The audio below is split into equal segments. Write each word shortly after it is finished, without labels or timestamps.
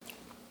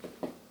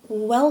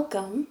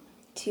Welcome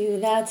to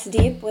That's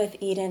Deep with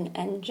Eden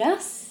and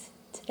Jess.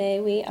 Today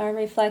we are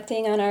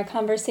reflecting on our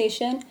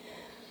conversation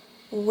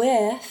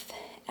with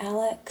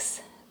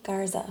Alex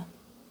Garza,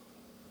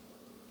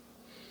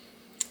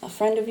 a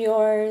friend of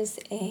yours,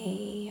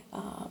 a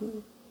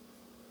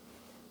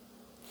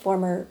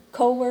former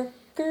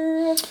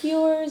co-worker of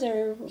yours,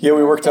 or yeah,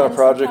 we worked on a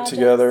project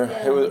together.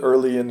 Yeah. It was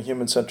early in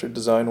human-centered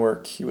design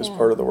work. He was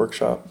part of the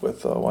workshop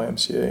with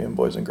YMCA and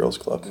Boys and Girls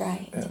Club.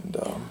 Right. And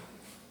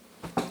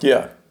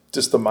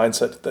just the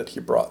mindset that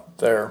he brought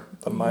there,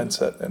 the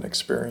mindset and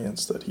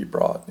experience that he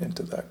brought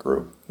into that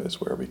group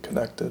is where we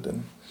connected.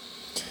 And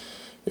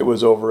it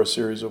was over a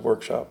series of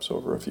workshops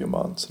over a few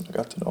months, and I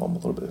got to know him a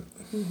little bit.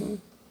 Mm-hmm.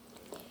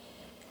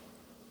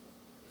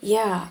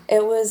 Yeah,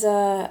 it was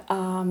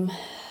I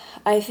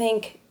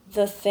think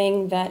the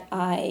thing that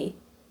I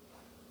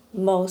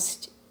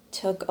most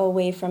took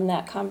away from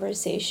that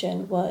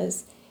conversation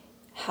was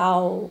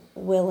how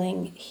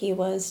willing he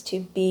was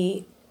to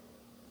be,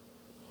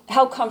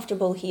 how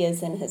comfortable he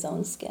is in his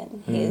own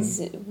skin. He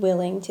is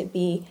willing to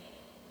be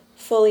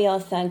fully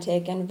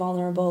authentic and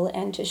vulnerable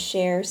and to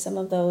share some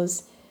of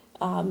those,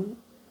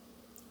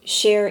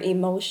 share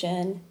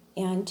emotion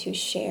and to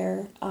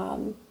share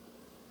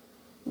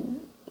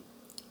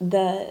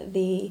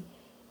the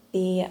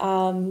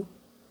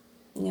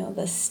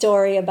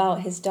story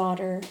about his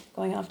daughter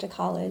going off to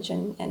college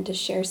and to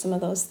share some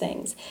of those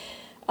things.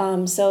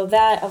 So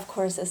that, of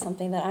course, is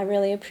something that I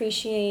really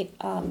appreciate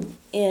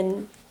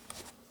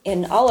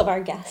in all of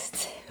our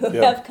guests who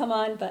have come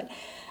on, but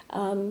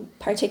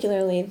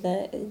particularly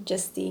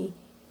the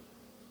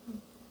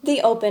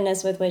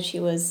openness with which he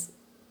was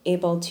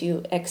able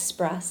to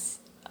express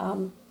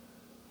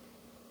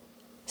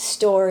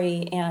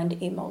story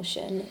and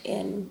emotion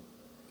in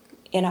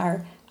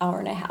our hour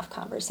and a half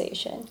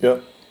conversation.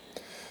 Yeah.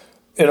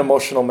 An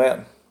emotional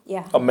man.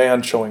 Yeah. A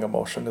man showing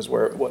emotion is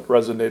what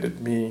resonated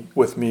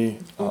with me.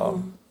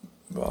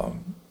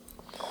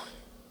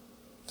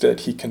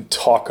 That he can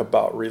talk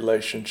about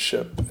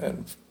relationship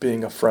and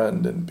being a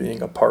friend and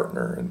being a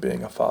partner and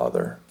being a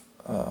father,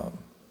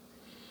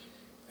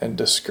 and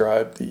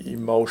describe the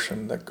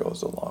emotion that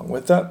goes along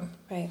with that.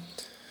 Right.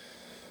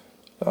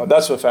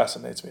 That's what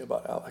fascinates me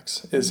about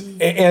Alex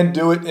and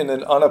do it in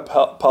an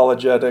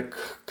unapologetic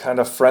kind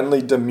of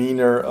friendly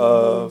demeanor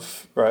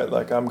of right,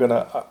 like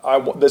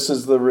this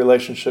is the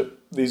relationship.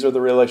 These are the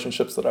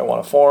relationships that I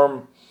want to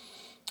form.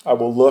 I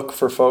will look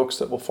for folks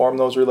that will form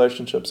those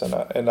relationships, and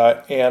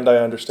I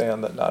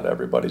understand that not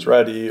everybody's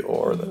ready,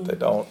 or that they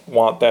don't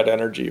want that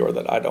energy, or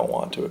that I don't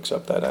want to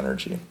accept that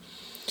energy.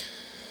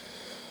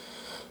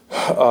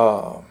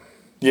 And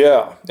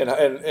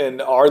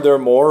are there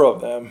more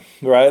of them,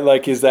 right?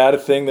 Like, is that a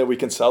thing that we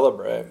can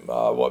celebrate?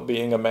 What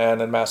being a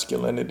man and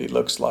masculinity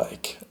looks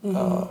like,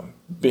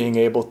 being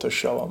able to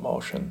show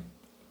emotion,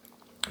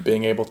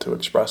 being able to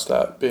express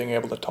that, being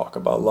able to talk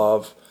about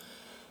love,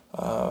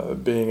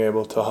 being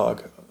able to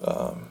hug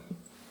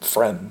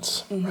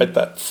friends, right?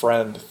 That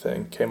friend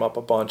thing came up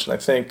a bunch. And I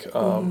think,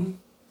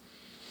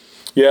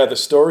 the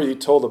story he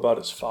told about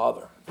his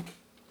father,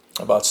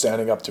 about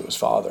standing up to his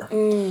father,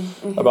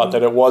 about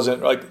that it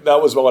wasn't like,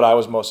 that was what I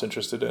was most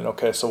interested in.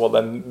 Okay, so well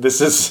then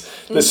this is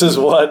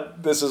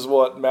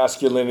what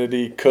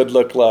masculinity could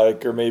look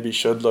like, or maybe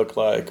should look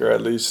like, or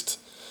at least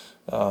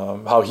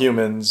how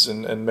humans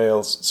and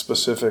males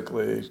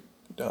specifically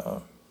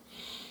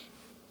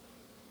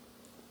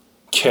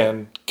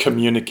can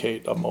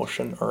communicate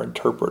emotion or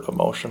interpret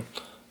emotion.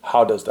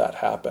 How does that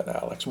happen,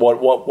 Alex?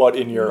 What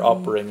in your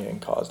upbringing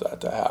caused that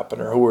to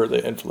happen, or who were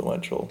the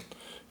influential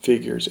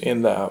figures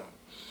in that?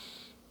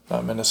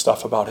 And the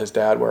stuff about his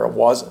dad where it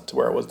was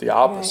the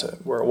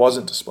opposite, where it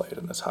wasn't displayed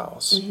in his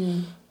house,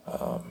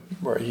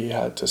 where he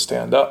had to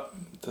stand up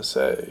to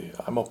say,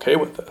 I'm okay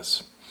with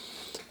this.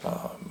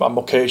 I'm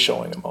okay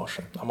showing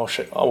emotion. I'm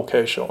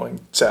okay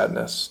showing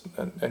sadness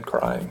and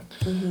crying.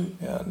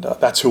 And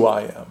that's who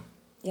I am.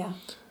 Yeah.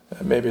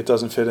 And maybe it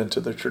doesn't fit into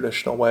the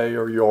traditional way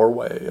or your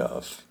way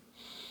of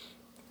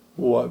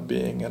what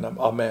being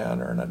a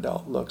man or an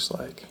adult looks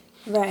like.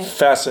 Right.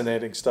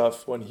 Fascinating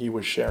stuff when he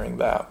was sharing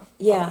that.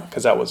 Yeah.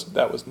 Because that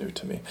was new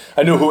to me.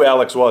 I knew who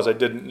Alex was. I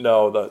didn't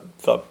know the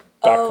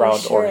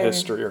background or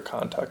history or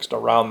context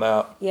around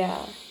that.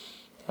 Yeah.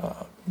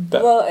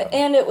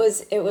 And it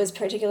was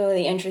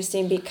particularly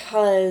interesting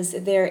because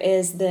there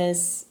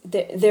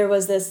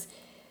was this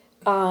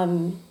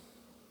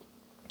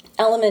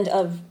element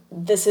of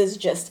this is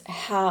just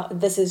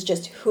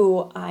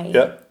who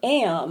I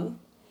am,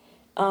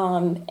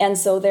 and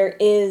so there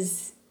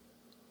is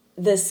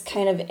this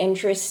kind of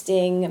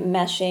interesting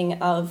meshing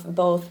of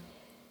both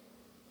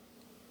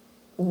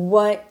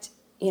what,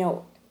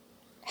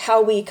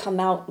 how we come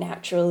out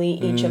naturally,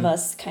 each of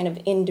us kind of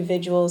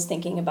individuals,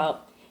 thinking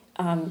about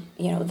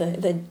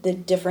the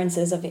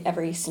differences of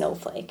every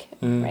snowflake,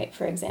 right?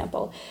 For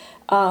example,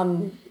 are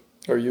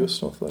you a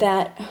snowflake?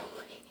 Are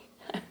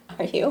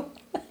you?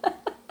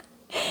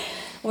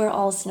 We're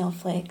all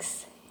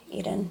snowflakes,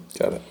 Eden.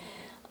 Got it.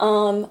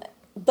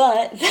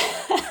 But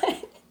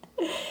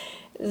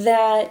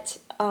that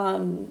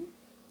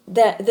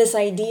that this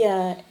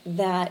idea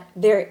that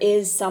there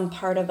is some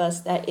part of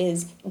us that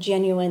is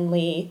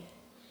genuinely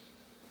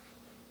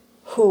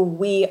who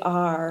we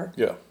are,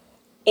 Yeah.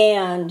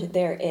 and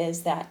there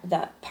is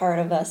that part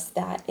of us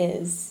that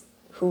is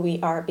who we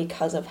are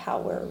because of how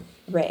we're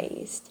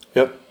raised.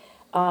 Yep.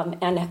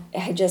 And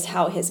just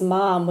how his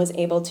mom was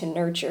able to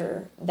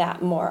nurture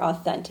that more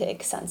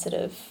authentic,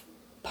 sensitive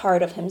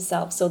part of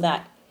himself, so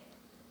that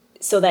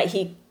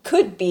he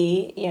could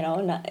be,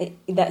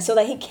 so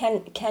that he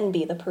can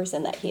be the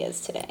person that he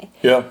is today.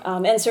 Yeah.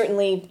 And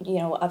certainly,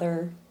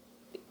 other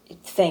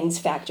things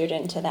factored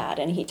into that.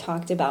 And he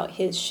talked about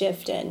his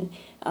shift in,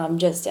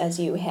 just as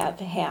you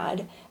have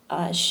had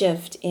a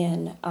shift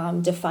in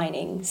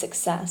defining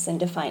success and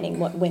defining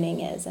what winning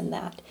is, and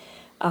that,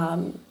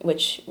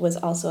 which was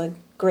also a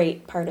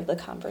great part of the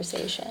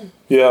conversation.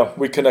 Yeah,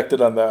 we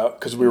connected on that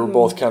because we were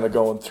both kind of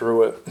going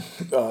through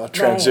it,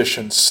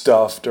 transition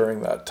stuff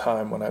during that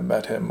time when I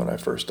met him, when I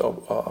first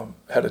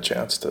had a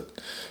chance to.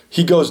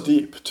 He goes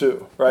deep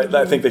too, right?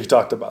 I think that he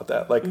talked about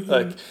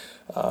that.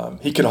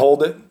 He can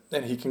hold it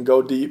and he can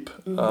go deep,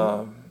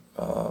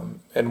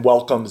 and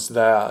welcomes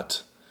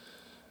that.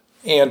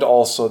 And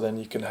also then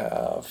you can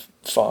have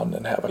fun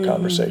and have a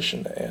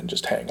conversation and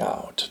just hang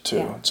out too.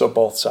 Yeah. So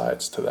both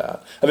sides to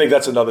that. I think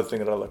that's another thing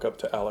that I look up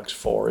to Alex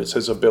for, is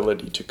his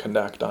ability to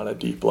connect on a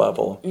deep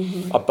level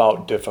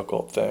about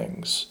difficult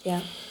things.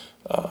 Yeah.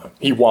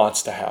 He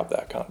wants to have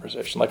that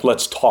conversation. Like,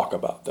 let's talk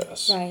about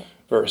this. Right.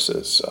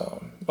 Versus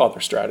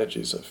other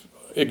strategies of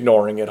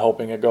ignoring it,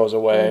 hoping it goes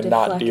away,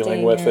 not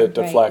dealing with it,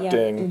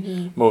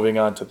 deflecting, moving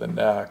on to the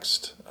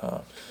next.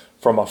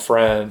 From a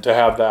friend, to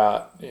have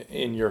that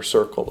in your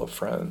circle of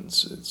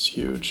friends, it's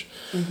huge.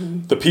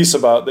 The piece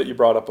that you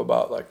brought up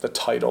about like the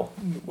title,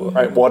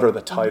 right? What are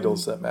the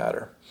titles that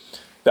matter?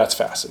 That's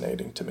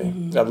fascinating to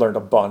me. I learned a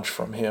bunch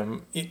from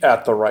him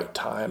at the right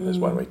time is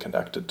when we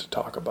connected to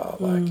talk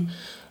about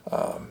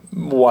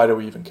why do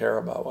we even care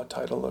about what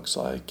title looks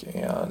like,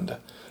 and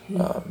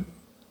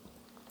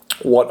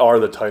what are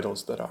the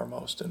titles that are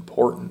most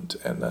important,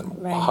 and then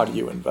how do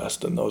you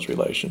invest in those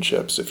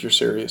relationships if you're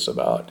serious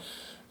about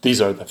these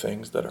are the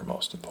things that are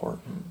most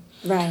important.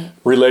 Right.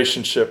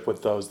 Relationship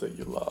with those that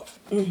you love.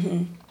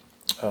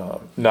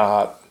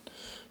 Not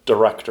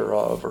director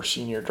of or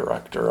senior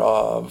director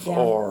of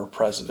or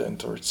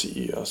president or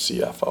CEO,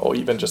 CFO,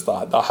 even just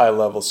the high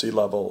level,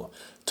 C-level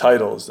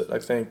titles that I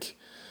think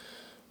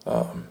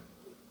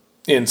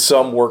in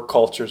some work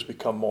cultures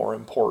become more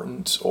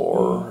important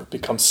or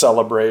become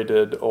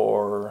celebrated,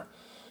 or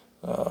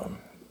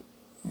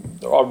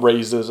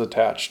raises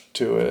attached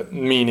to it,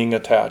 meaning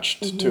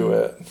attached to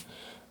it.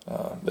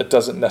 That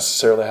doesn't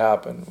necessarily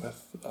happen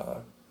with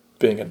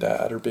being a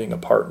dad or being a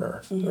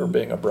partner or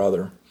being a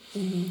brother.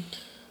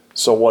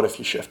 So what if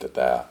you shifted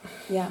that?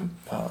 Yeah.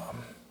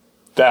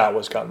 That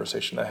was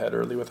conversation I had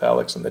early with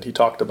Alex, and that he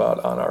talked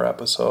about on our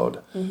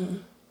episode.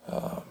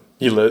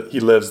 He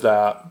lives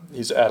that.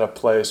 He's at a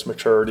place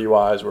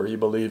maturity-wise where he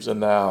believes in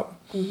that.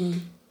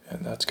 And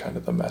that's kind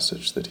of the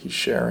message that he's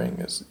sharing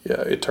is,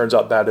 it turns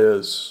out that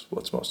is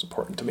what's most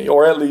important to me.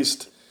 Or at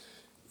least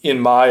in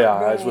my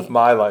eyes, with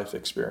my life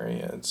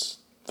experience,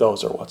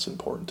 those are what's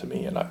important to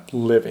me. And I'm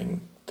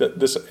living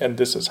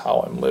this is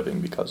how I'm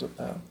living because of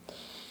that.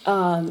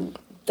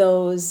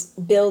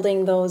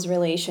 Building those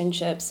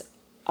relationships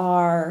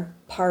are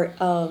part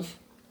of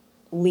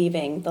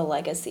leaving the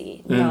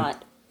legacy,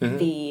 not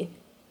the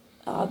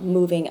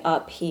moving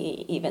up.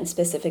 He even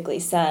specifically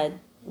said,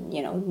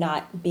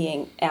 not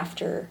being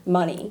after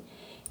money,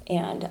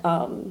 and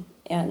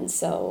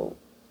so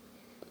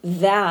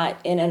that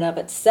in and of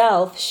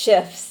itself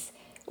shifts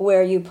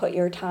where you put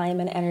your time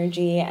and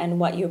energy and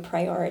what you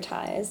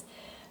prioritize,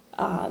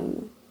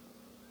 and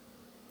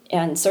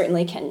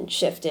certainly can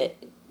shift it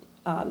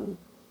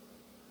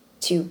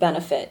to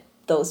benefit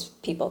those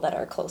people that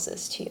are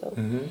closest to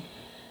you.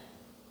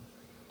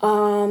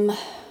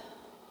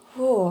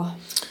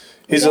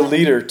 He's a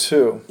leader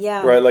too,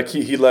 yeah. Right? Like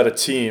he led a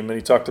team, and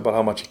he talked about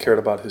how much he cared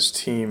about his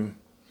team.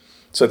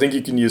 So I think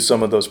you can use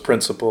some of those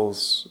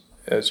principles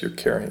as you're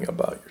caring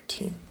about your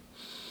team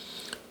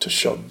to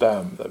show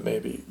them that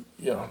maybe,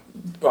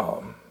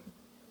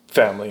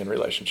 family and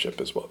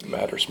relationship is what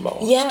matters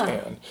most.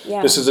 And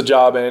this is a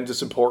job, and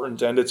it's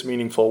important, and it's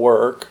meaningful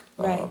work.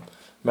 Right.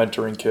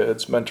 Mentoring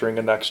kids, mentoring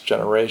a next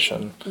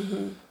generation,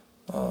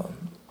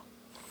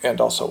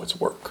 and also it's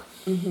work.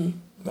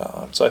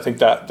 So I think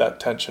that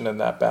tension and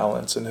that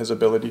balance and his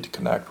ability to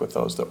connect with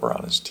those that were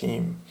on his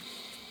team,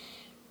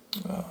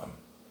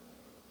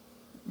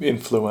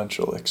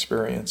 influential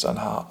experience on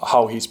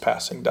how he's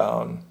passing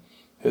down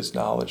his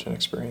knowledge and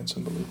experience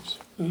and beliefs.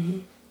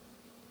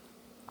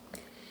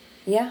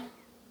 Yeah.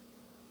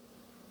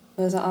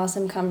 It was an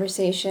awesome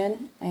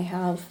conversation.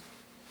 I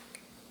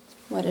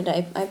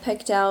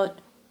picked out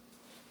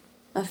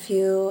a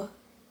few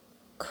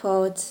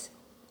quotes.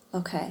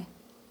 Okay.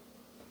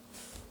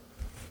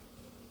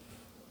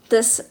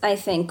 This, I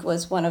think,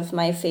 was one of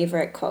my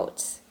favorite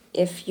quotes.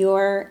 If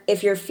you're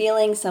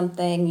feeling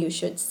something, you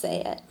should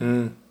say it.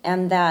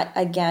 And that,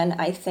 again,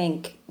 I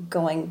think,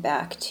 going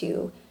back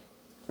to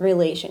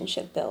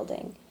relationship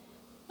building,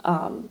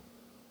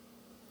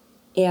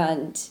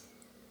 and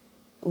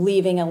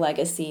leaving a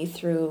legacy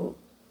through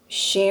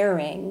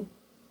sharing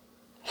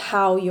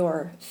how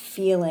you're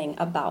feeling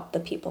about the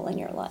people in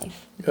your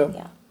life.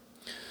 Yeah.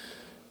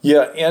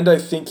 Yeah, and I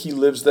think he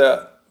lives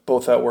that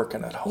both at work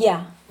and at home.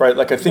 Yeah. Right?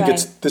 Like I think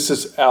Right. this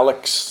is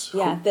Alex who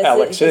Yeah,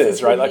 Alex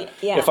is, who right? he- Like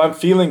yeah. if I'm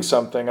feeling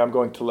something, I'm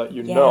going to let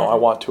you know. Yeah. I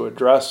want to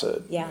address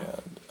it. Yeah.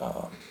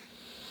 And,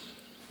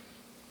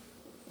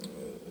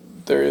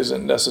 there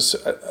isn't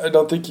I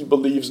don't think he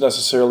believes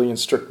necessarily in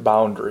strict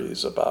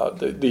boundaries about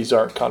these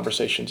aren't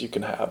conversations you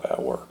can have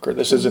at work, or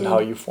this isn't how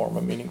you form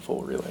a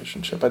meaningful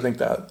relationship. I think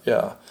that,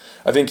 yeah.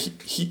 I think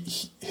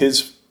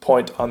his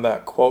point on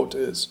that quote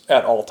is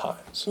at all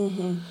times.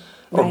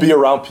 Or be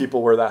around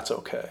people where that's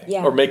okay.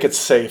 Yeah. Or make it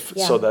safe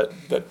Yeah. so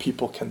that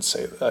people can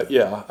say that.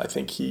 Yeah, I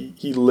think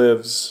he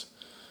lives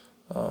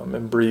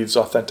and breathes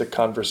authentic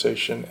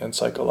conversation and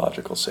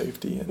psychological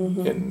safety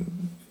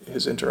in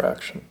his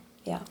interactions.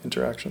 Yeah.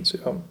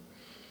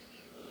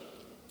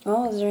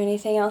 Oh, is there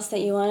anything else that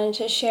you wanted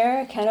to share?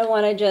 I kind of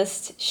want to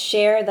just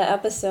share the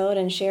episode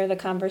and share the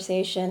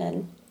conversation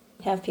and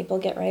have people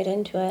get right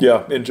into it.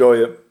 Yeah,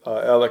 enjoy it.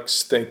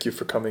 Alex, thank you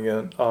for coming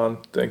on.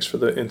 Thanks for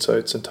the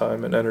insights and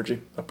time and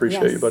energy.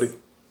 Appreciate you, buddy.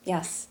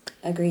 Yes,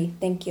 agree.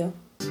 Thank you.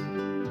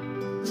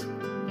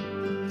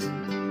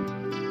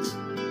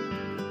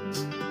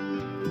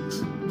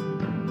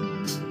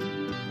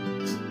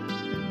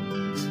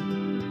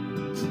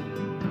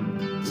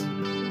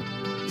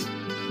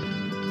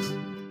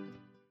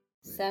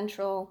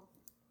 Central.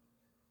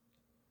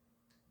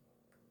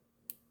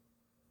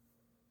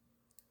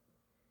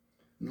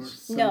 North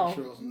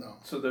Central, no.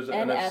 So there's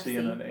an NFC. NFC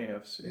and an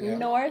AFC. Yeah.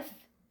 North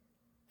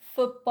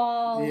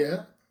Football.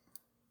 Yeah.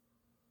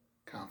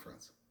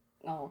 Conference.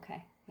 Oh,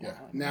 okay. Yeah.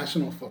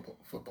 National Football.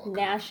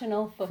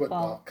 National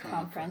Football Conference.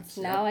 Conference.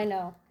 Now I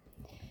know.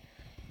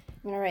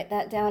 I'm going to write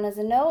that down as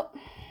a note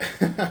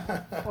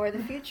for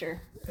the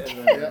future.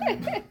 And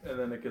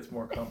then it gets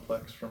more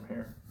complex from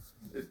here.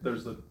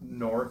 There's the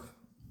North.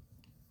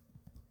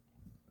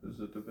 There's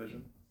a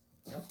division.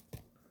 Yep.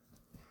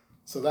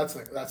 So that's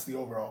the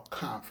overall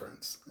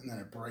conference, and then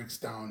it breaks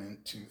down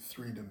into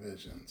 3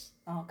 divisions.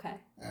 Okay.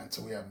 And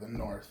so we have the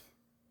North,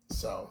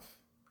 South,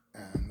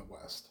 and the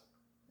West.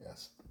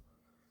 Yes.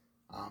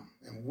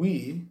 And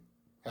we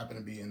happen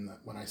to be in the,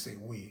 when I say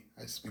we,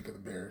 I speak of the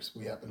Bears.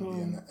 We happen to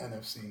be in the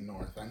NFC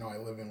North. I know I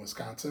live in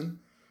Wisconsin,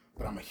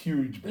 but I'm a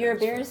huge Bears You're a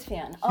Bears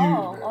fan. Huge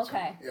Oh, Bears okay.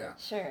 fan. Yeah.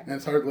 Sure. And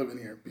it's hard living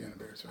here being a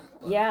Bears fan.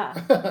 But.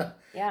 Yeah.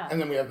 Yeah. And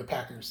then we have the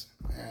Packers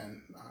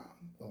and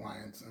the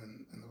Lions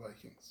and the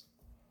Vikings.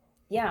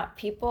 Yeah,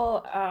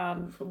 people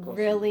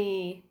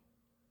really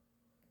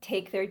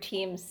take their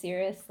teams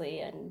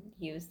seriously and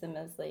use them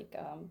as like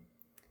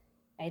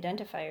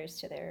identifiers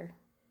to their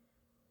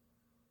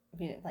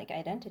like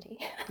identity.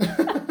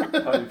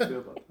 How do you feel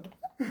about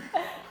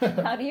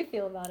that? How do you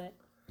feel about it?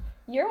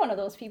 You're one of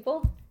those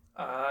people.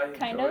 I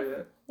Kind enjoy of?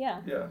 it.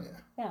 Yeah. Yeah.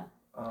 Yeah.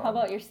 How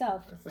about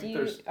yourself?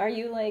 Are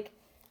you like,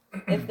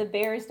 if the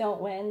Bears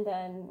don't win,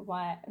 then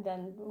why?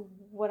 Then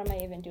what am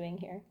I even doing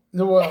here?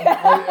 No, well,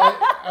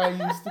 I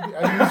used to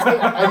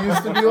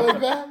be like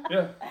that.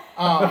 Yeah.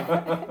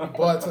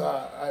 But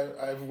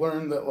I've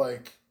learned that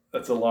like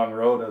that's a long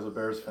road as a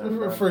Bears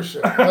fan. for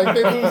sure. Like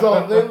they lose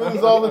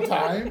all the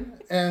time,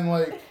 and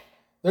like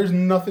there's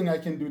nothing I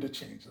can do to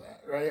change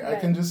that. Right? I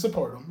can just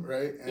support them,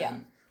 right?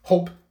 And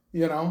hope,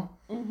 you know.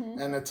 Mm-hmm.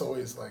 And it's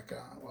always like,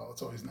 well,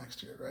 it's always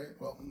next year, right?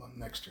 Well,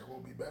 next year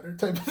will be better,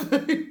 type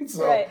of thing.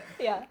 So, right.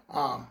 Yeah.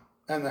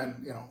 And then,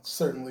 you know,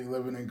 certainly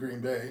living in Green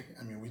Bay,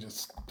 I mean, we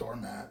just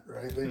doormat,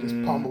 right? They just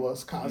pummel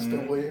us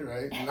constantly,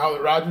 right? And now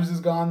that Rodgers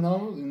is gone,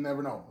 though, you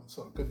never know.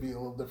 So it could be a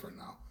little different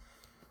now.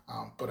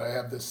 But I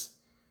have this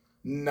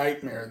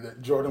nightmare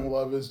that Jordan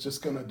Love is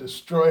just going to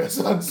destroy us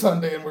on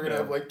Sunday, and we're going to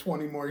have like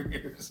 20 more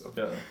years of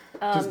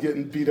just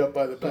getting beat up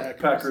by the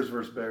Packers. Packers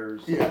versus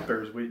Bears. Yeah.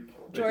 Bears week.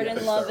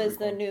 Jordan Love is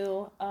the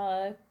new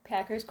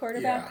Packers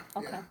quarterback? Yeah,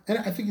 okay. Yeah. And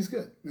I think he's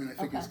good.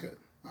 He's good.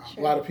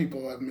 A lot of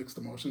people have mixed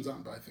emotions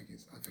on, but I think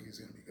he's going to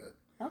be good.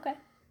 Okay.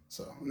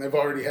 So, and they've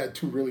already had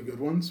 2 really good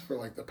ones for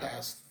like the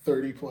past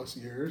 30 plus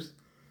years.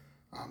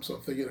 So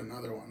if they get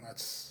another one,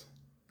 this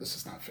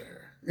is not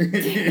fair.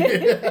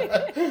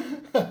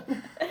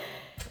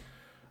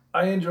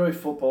 I enjoy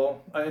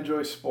football. I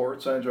enjoy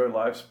sports. I enjoy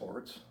live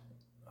sports.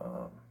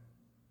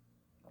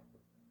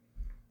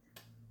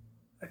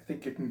 I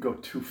think it can go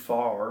too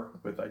far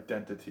with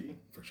identity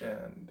for sure.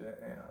 and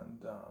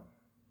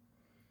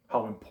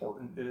how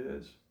important it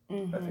is.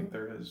 Mm-hmm. I think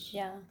there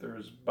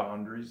is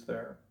boundaries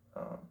there,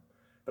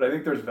 but I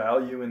think there's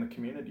value in the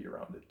community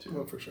around it too.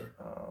 Oh, for sure.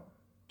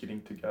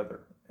 Getting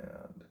together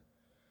and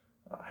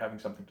having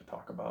something to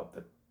talk about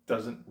that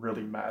doesn't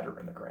really matter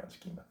in the grand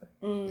scheme of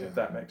things. If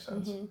that makes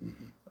sense.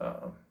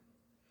 Mm-hmm.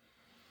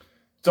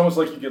 It's almost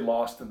like you get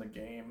lost in the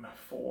game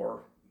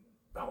for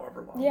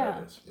however long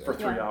that is, for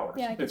 3 hours.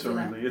 Yeah,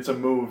 it's a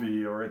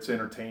movie, or it's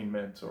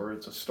entertainment, or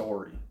it's a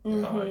story.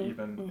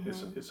 Even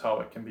is how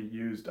it can be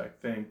used, I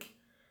think,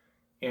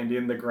 and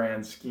in the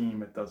grand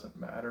scheme, it doesn't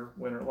matter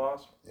win or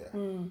loss. Yeah.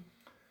 And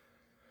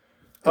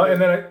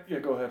then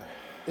go ahead.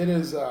 It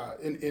is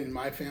in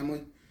my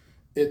family.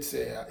 It's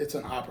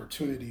an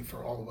opportunity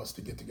for all of us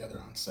to get together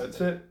on Sunday.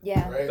 That's it.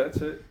 Yeah. Right. That's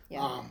it.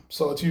 Yeah.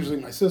 So it's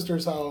usually my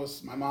sister's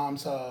house, my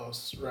mom's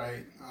house,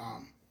 right?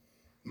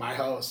 My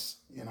house,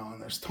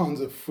 and there's tons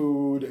of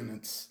food, and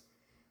it's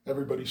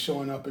everybody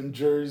showing up in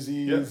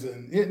jerseys,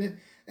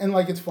 and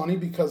like it's funny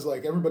because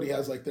like everybody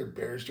has like their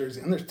Bears jersey,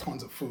 and there's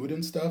tons of food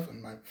and stuff,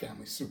 and my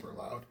family's super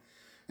loud.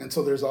 And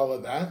so there's all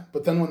of that.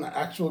 But then when the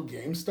actual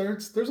game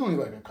starts, there's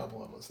only like a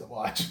couple of us that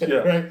watch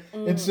it, right?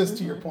 It's just,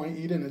 to your point,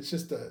 Eden, it's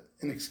just an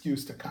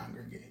excuse to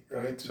congregate,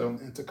 right?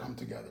 And to come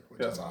together,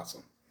 which is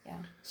awesome.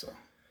 Yeah. So.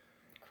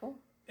 Cool.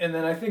 And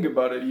then I think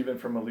about it even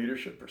from a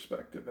leadership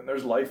perspective, and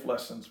there's life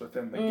lessons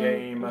within the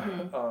game.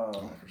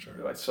 For sure.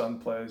 My son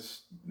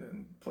plays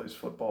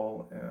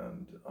football,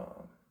 and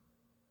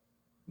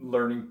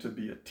learning to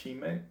be a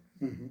teammate.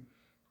 Mm-hmm.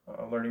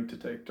 Learning to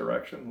take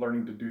direction,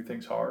 learning to do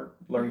things hard,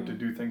 learning to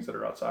do things that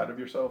are outside of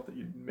yourself that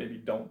you maybe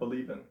don't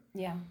believe in.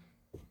 Yeah.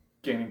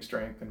 Gaining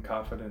strength and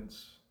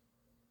confidence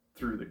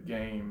through the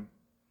game.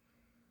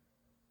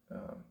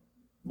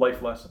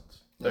 Life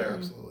lessons there. Yeah,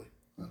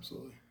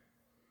 absolutely.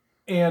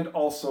 And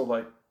also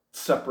like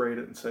separate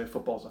it and say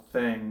football's a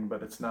thing,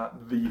 but it's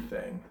not the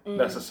thing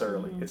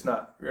necessarily. It's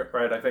not,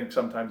 right? I think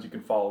sometimes you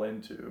can fall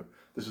into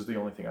this is the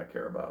only thing I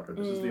care about, or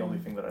this is the only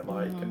thing that I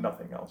like, and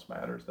nothing else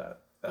matters.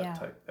 That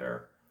type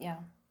there. Yeah.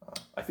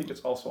 I think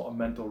it's also a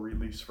mental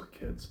release for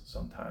kids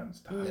sometimes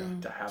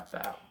to have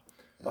that.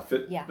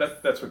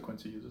 That's what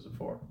Quincy uses it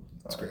for.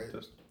 That's great.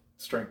 Just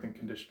strength and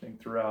conditioning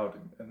throughout,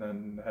 and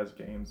then has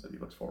games that he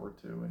looks forward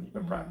to, and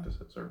even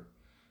practices, or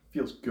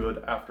feels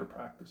good after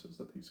practices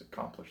that he's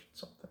accomplished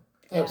something.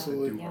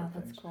 Absolutely. Yeah,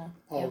 that's cool.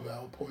 All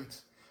valid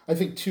points. I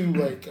think too,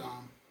 like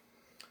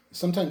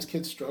sometimes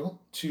kids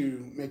struggle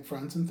to make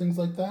friends and things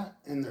like that,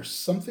 and there's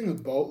something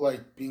about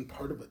like being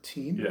part of a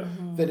team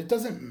that it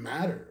doesn't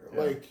matter.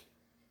 Like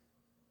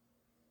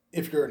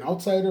if you're an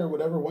outsider or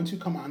whatever, once you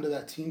come onto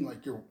that team,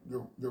 like you're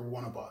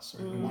one of us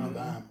or you're one of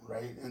them,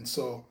 right? And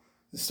so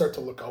you start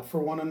to look out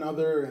for one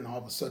another, and all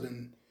of a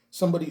sudden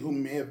somebody who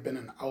may have been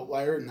an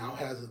outlier now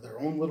has their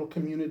own little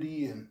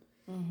community and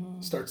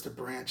starts to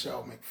branch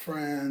out, make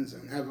friends,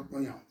 and have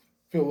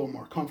feel a little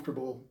more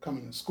comfortable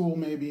coming to school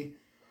maybe.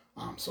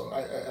 So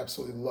I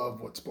absolutely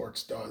love what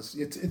sports does.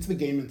 It's the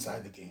game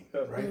inside the game,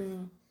 right?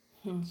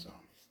 So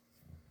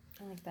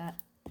I like that.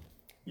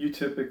 You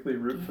typically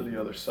root for the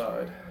other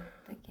side.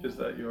 Is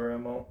that your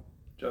MO,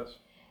 Jess?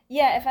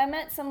 Yeah, if I'm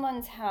at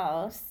someone's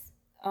house,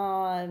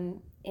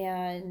 and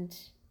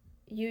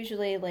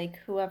usually like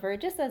whoever,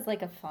 just as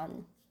like a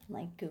fun,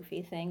 like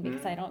goofy thing,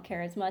 because I don't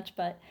care as much,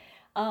 but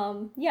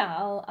I'll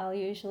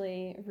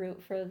usually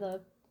root for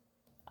the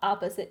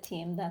opposite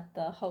team that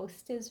the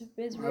host is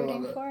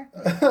rooting for.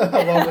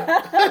 I love it.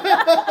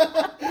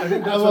 I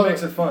think that's what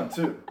makes it fun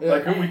too. Yeah.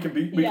 Like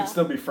we can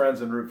still be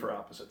friends and root for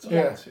opposite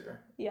sides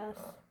here. Yes.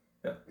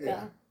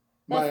 Yeah.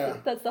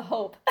 That's the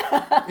hope.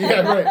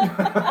 Yeah,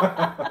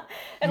 right.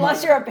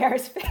 Unless you're a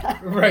Bears fan.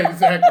 Right,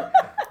 exactly.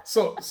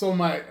 So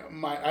my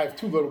I have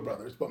two little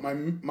brothers, but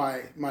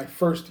my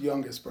first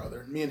youngest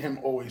brother, me and him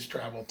always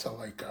travel to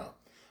like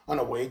an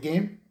away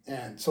game,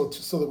 and so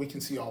that we can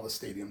see all the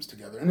stadiums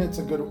together, and it's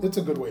a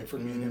good way for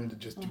me and him to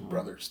just do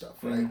brother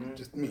stuff, right?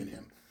 Just me and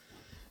him.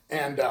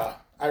 And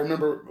I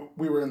remember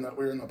we were in the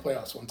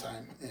playoffs one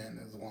time, and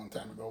it was a long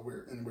time ago. We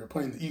were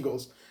playing the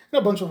Eagles, and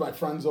a bunch of my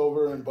friends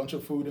over, and a bunch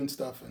of food and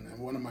stuff. And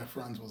one of my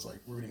friends was like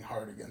rooting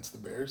hard against the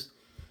Bears,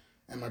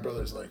 and my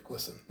brother's like,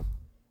 "Listen,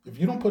 if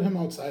you don't put him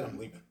outside, I'm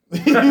leaving."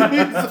 he's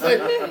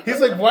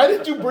like, "Why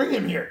did you bring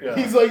him here?" Yeah.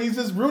 He's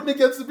just rooting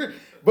against the Bears,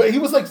 but he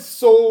was like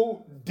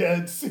so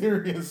dead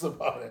serious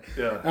about it.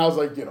 Yeah, and I was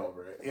like, "Get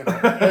over it," and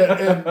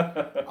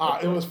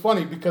it was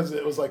funny because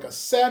it was like a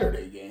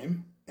Saturday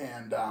game,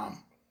 and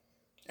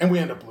we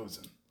ended up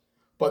losing.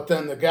 But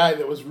then the guy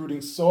that was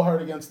rooting so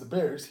hard against the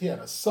Bears, he had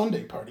a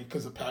Sunday party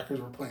because the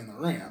Packers were playing the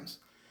Rams.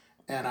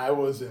 And I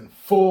was in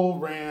full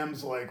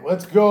Rams, like,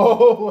 let's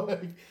go.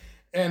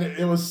 And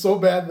it was so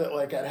bad that,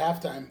 like, at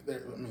halftime,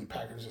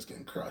 Packers just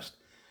getting crushed.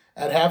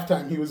 At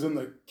halftime, he was in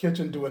the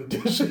kitchen doing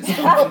dishes.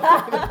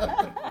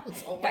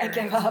 I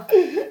give up.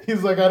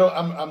 He's like,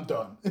 I'm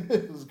done.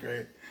 It was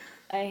great.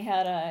 I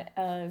had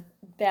a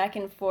back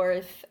and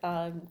forth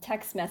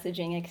text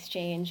messaging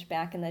exchange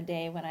back in the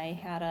day when I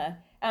had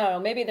I don't know,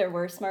 maybe there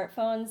were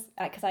smartphones,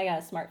 because I got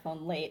a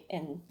smartphone late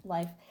in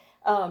life,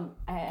 and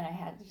I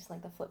had just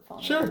like the flip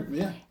phone. Sure,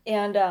 yeah.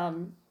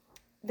 And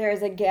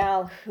there's a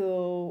gal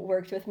who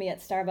worked with me at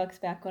Starbucks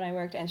back when I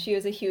worked, and she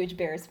was a huge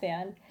Bears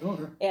fan.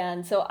 Okay.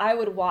 And so I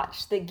would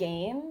watch the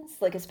games,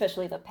 like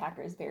especially the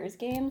Packers-Bears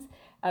games,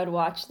 I would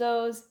watch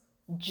those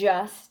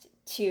just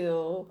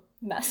to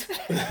mess with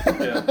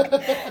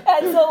it.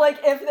 And so like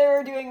if they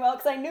were doing well,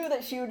 because I knew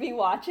that she would be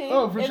watching,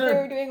 if they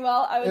were doing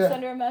well, I would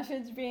send her a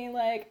message being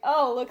like,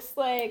 oh, looks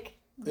like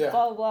blah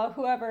blah blah,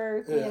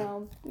 whoever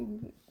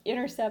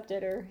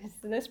intercepted or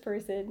this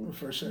person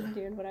for sure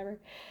doing whatever.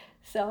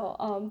 So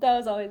that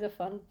was always a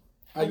fun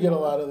I get a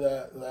lot of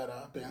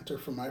that banter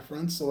from my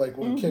friends. So like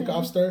when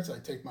kickoff starts, I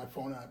take my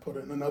phone and I put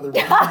it in another room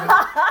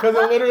because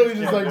I literally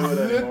just like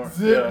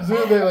zip.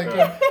 They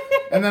like,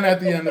 and then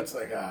at the end it's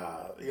like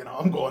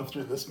I'm going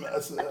through this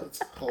mess. It's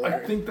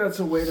hilarious. I think that's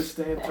a way to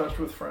stay in touch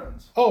with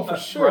friends. Oh, for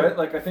sure. Right?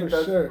 Like I think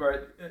that's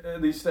right.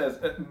 At least as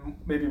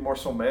maybe more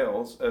so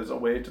males, as a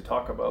way to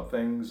talk about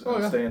things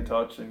and stay in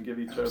touch and give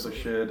each other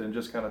shit and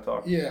just kind of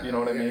talk. Yeah. You know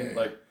what I mean?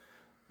 Like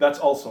that's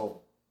also,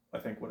 I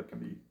think, what it can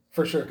be.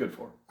 For sure. Good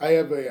for. I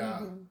have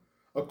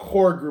a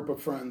core group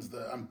of friends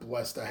that I'm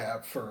blessed to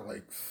have for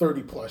like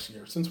 30 plus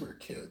years since we were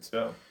kids.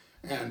 Yeah.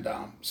 And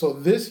so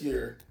this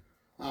year,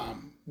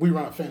 we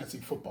run a fantasy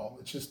football.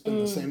 It's just been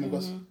the same of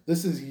us.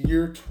 This is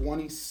year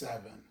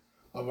 27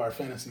 of our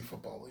fantasy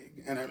football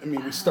league. And I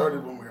mean, we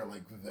started when we were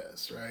like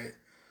this, right?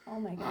 Oh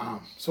my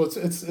gosh. So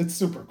it's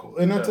super cool.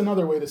 And that's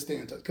another way to stay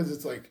in touch. Because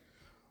it's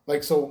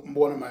like so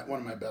one of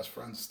my best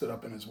friends stood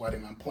up in his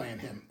wedding. I'm playing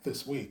him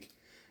this week.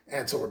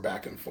 And so we're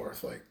back and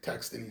forth, like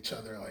texting each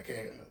other, like,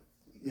 hey,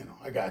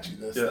 I got you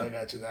this, I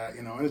got you that,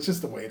 and it's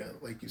just a way to,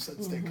 like you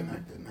said, stay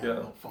connected and have a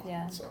little fun.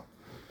 Yeah. So,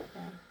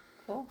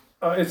 cool.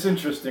 It's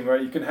interesting,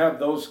 right? You can have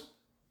those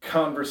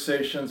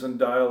conversations and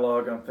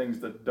dialogue on things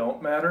that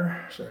don't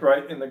matter,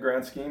 right, in the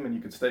grand scheme, and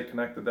you can stay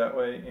connected that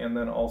way. And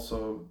then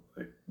also,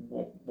 like,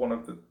 one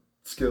of the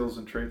skills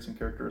and traits and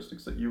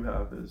characteristics that you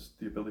have is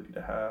the ability to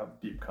have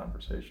deep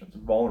conversations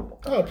and vulnerable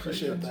conversations. I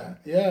appreciate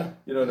that. Yeah.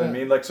 You know what I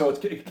mean? Like, so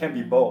it can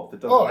be both. It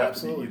doesn't have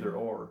to be either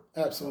or.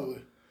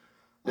 Absolutely.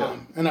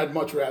 And I'd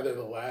much rather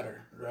the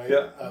latter, right?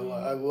 Yeah. I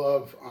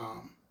love,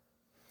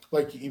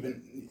 like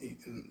even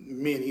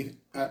me and Eden,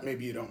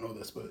 maybe you don't know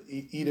this, but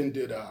Eden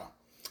did a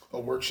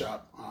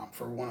workshop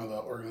for one of the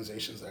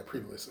organizations that I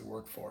previously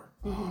worked for.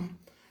 And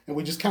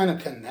we just kind of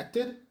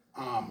connected.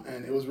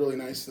 And it was really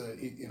nice that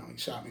he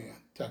shot me a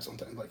text one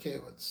time like, hey,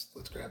 let's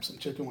grab some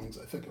chicken wings,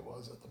 I think it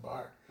was, at the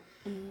bar.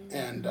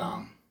 And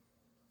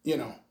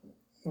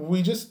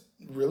we just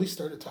really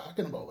started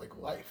talking about like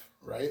life,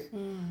 right?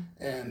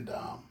 And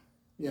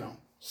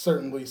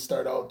certainly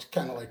start out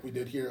kind of like we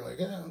did here, like,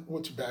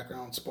 what's your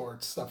background,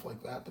 sports, stuff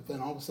like that. But then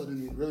all of a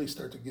sudden you really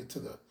start to get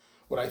to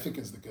what I think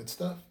is the good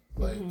stuff,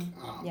 like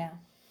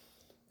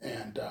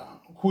and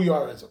who you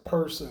are as a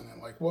person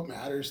and like what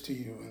matters to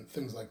you and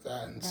things like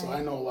that. And so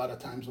I know a lot of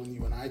times when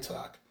you and I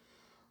talk,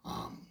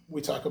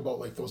 we talk about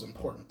like those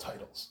important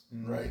titles,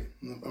 right?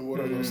 And what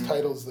are those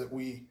titles that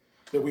we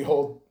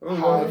hold? That was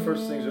one of the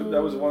first things.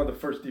 That was one of the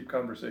first deep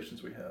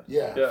conversations we had.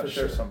 Yeah, for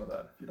share sure. some of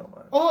that if you don't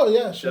mind. Oh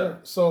yeah, sure. Yeah.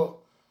 So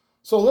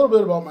a little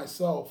bit about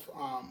myself.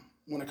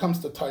 When it comes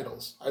to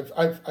titles,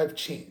 I've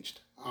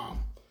changed.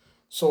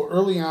 So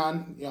early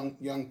on,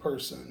 young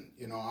person,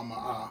 I'm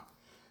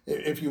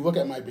if you look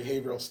at my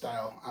behavioral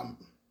style, I'm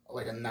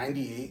like a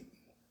 98.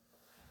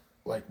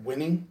 Like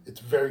winning, it's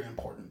very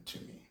important to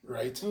me,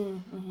 right?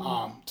 To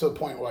the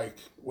point like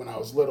when I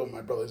was little,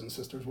 my brothers and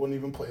sisters wouldn't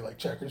even play like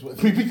checkers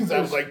with me because I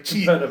was like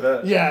cheat.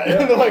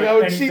 Yeah. Like I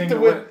would cheat to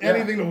win,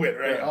 anything to win,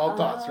 right? All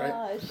thoughts,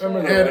 right? Sure.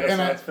 Remember the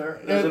Renaissance Fair?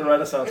 It was in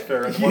Renaissance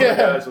Fair, and one of the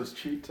guys was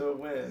cheat to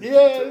win.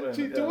 Yeah,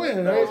 cheat to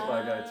win, that right? was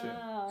my guy too.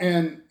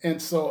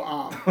 And so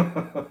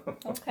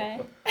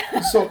okay.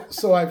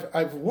 so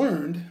I've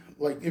learned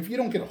like if you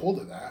don't get a hold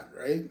of that,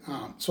 right?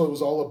 So it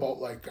was all about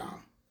like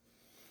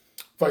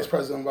vice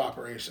president of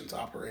operations,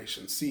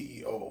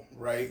 CEO,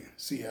 right?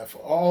 CFO,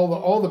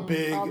 all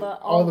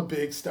the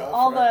big stuff,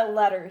 all right? the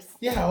letters.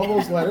 Yeah, all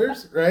those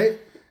letters, right?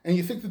 And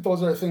you think that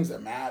those are things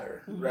that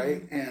matter,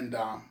 right? And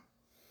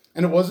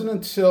it wasn't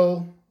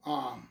until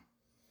I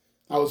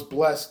was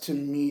blessed to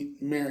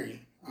meet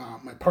Mary,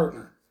 my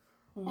partner,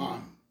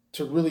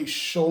 to really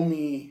show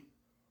me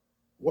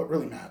what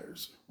really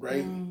matters,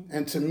 right?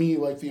 And to me,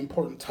 like the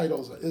important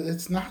titles,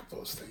 it's not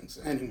those things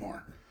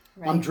anymore.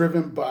 Right. I'm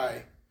driven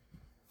by,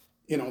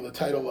 the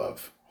title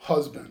of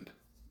husband,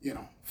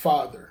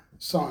 father,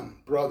 son,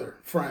 brother,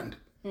 friend.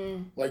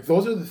 Like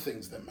those are the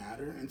things that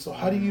matter. And so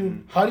how do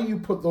you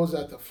put those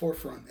at the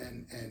forefront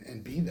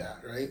and be that,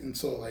 right? And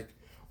so like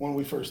when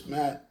we first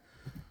met,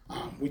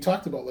 we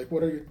talked about like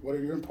what are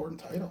your important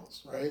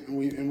titles, right? And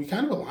we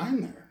kind of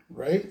aligned there,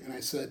 right? And I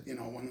said,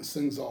 when this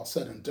thing's all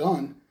said and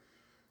done,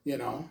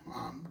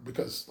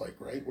 because like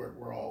right,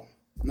 we're all,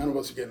 none of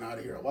us are getting out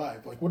of here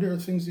alive. Like what are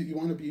the things that you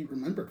want to be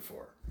remembered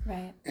for?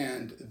 Right.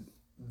 And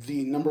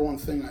the number one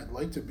thing I'd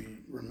like to be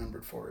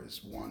remembered for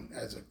is one,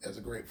 as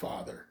a great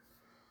father,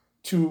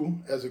 two,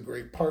 as a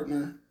great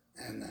partner,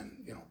 and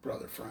then,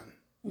 brother, friend,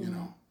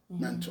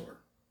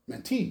 mentor,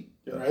 mentee,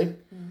 right?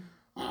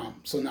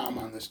 So now I'm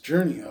on this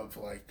journey of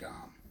like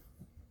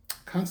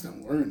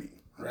constant learning,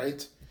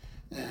 right?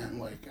 And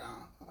like,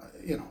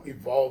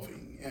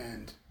 evolving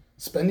and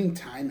spending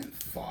time and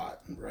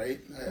thought, right?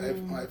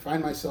 I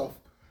find myself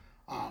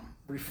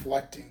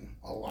reflecting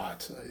a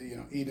lot.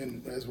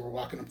 Eden, as we're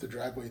walking up the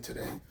driveway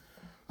today,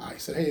 he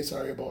said, "Hey,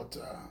 sorry about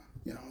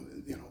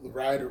the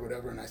ride or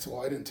whatever." And I said,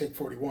 "Well, I didn't take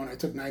 41. I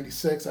took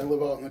 96. I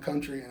live out in the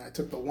country, and I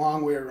took the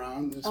long way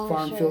around. There's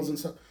farm fields and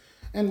stuff."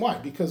 And why?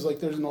 Because like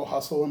there's no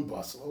hustle and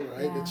bustle,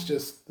 right? Yeah. It's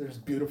just there's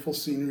beautiful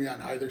scenery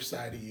on either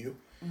side of you,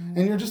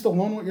 And you're just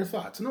alone with your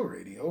thoughts, no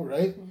radio,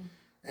 right?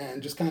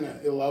 And just kind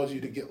of, it allows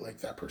you to get like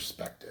that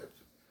perspective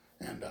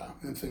and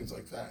things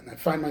like that. And I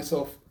find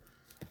myself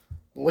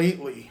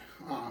lately,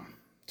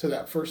 to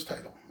that first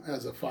title,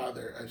 as a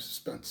father, I've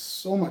spent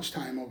so much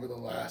time over the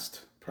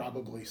last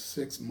probably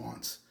 6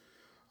 months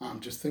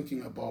just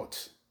thinking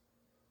about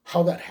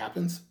how that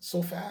happens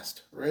so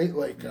fast, right?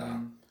 Like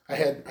I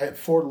had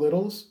 4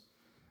 littles,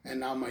 and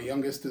now my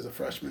youngest is a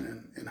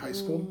freshman in high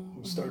school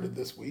who started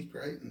this week,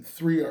 right? And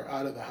 3 are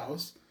out of the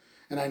house.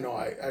 And I know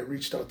I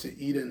reached out to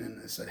Eden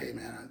and I said, hey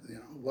man,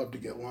 I'd love to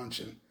get lunch.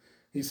 And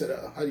he said,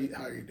 how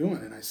are you doing?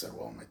 And I said,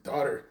 well, my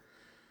daughter,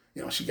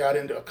 she got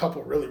into a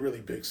couple really,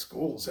 really big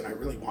schools, and I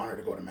really want her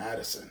to go to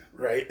Madison,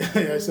 right?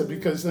 I said,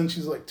 because then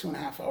she's like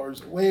 2.5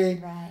 hours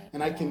away, right.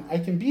 And I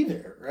can be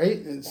there, right?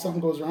 And if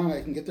something goes wrong,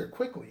 I can get there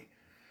quickly.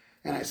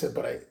 And I said,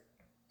 but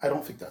I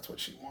don't think that's what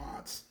she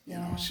wants.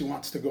 She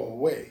wants to go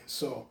away.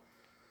 So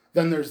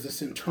then there's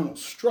this internal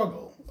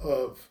struggle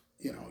of,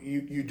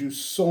 you do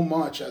so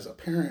much as a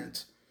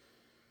parent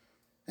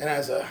and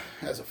as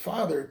a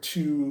father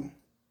to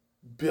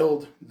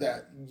build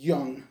that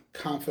young,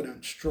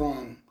 confident,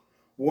 strong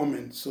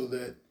woman so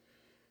that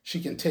she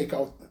can take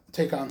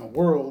on the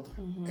world,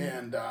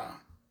 and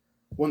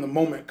when the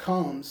moment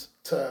comes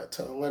to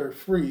let her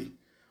free,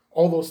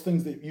 all those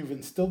things that you've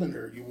instilled in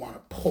her, you want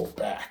to pull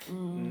back,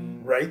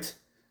 right?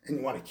 And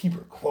you want to keep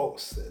her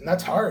close, and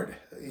that's hard.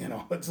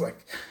 It's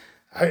like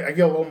I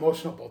get a little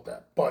emotional about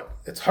that, but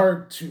it's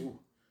hard to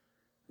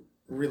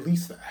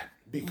release that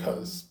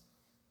because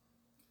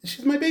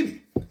she's my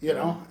baby,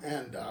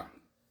 and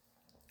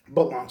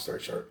but long story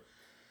short,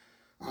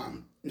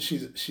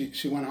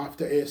 she went off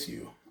to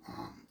ASU,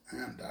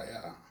 and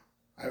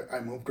I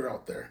moved her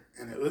out there,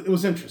 and it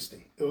was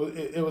interesting.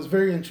 It was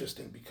very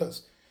interesting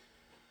because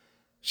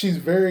she's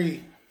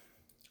very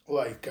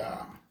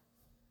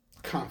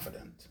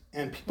confident,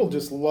 and people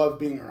just love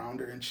being around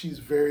her, and she's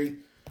very,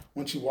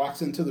 when she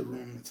walks into the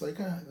room, it's like,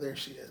 there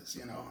she is,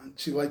 and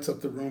she lights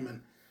up the room.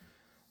 And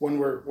when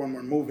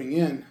we're moving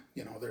in,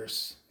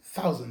 there's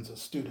thousands of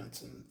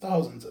students and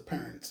thousands of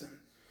parents, and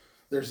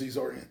there's these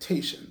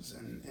orientations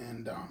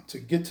and to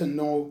get to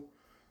know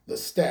the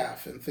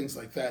staff and things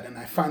like that. And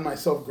I find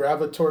myself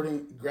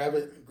gravitating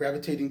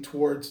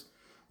towards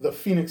the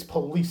Phoenix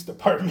Police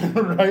Department,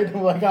 right?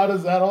 Like, how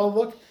does that all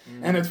look?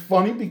 And it's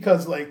funny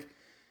because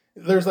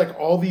there's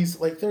all these,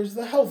 there's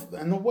the health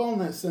and the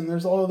wellness, and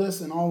there's all of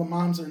this, and all the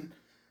moms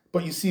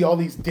but you see all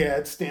these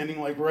dads standing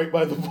right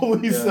by the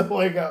police,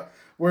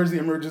 where's the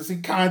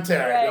emergency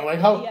contact?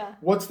 Right.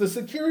 What's the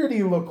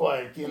security look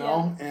like?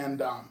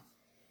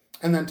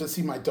 And then to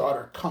see my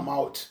daughter come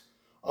out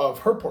of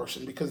her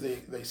portion, because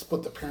they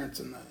split the parents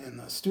and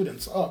the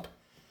students up,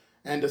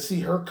 and to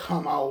see her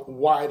come out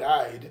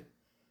wide-eyed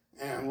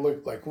and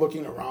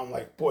looking around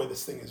boy,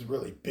 this thing is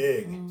really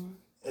big.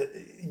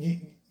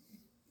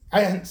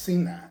 I hadn't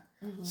seen that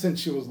since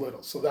she was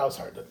little, so that was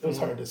hard. It was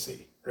hard to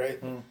see, right?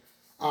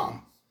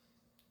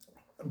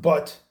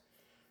 But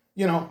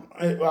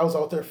I was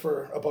out there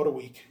for about a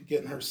week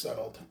getting her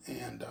settled,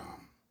 and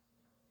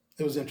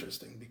it was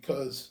interesting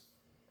because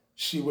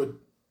she would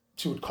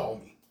call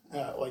me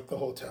at the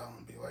hotel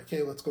and be like,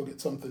 hey, let's go get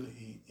something to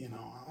eat.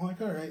 I'm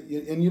like, all right.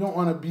 And you don't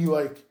want to be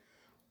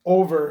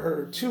over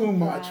her too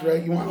much,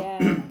 right? You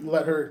want to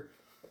let her,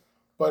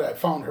 but I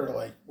found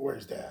her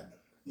where's dad?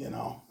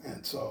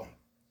 And so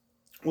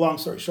long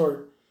story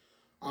short,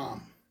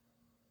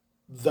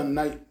 the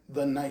night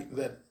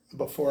that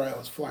before I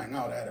was flying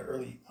out, I had an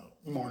early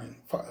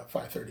morning,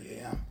 5:30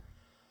 a.m.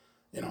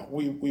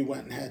 We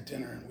went and had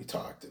dinner, and we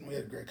talked, and we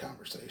had a great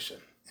conversation.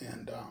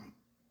 And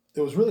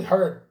it was really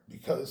hard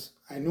because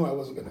I knew I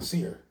wasn't going to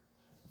see her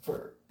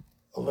for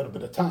a little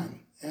bit of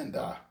time. And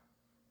it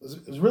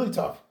was really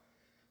tough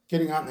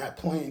getting on that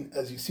plane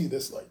as you see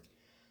this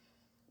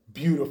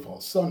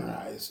beautiful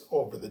sunrise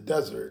over the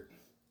desert,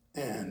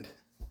 and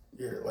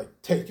you're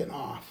taking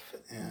off,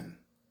 and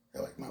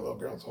you're my little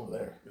girl's over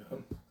there. Yeah.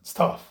 It's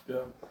tough.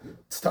 Yeah.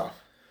 It's tough.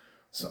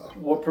 So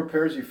what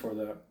prepares you for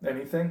that?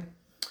 Anything?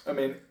 I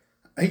mean,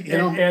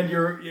 and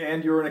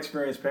you're an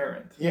experienced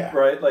parent. Yeah.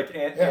 Right?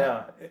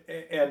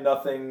 And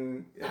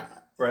nothing,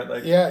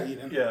 right?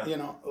 Eden,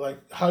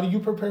 how do you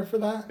prepare for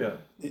that? Yeah.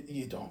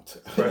 You don't.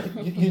 Right.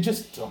 you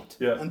just don't.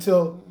 Yeah.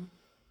 Until,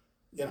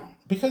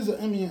 because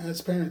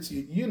as parents,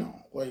 you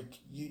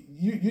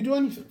do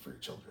anything for your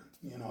children.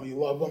 You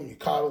love them, you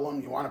coddle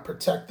them, you want to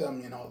protect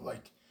them.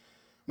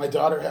 My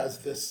daughter has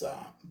this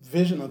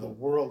vision of the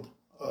world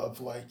of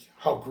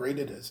how great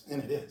it is,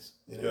 and it is.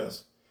 It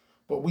is.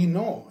 But we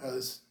know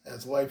as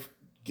life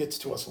gets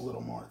to us a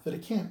little more that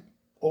it can't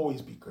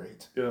always be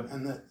great. Yeah.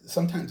 And that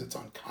sometimes it's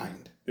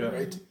unkind. Yeah.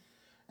 Right?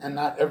 And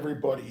not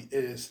everybody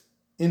is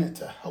in it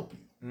to help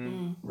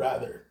you.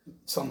 Rather,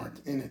 some are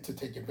in it to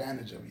take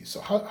advantage of you. So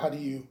how do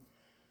you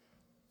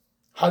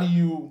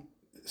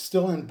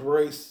still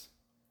embrace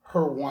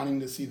her wanting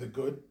to see the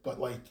good, but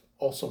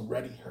also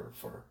ready her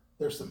for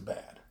there's some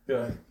bad,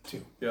 right,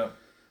 too. Yeah.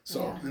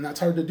 So and that's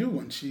hard to do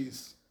when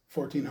she's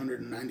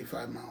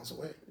 1,495 miles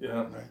away.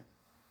 Yeah. Right.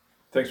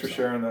 Thanks for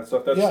sharing that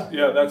stuff.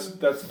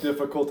 That's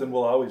difficult and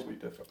will always be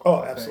difficult.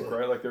 Oh, absolutely.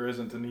 Think, right? Like there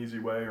isn't an easy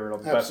way or a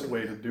best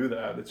way to do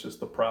that. It's just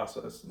the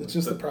process. It's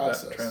just the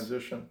process. That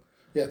transition.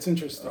 Yeah, it's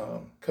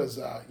interesting because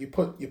you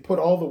put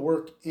all the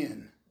work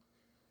in,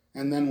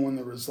 and then when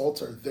the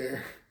results are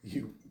there,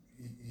 you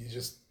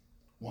just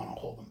want to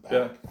hold them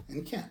back, and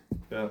you can't.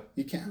 Yeah,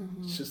 you can't.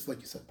 It's just like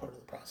you said, part of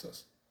the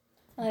process.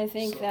 I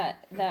think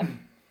that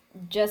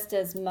just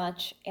as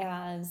much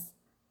as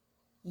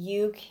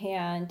you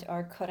can't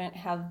or couldn't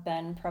have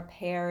been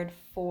prepared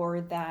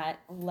for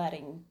that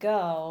letting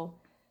go,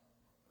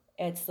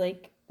 it's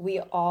like we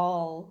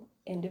all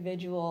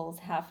individuals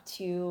have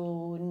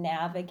to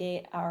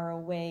navigate our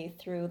way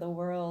through the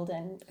world.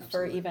 And Absolutely.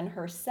 For even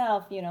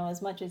herself,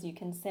 as much as you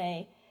can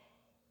say,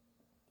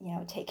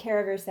 take care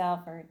of yourself,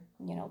 or,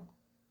 I don't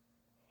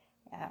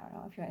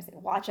know if you want to say,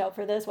 watch out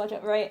for this, watch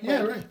out, right?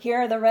 Yeah, like, right. Here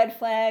are the red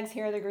flags,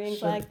 here are the green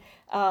flags.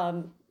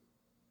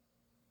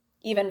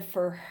 Even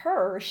for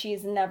her,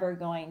 she's never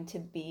going to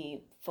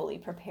be fully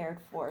prepared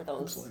for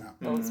those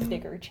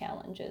bigger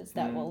challenges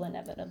that will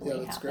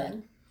inevitably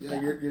happen. Great. Yeah,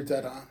 you're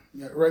dead on.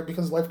 Yeah, right,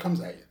 because life comes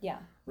at you. Yeah.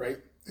 Right?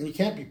 And you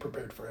can't be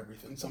prepared for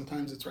everything.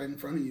 Sometimes it's right in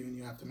front of you and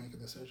you have to make a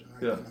decision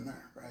then and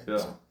there, right? Yeah.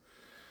 So.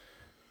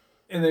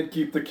 And then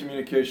keep the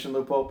communication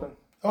loop open.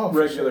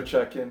 Regular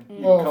check-in.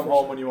 You can come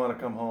home when you want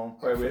to come home.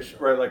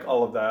 Right? Right, like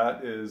all of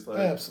that is like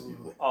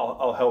Absolutely.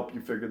 I'll help you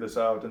figure this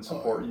out and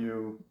support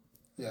you.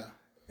 Yeah.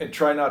 And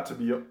try not to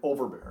be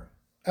overbearing.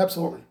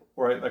 Absolutely.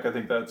 Right? Like I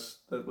think that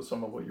was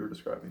some of what you were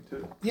describing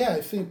too. Yeah,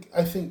 I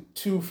think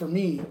too, for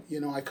me,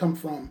 I come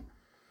from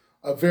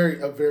a very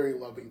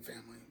loving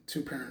family.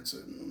 2 parents,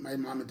 my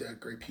mom and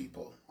dad, great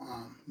people.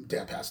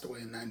 Dad passed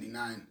away in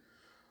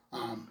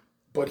 1999.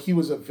 But he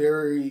was a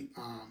very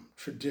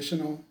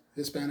traditional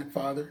Hispanic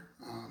father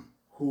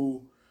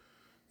who,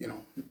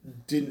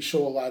 didn't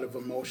show a lot of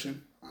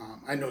emotion.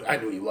 I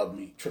knew he loved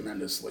me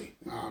tremendously.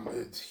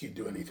 He'd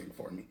do anything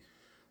for me.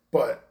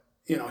 But,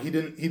 he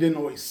didn't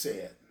always say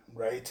it,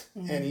 right?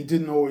 Mm-hmm. And he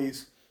didn't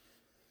always,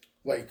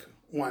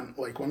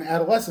 when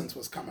adolescence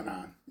was coming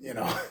on,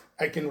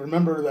 I can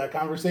remember that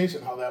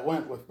conversation, how that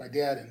went with my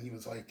dad, and he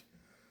was like,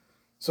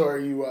 so are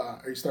you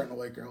starting to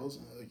like girls?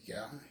 And I was like,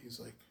 yeah. He's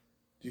like,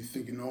 do you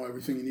think you know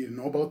everything you need to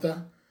know about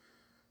that?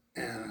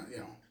 And,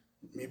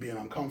 me being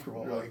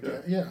uncomfortable,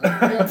 yeah. But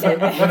I was like,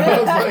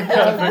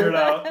 figure it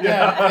out.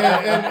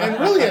 Yeah.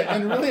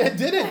 And really I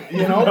didn't,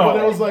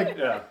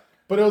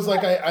 but it was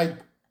like, I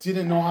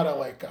didn't know how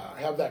to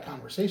have that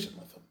conversation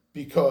with him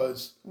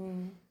because,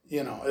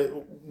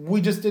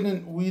 we just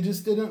didn't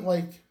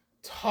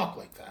talk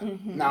like that.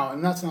 Mm-hmm. Now,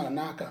 and that's not a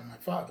knock on my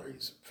father.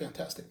 He's a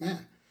fantastic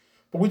man,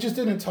 but we just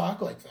didn't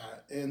talk like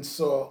that. And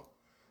so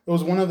it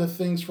was one of the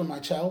things from my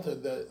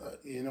childhood that,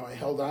 I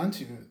held on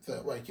to,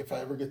 that if I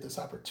ever get this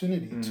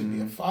opportunity to be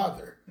a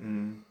father,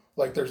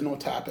 there's no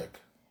topic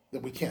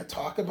that we can't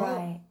talk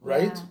about,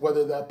 right? Yeah.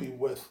 Whether that be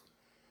with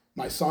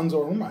my sons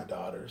or my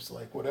daughters,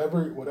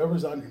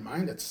 whatever's on your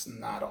mind, it's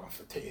not off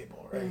the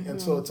table, right? Mm-hmm.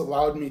 And so it's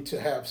allowed me to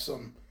have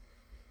some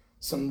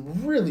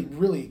really,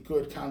 really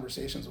good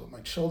conversations with my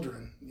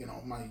children.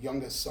 My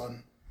youngest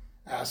son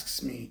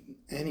asks me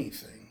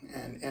anything,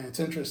 and it's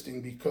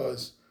interesting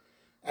because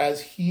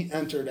as he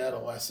entered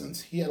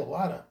adolescence, he had a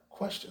lot of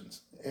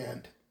questions,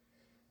 and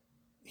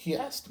he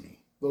asked me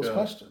those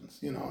questions,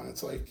 and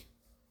it's like,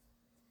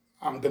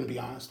 I'm going to be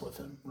honest with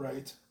him,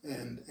 right?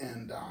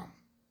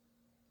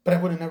 But I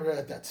would have never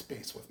had that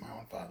space with my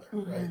own father,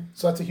 right?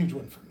 So that's a huge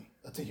win for me.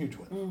 That's a huge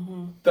win.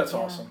 Mm-hmm. That's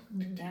awesome.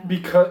 Yeah.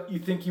 Because you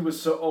think he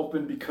was so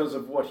open because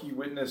of what he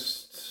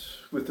witnessed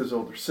with his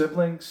older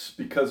siblings,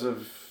 because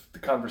of the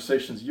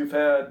conversations you've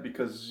had,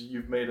 because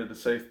you've made it a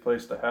safe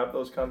place to have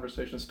those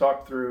conversations.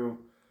 Talk through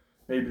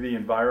maybe the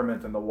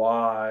environment and the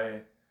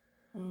why.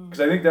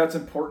 Because I think that's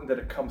important that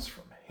it comes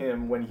from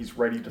him when he's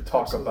ready to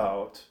talk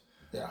about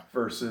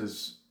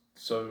versus...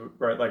 So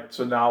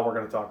now we're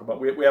going to talk about,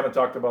 we haven't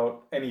talked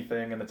about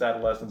anything, and it's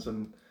adolescence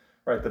and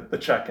the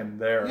check-in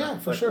there. Yeah,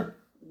 for sure.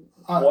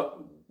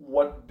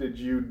 What did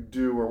you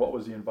do, or what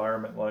was the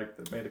environment like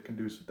that made it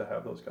conducive to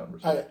have those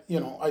conversations?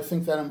 I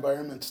think that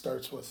environment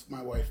starts with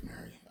my wife,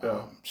 Mary.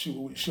 Yeah.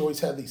 She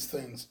always had these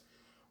things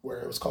where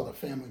it was called a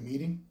family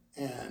meeting,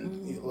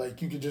 and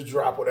you could just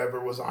drop whatever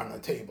was on the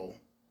table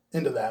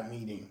into that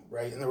meeting,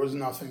 right? And there was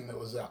nothing that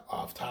was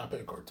off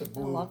topic or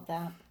taboo. I love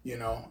that.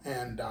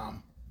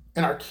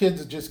 And our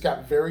kids just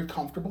got very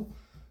comfortable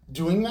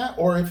doing that.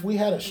 Or if we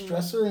had a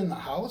stressor in the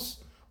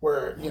house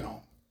where,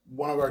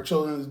 one of our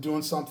children is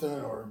doing something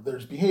or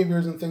there's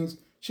behaviors and things,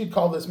 she'd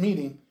call this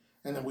meeting,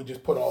 and then we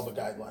just put all the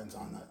guidelines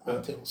on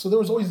the table. So there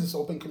was always this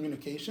open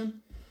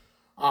communication.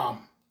 And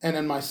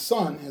then my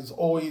son has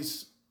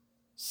always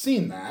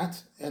seen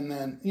that. And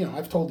then,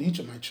 I've told each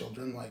of my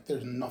children,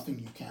 there's nothing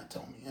you can't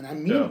tell me. And I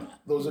mean that.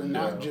 Those are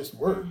not just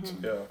words.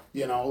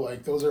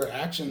 Mm-hmm. Those are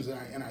actions,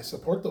 and I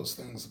support those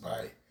things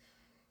by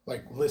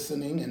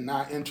listening and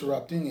not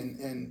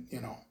interrupting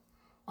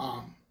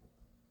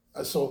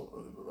so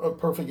a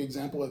perfect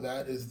example of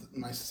that is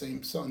my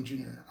same son,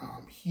 Junior.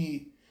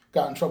 He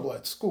got in trouble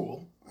at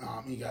school.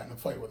 He got in a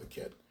fight with a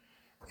kid,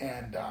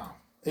 And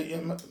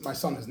my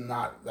son is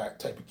not that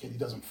type of kid. He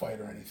doesn't fight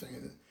or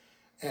anything.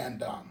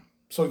 And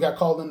so he got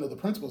called into the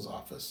principal's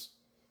office,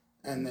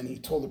 and then he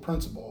told the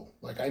principal,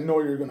 like, I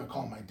know you're going to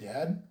call my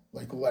dad.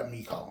 Like, let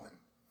me call him.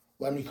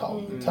 Let me call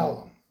him and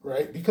tell him,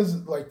 right? Because,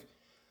 like,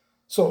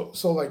 so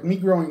like me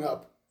growing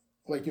up,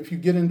 like, if you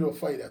get into a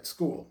fight at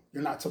school,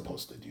 you're not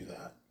supposed to do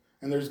that.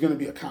 And there's going to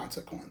be a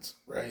consequence,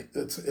 right?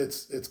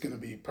 It's going to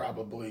be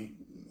probably,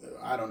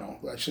 I don't know,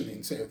 I shouldn't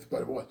even say it,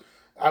 but what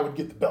I would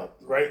get the belt,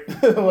 right?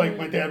 Like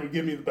my dad would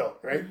give me the belt,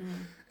 right?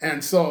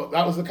 And so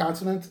that was the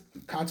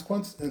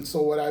consequence. And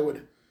so what I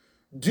would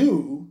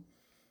do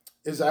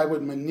is I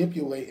would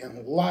manipulate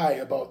and lie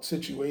about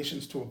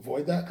situations to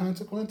avoid that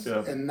consequence,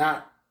 and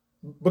not,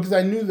 because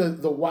I knew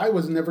that the why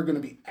was never going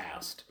to be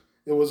asked.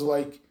 It was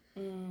like,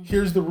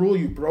 here's the rule,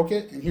 you broke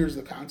it, and here's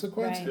the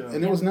consequence. Right. Yeah.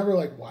 And it was never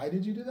like, why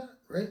did you do that,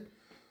 right?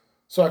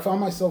 So I found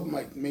myself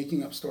like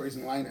making up stories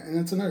and lying. And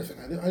that's another thing.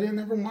 I didn't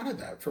ever wanted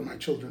that for my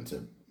children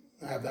to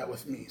have that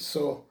with me.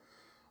 So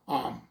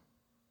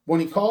when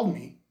he called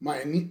me,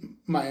 my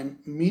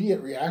immediate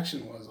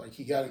reaction was like,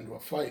 he got into a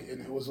fight. And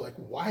it was like,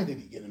 why did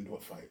he get into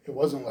a fight? It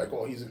wasn't like,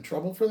 oh, he's in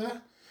trouble for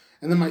that.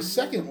 And then my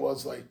second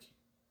was like,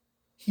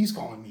 he's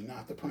calling me,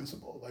 not the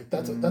principal. Like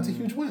that's a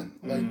huge win.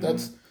 Like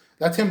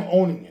that's him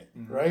owning it,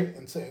 right?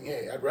 And saying,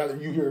 hey, I'd rather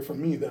you hear it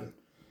from me than,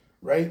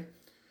 right?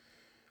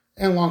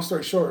 And long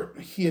story short,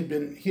 he had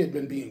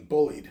been being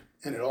bullied,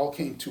 and it all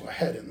came to a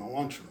head in the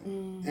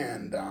lunchroom.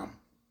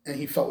 And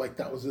he felt like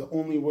that was the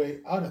only way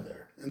out of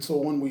there. And so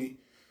when we,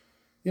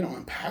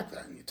 unpack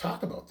that and you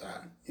talk about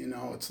that,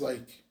 it's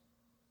like,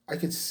 I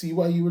could see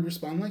why you would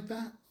respond like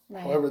that.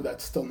 Right. However,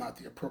 that's still not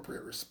the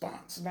appropriate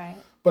response. Right.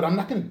 But I'm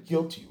not going to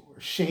guilt you or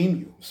shame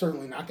you.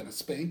 Certainly not going to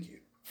spank you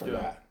for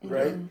that,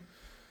 right?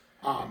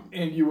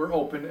 And you were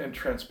open and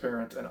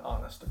transparent and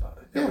honest about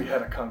it. And we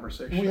had a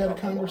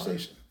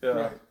conversation.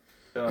 Right.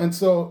 Yeah. And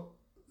so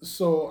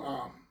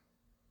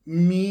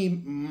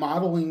me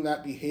modeling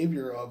that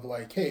behavior of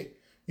like, hey,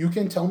 you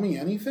can tell me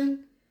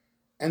anything,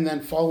 and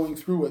then following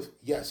through with,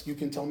 yes, you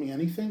can tell me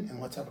anything, and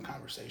let's have a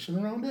conversation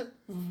around it,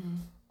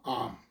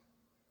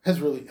 has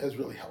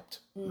really helped,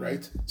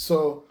 right?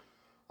 So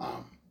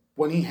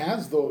when he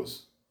has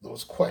those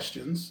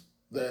questions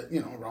that,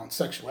 around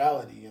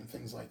sexuality and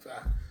things like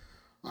that,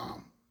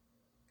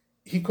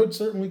 he could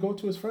certainly go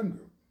to his friend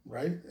group,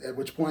 right? At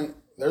which point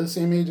they're the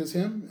same age as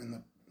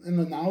him, and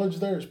the knowledge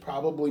there is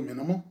probably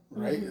minimal,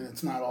 right? And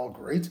it's not all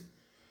great.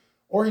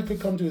 Or he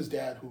could come to his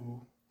dad,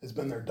 who has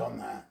been there, done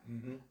that,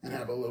 and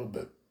have a little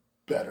bit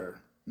better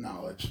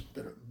knowledge,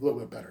 a little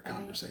bit better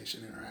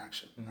conversation,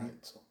 interaction, right?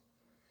 So,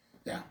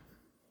 yeah.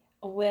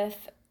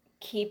 With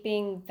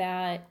keeping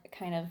that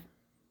kind of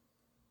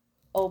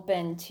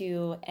open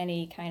to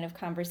any kind of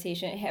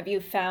conversation, have you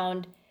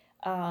found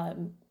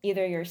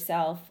either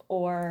yourself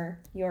or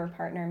your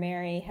partner,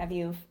 Mary, have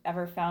you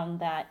ever found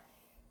that,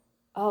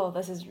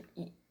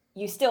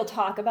 you still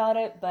talk about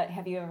it, but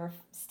have you ever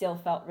still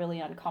felt really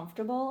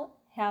uncomfortable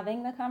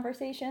having the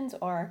conversations,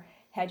 or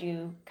had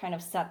you kind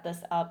of set this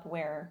up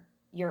where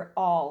you're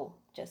all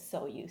just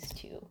so used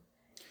to?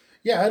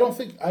 Yeah, I don't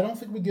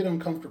think we get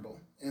uncomfortable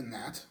in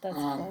that. That's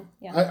cool.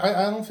 Yeah.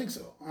 I don't think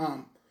so.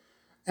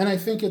 And I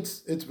think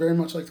it's very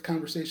much like the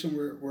conversation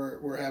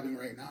we're having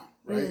right now,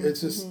 right?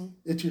 It's just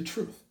it's your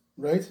truth,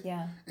 right?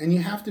 Yeah. And you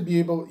have to be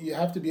able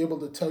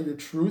to tell your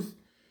truth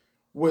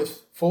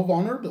with full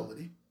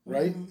vulnerability,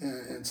 right?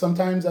 And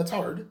sometimes that's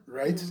hard,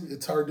 right?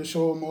 It's hard to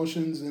show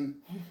emotions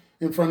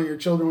in front of your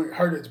children. When your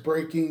heart is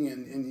breaking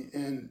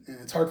and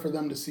it's hard for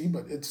them to see,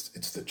 but it's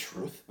the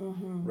truth,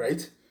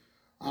 right?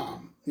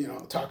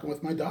 Talking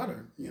with my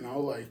daughter,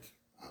 like,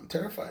 I'm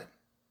terrified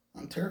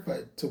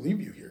to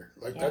leave you here.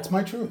 Like, that's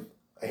my truth.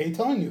 I hate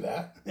telling you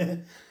that,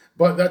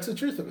 but that's the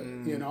truth of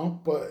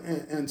it, but,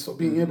 and so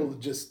being able to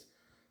just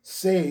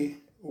say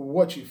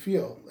what you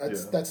feel,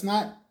 that's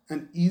not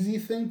an easy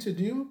thing to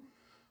do.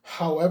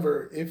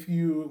 However, if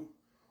you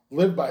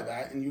live by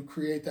that and you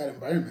create that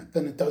environment,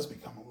 then it does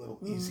become a little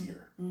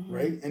easier,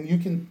 right? And you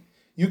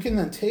can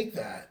then take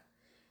that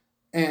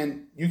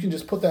and you can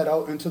just put that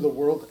out into the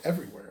world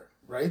everywhere,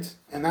 right?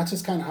 And that's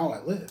just kind of how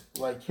I live.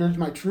 Like, here's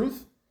my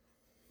truth,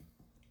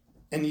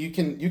 and you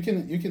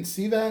can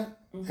see that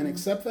and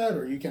accept that,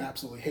 or you can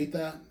absolutely hate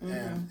that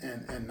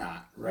and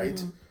not,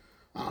 right?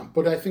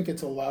 But I think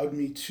it's allowed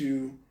me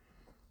to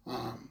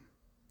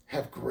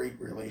have great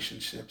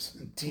relationships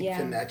and deep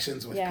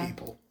connections with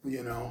people.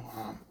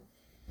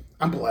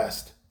 I'm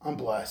blessed.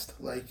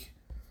 Like,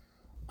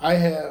 I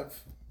have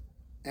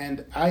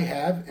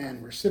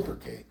and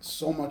reciprocate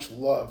so much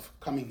love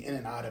coming in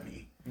and out of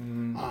me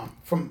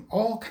from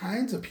all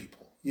kinds of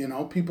people.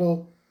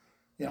 People,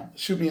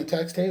 shoot me a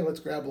text, hey, let's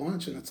grab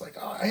lunch, and it's like,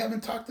 oh, I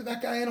haven't talked to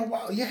that guy in a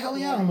while. Yeah, hell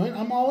yeah,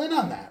 I'm all in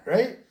on that,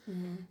 right?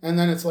 And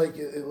then it's like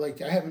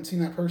I haven't seen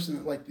that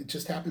person. Like, it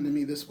just happened to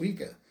me this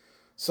week.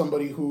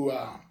 Somebody who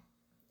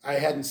I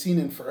hadn't seen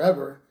in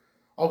forever.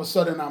 All of a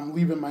sudden, I'm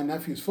leaving my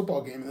nephew's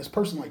football game, and this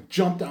person like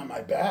jumped on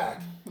my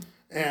back,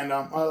 and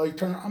I like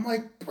turn. I'm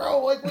like,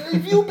 bro, like, where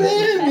have you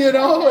been?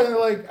 And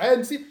like, I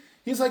hadn't seen.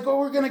 He's like,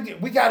 oh,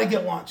 we got to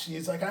get lunch.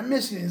 He's like, I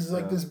miss you. He's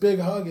like this big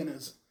hug, and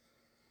it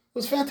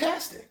was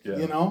fantastic,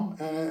 you know?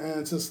 And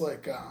it's just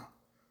like,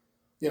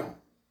 you know,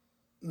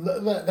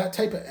 that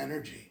type of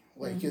energy,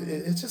 like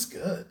it's just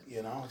good,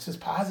 you know? It's just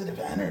positive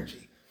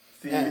energy.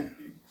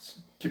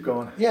 Keep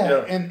going.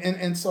 Yeah.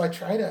 And so I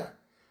try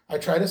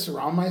to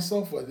surround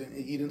myself with, and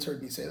Eden's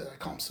heard me say that, I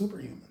call them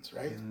superhumans,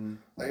 right?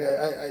 Like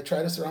I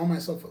try to surround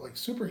myself with like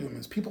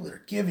superhumans, people that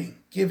are giving,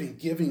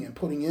 and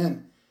putting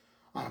in.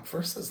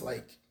 Versus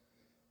like,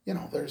 you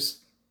know,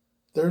 there's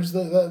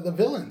the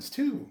villains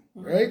too,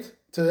 right?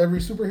 To every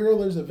superhero,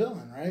 there's a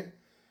villain, right?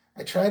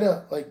 I try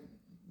to like,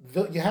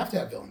 you have to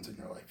have villains in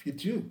your life, you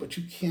do, but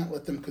you can't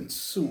let them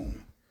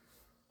consume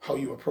how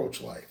you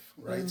approach life,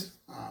 right?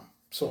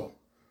 So,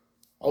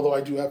 although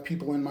I do have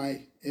people in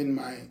my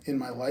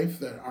life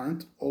that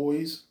aren't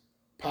always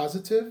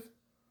positive,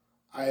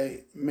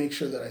 I make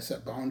sure that I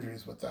set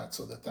boundaries with that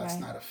so that that's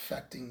not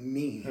affecting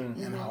me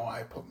and how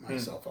I put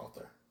myself out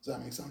there. Does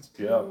that make sense?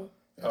 Yeah.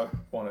 I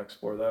want to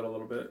explore that a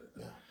little bit.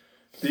 Yeah.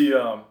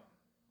 The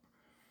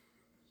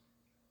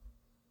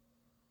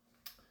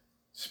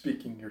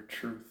speaking your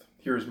truth.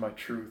 Here's my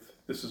truth.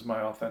 This is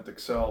my authentic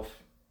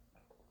self.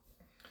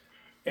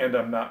 And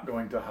I'm not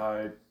going to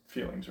hide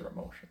feelings or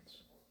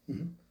emotions.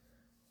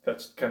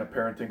 That's kind of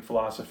parenting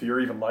philosophy or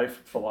even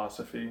life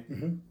philosophy.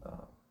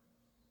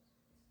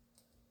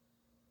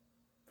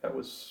 That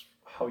was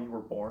how you were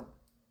born.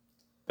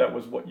 That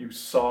was what you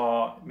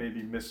saw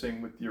maybe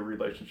missing with your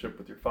relationship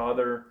with your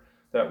father.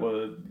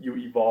 You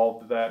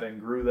evolved that and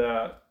grew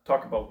that.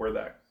 Talk about where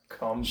that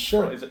comes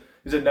from.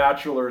 Is it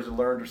natural or is it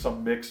learned or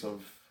some mix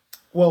of?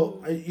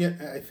 Well,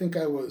 I think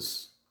I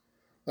was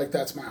like,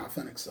 that's my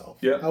authentic self.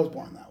 Yeah. I was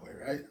born that way,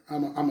 right?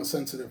 I'm a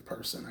sensitive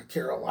person. I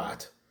care a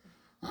lot.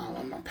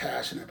 I'm a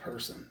passionate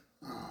person.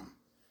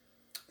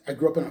 I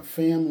grew up in a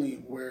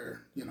family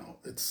where, you know,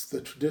 it's the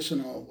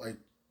traditional, like,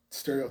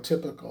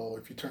 stereotypical,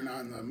 if you turn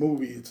on the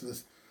movie, it's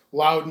this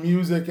loud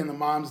music and the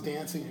mom's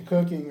dancing and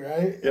cooking,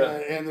 right? Yeah.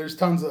 And there's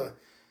tons of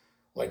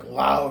like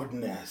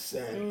loudness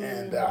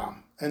and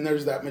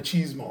there's that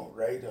machismo,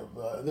 right?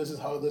 Of this is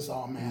how this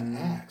all man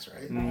acts,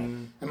 right?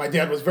 And my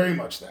dad was very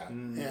much that.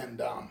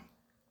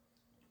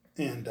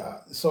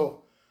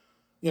 So,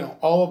 you know,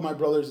 all of my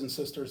brothers and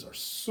sisters are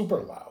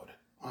super loud.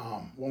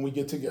 When we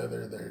get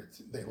together,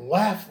 they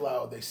laugh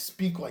loud, they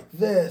speak like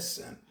this,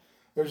 and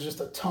there's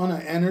just a ton of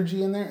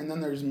energy in there. And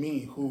then there's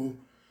me who,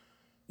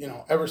 you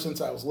know, ever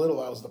since I was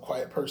little, I was the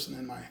quiet person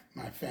in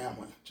my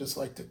family, just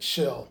like to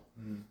chill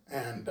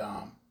and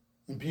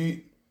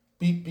be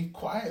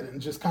quiet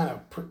and just kind of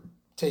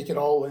take it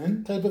all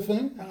in type of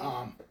thing.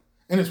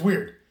 And it's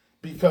weird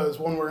because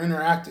when we're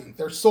interacting,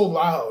 they're so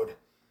loud.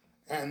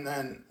 And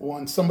then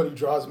when somebody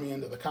draws me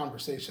into the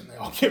conversation, they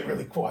all get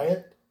really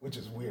quiet, which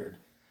is weird.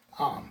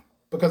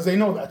 Because they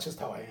know that's just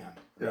how I am,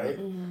 right?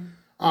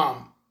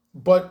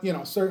 But, you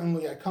know,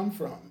 certainly I come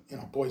from, you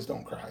know, boys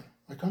don't cry.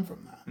 I come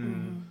from that.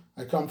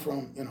 I come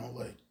from, you know,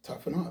 like,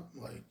 toughen up.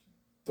 Like,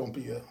 don't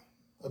be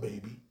a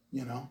baby,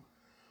 you know.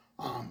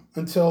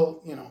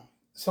 Until, you know,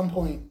 some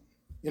point,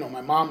 you know,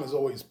 my mom has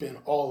always been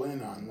all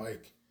in on,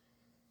 like,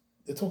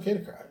 it's okay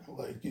to cry.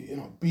 Like, you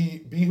know,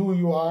 be who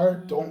you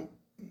are.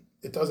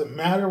 It doesn't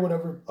matter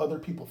whatever other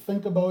people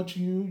think about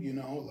you, you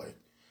know, like,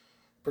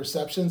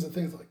 perceptions and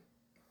things, like,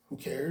 who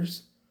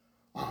cares?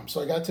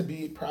 So I got to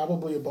be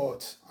probably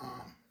about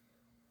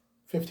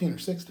 15 or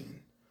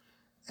 16.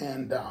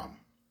 And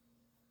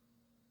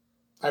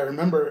I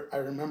remember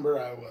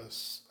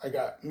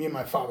me and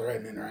my father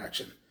had an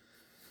interaction.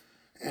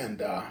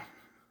 And I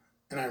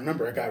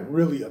remember I got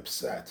really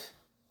upset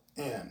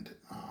and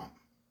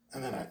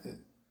then I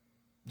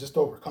just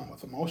overcome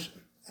with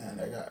emotion. And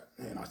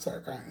I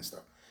started crying and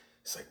stuff.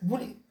 It's like,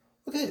 look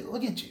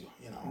at you,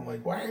 you know,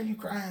 like, why are you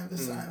crying?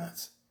 This and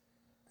that.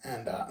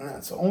 And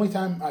that's the only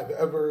time I've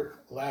ever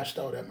lashed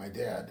out at my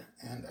dad.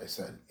 And I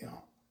said, you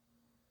know,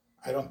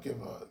 I don't give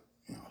a,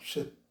 you know,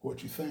 shit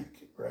what you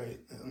think, right?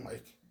 And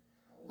like,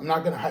 I'm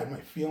not going to hide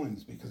my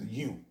feelings because of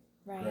you,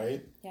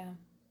 right? Yeah.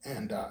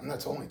 And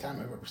that's the only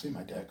time I've ever seen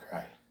my dad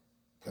cry,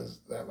 because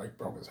that like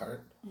broke his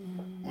heart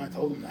when I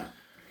told him that.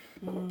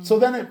 So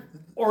then it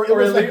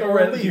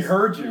he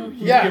heard you.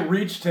 It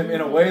reached him in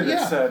a way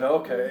that said,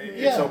 okay,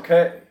 it's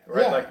okay,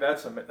 right? Like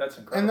that's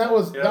incredible. And that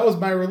was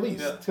my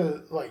release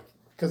to like,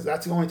 because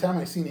that's the only time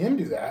I seen him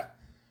do that.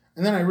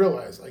 And then I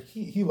realized like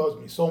he loves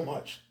me so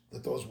much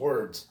that those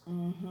words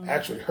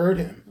actually hurt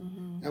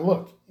him. And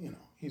look, you know,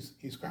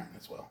 he's crying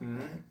as well.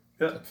 Right?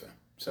 Yeah.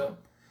 So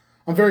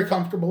I'm very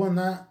comfortable in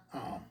that.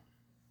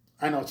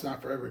 I know it's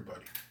not for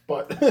everybody,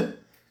 but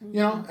you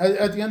know,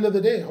 at the end of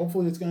the day,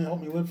 hopefully it's going to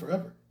help me live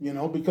forever. You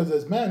know, because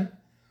as men,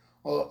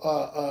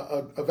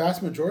 a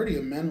vast majority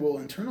of men will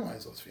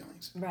internalize those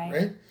feelings.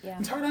 Right? Yeah.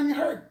 It's hard on your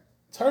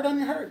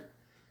heart.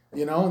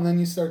 You know, and then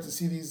you start to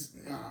see these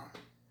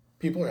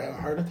people are having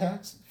heart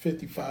attacks,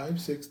 55,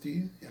 60,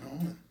 you know.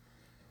 And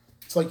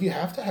it's like you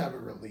have to have a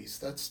release.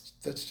 That's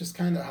just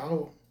kind of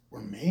how we're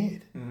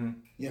made,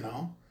 you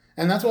know.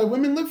 And that's why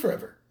women live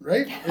forever,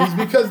 right? It's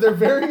because they're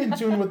very in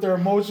tune with their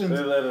emotions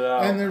They let it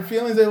out. and their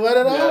feelings. They let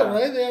it Yeah. out,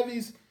 right? They have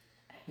these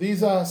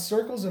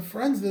circles of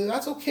friends.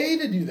 That's okay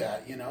to do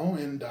that, you know.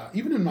 And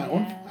even in my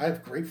own, I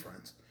have great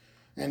friends,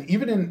 and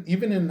even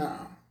in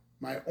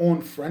my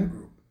own friend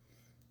group,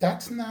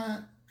 that's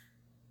not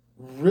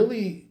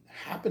really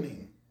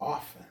happening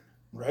often,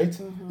 right?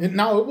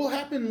 Now it will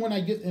happen when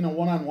I get in a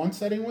one-on-one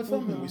setting with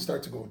them and we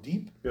start to go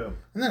deep, and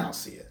then I'll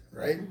see it,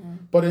 right?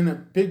 But in a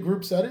big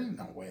group setting,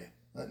 no way.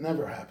 That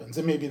never happens,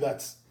 and maybe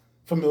that's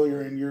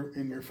familiar in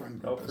your friend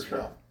group as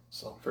well.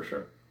 So for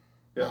sure,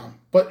 yeah.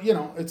 But you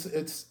know,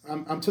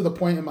 I'm to the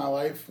point in my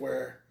life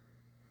where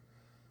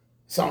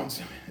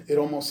it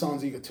almost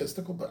sounds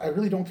egotistical, but I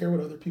really don't care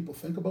what other people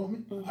think about me.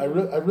 I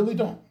really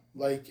don't.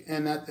 Like,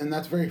 and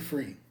that's very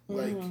free.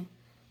 Like,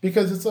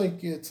 because it's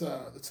like it's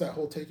that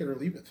whole take it or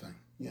leave it thing.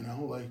 You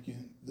know, like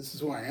this is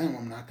who I am.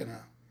 I'm not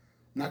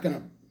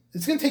gonna.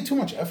 It's gonna take too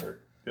much effort.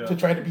 To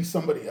try to be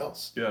somebody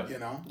else, you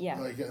know,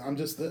 like I'm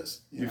just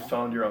this. You know?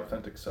 Found your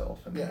authentic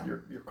self, and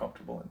you're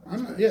comfortable in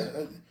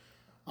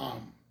that.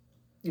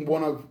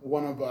 One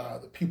of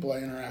the people I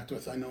interact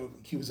with, I know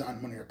he was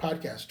on one of your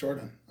podcasts,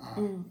 Jordan,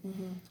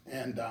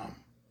 and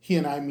he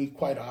and I meet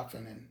quite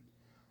often, and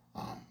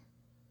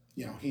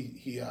you know,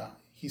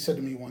 he said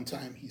to me one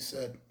time, he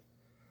said,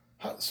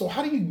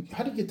 how do you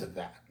get to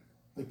that?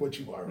 Like what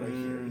you are right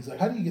here. He's like,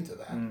 how do you get to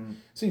that?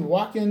 So you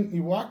walk in.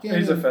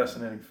 He's a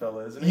fascinating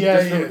fella, isn't he?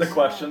 Yeah, just the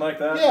question like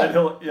that.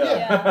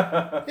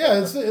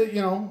 It's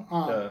you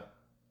know,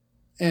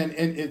 and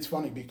it's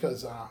funny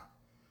because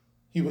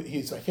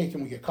he's like, hey,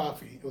 can we get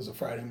coffee? It was a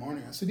Friday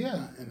morning. I said,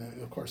 yeah, and then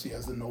of course he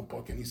has the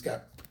notebook and he's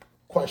got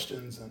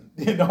questions and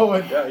you know,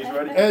 and, he's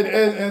ready.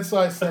 And so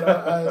I said,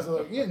 I was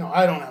like, you know,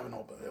 I don't have a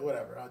notebook,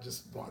 whatever. I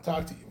just want to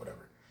talk to you,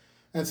 whatever.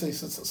 And so he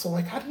said, so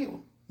like, how do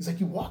you? He's like,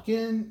 you walk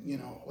in, you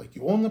know, like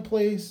you own the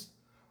place,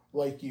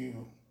 like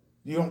you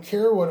don't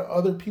care what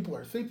other people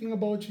are thinking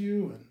about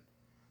you,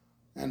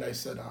 and I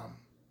said,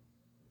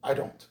 I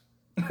don't.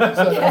 I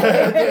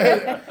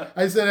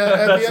said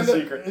at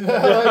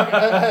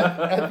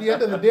the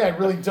end of the day, I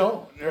really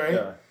don't, right?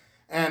 Yeah.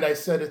 And I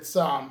said it's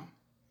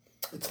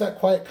that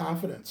quiet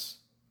confidence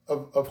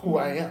of who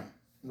I am,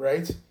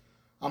 right?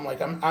 I'm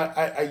like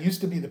I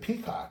used to be the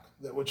peacock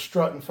that would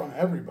strut in front of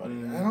everybody.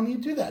 I don't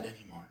need to do that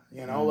anymore,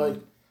 you know, like.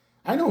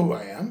 I know who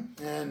I am,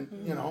 and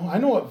you know, I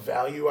know what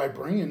value I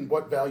bring and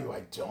what value I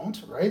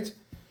don't, right?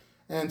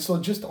 And so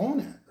just own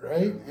it,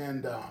 right?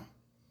 And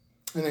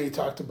then we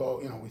talked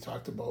about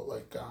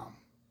like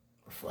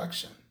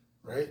reflection,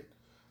 right?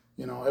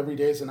 You know, every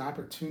day is an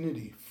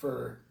opportunity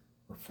for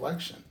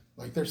reflection.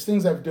 Like there's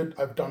things I've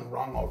done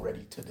wrong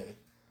already today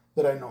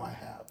that I know I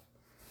have,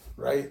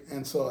 right?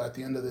 And so at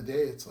the end of the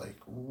day, it's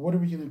like, what are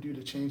we going to do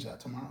to change that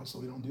tomorrow so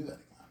we don't do that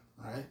again,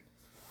 right?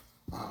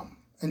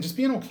 And just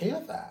being okay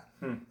with that.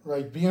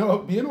 Like being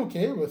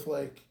okay with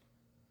like,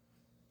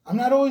 I'm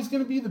not always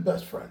going to be the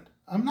best friend.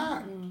 I'm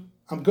not.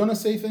 I'm going to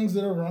say things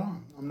that are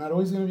wrong. I'm not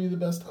always going to be the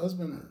best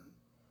husband or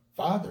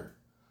father.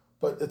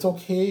 But it's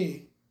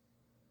okay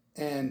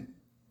and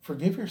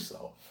forgive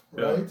yourself,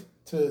 right?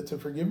 To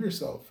forgive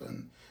yourself.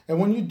 And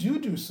when you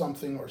do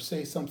something or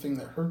say something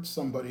that hurts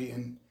somebody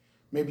and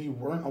maybe you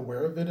weren't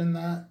aware of it in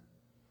that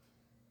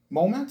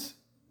moment,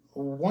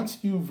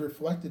 once you've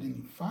reflected and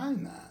you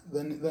find that,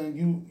 then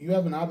you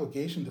have an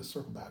obligation to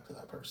circle back to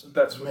that person.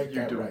 That's what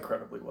you do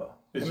incredibly well.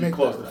 Is you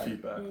close the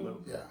feedback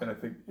loop. Yeah. And I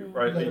think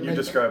right. And you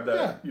described that.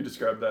 Yeah. You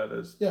described that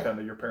as kind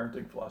of your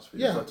parenting philosophy.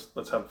 Yeah.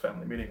 Let's have a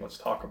family meeting. Let's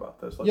talk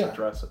about this. Let's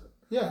address it.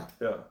 Yeah.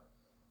 Yeah.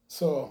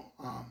 So,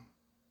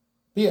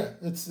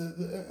 it's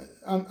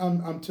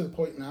I'm to the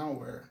point now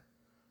where,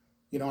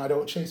 you know, I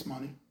don't chase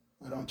money.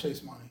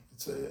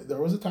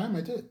 There was a time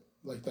I did.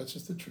 Like, that's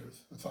just the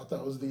truth. I thought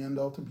that was the end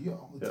all to be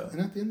all. And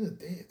at the end of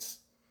the day, it's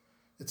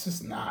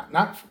just not.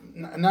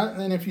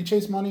 And if you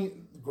chase money,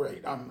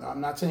 great. I'm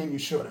not saying you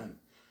shouldn't,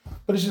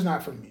 but it's just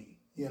not for me,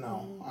 you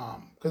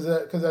know. Because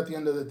at the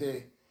end of the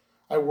day,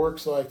 I work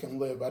so I can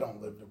live. I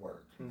don't live to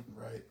work,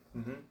 right?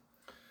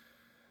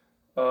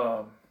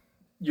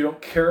 You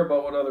don't care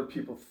about what other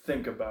people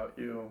think about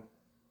you,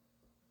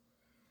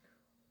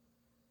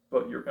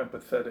 but you're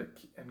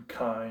empathetic and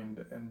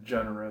kind and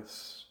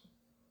generous.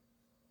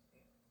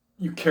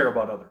 You care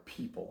about other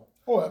people.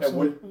 Oh,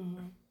 absolutely.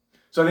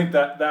 So I think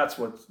that's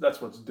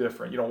what's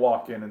different. You don't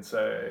walk in and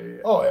say,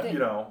 you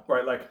know,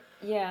 right? Like,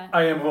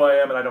 I am who I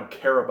am, and I don't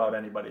care about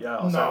anybody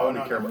else. I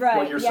only care about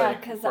what you're saying,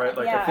 right?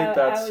 Like, I think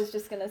I was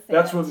just gonna say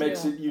that's what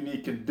makes it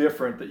unique and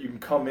different. That you can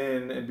come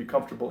in and be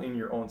comfortable in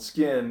your own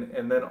skin,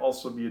 and then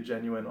also be a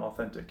genuine,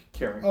 authentic,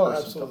 caring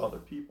person to other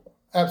people.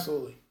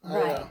 Absolutely.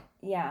 Right.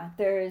 Yeah.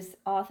 There's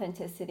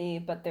authenticity,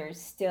 but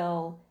there's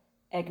still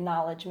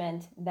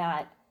acknowledgement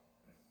that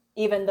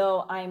even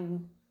though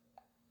I'm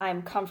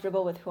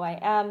comfortable with who I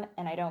am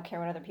and I don't care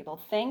what other people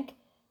think,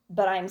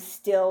 but I'm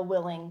still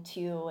willing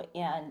to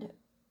and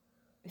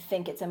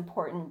think it's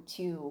important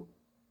to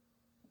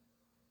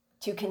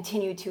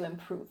continue to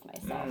improve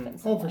myself. In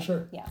some way. For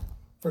sure. Yeah.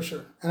 For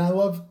sure. And I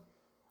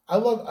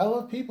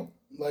love people.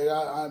 Like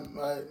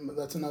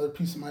that's another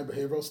piece of my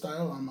behavioral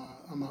style. I'm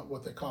a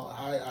what they call a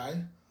high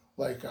I.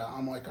 Like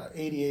I'm like a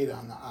 88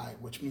 on the I,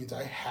 which means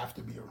I have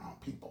to be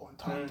around people and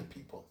talk to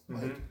people.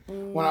 Like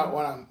when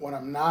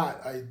I'm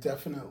not,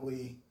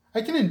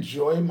 I can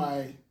enjoy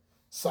my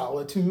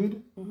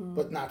solitude,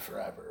 but not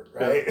forever,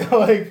 right? Yeah.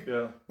 Like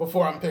Yeah.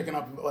 before I'm picking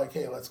up like,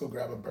 hey, let's go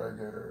grab a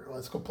burger, or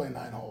let's go play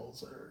 9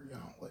 holes, or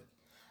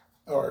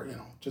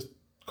just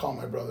call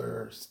my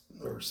brother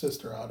or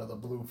sister out of the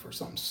blue for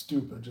something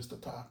stupid just to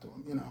talk to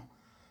them.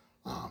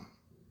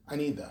 I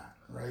need that,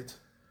 right?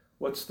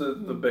 What's the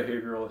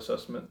behavioral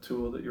assessment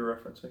tool that you're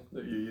referencing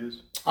that you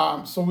use?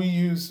 So we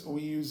use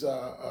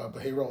a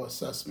behavioral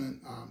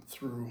assessment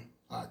through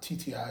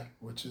TTI,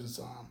 which is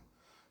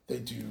they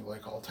do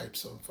like all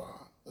types of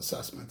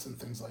assessments and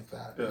things like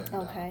that. Yeah. And,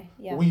 Okay.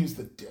 Yeah. we use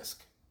the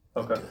DISC.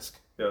 Okay. DISC.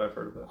 Yeah, I've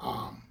heard of that.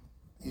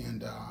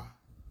 And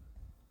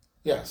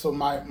so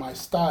my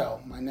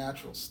style, my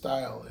natural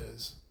style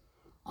is,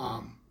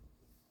 I'm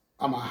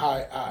a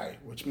high I,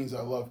 which means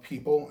I love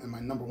people, and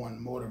my number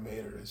one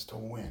motivator is to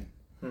win.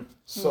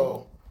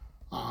 So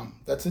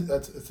it's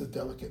a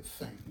delicate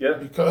thing. Yeah.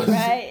 Because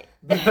Right.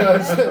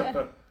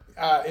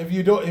 if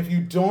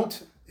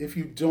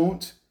you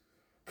don't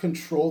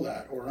control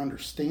that or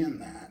understand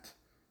that,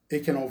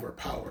 it can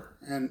overpower.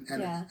 And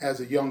Yeah.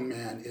 as a young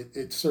man,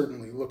 it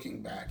certainly,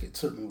 looking back, it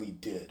certainly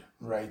did,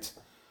 right?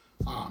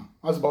 I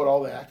was about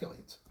all the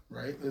accolades,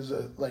 right? There's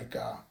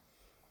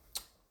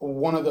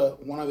one of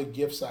the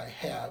gifts I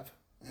have,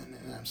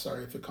 and I'm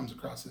sorry if it comes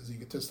across as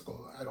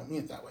egotistical, I don't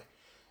mean it that way,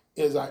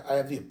 is I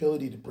have the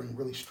ability to bring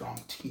really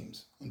strong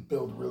teams and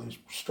build really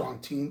strong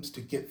teams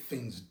to get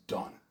things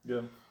done.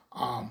 Yeah.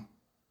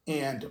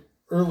 And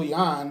early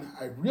on,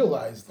 I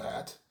realized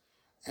that.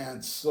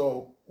 And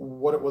so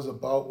what it was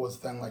about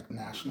was then like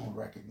national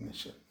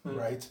recognition,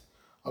 right?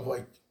 Of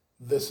like,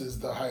 this is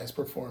the highest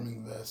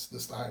performing this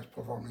is the highest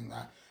performing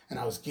that. And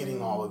I was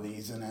getting all of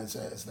these. And as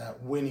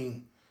that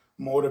winning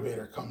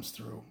motivator comes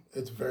through,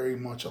 it's very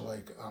much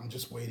like, I'm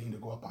just waiting to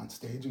go up on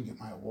stage and get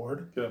my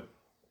award. Yeah.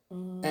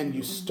 And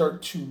you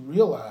start to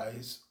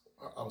realize,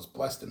 I was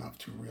blessed enough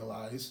to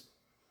realize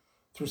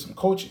through some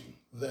coaching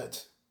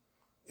that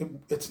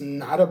it's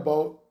not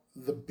about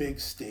the big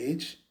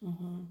stage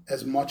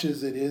as much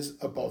as it is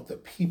about the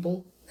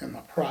people and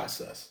the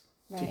process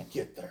to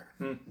get there,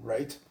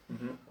 right?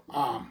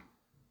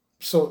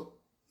 So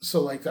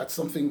like that's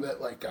something that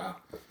like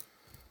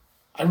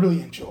I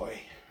really enjoy,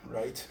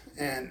 right?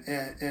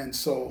 And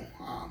so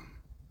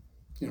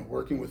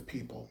working with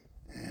people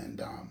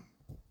and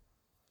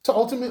to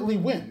ultimately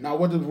win. Now,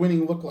 what does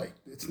winning look like?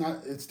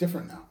 It's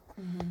different now.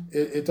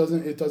 It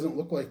doesn't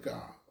look like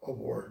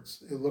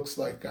awards. It looks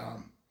like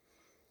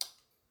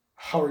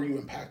how are you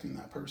impacting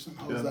that person?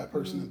 How is that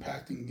person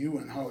impacting you,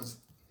 and how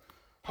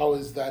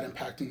is that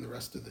impacting the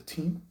rest of the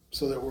team,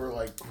 so that we're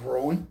like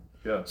growing.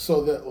 Yeah.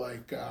 So that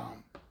like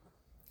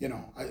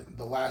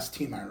the last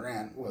team I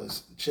ran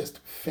was just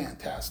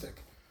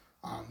fantastic.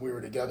 We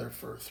were together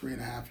for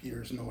 3.5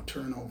 years, no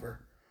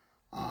turnover,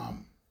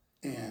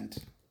 and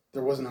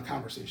there wasn't a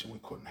conversation we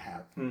couldn't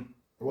have. There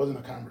wasn't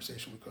a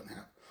conversation we couldn't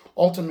have.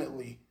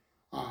 Ultimately,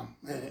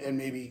 and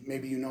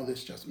maybe you know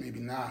this, just maybe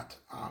not,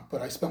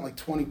 but I spent like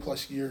 20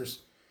 plus years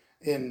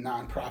in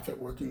nonprofit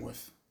working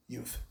with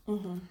youth.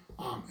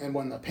 And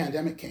when the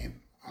pandemic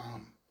came,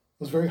 it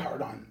was very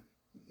hard on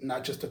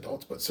not just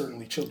adults, but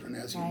certainly children,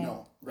 as you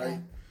know, right?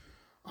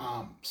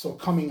 So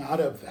coming out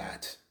of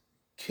that,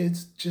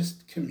 kids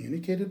just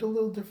communicated a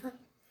little different.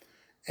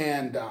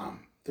 And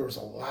there was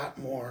a lot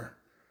more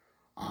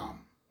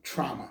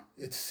trauma,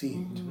 it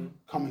seemed,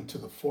 coming to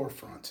the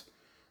forefront.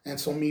 And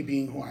so me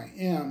being who I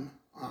am,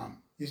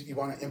 you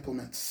want to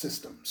implement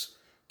systems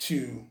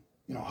to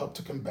help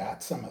to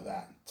combat some of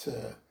that,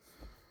 to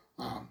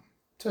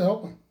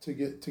help them to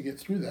get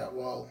through that.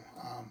 Well,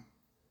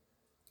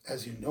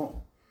 as you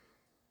know,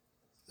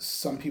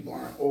 some people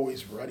aren't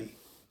always ready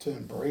to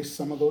embrace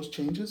some of those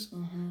changes.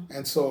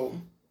 And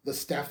so the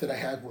staff that I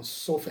had was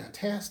so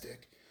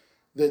fantastic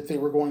that they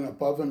were going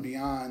above and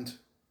beyond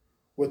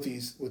with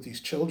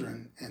these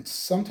children. And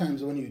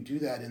sometimes when you do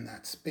that in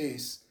that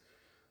space,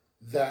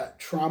 that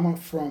trauma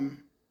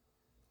from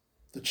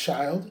the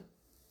child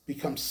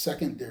becomes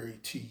secondary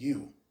to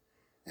you.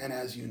 And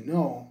as you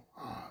know,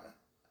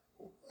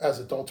 as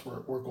adults,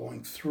 we're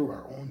going through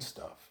our own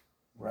stuff,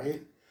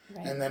 right?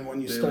 And then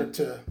when you start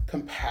to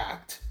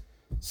compact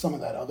some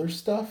of that other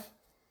stuff,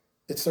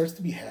 it starts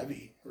to be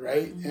heavy,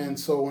 right? And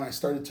so when I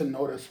started to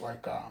notice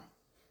like a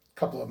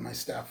couple of my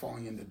staff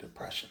falling into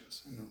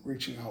depressions and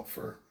reaching out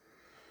for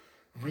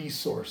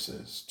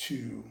resources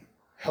to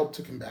help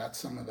to combat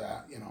some of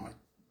that,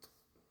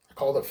 I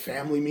called a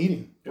family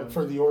meeting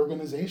for the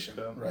organization,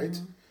 right?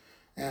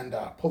 And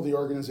pulled the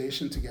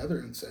organization together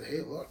and said,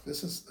 hey, look,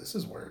 this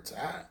is where it's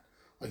at.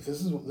 Like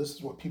this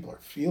is what people are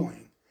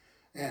feeling.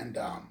 And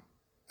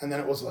then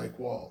it was like,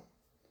 well,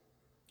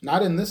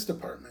 not in this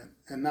department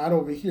and not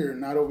over here,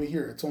 not over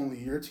here. It's only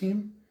your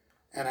team.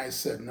 And I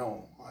said,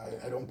 no,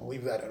 I don't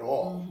believe that at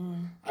all.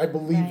 I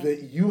believe Right.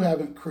 that you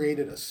haven't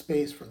created a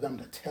space for them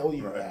to tell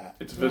you Right. that.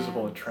 It's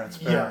visible and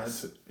transparent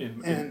Yes.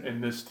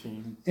 in this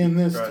team. In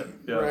this Right,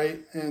 team, yeah.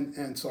 right?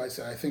 And so I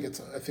said, I think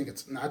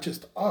it's not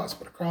just us,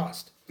 but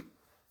across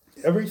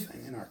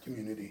everything in our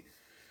community,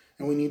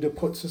 and we need to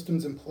put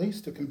systems in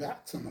place to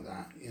combat some of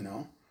that, you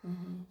know.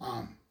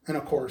 And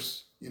of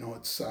course, you know,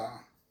 it's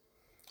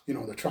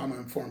the trauma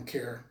informed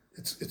care.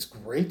 It's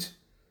great,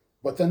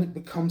 but then it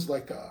becomes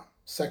like a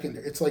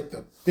secondary. It's like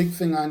the big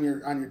thing on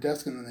your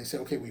desk, and then they say,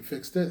 okay, we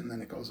fixed it, and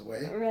then it goes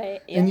away.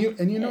 Right. And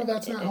you know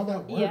that's not how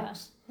that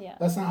works. Yeah.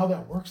 That's not how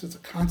that works. It's a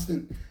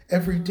constant.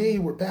 Every day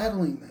we're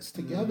battling this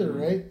together,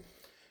 right?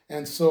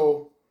 And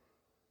so,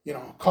 you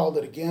know, called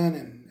it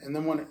again, and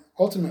then when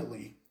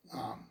ultimately,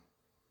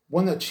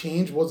 when the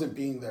change wasn't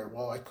being there,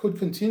 well, I could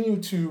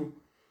continue to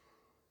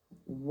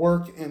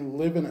work and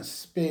live in a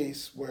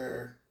space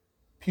where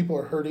people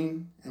are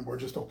hurting, and we're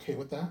just okay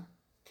with that.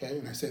 Okay,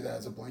 and I say that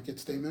as a blanket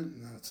statement,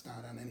 and that's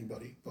not on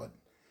anybody, but.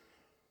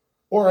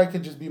 Or I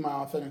could just be my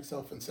authentic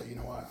self and say, you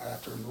know what, I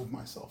have to remove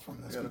myself from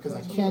this because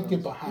I can't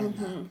get behind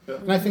that. Yeah.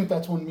 And I think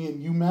that's when me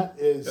and you met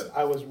is Yeah.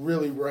 I was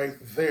really right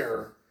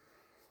there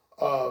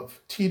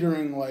of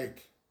teetering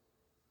like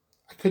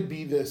I could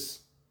be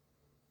this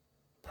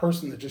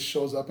person that just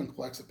shows up and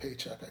collects a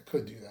paycheck. I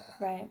could do that.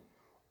 Right.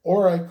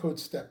 Or I could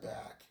step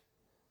back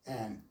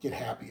and get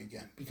happy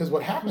again. Because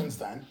what happens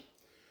then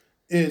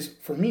is,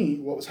 for me,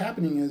 what was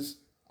happening is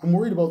I'm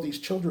worried about these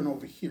children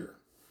over here.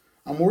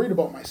 I'm worried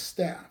about my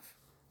staff.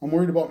 I'm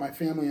worried about my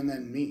family and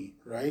then me,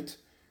 right?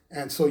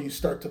 And so you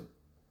start to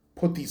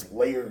put these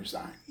layers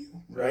on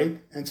you, right?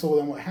 And so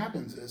then what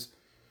happens is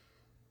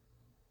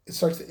it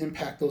starts to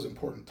impact those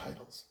important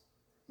titles,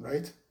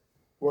 right?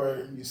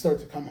 Where you start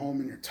to come home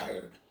and you're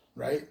tired,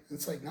 right?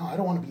 It's like, no, I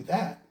don't want to be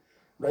that,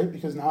 right?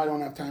 Because now I don't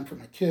have time for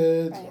my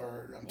kids Right.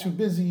 or I'm too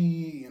busy,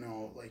 you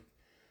know, like,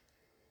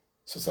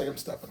 so it's like I'm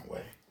stepping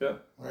away, Yeah.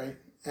 right?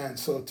 And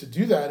so to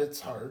do that, it's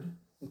hard.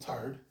 It's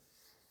hard.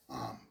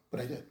 But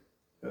I did,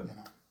 Yeah. you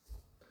know.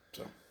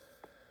 So.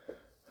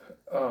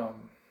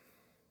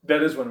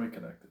 That is when we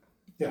connected.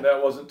 Yeah. And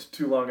that wasn't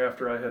too long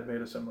after I had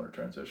made a similar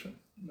transition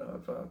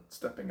of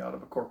stepping out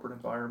of a corporate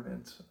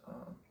environment.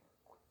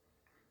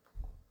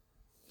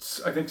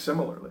 I think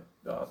similarly,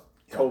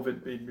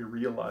 COVID made me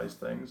realize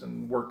things,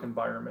 and work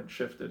environment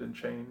shifted and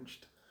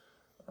changed.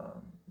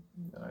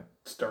 And I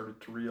started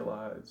to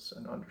realize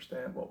and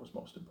understand what was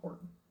most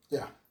important.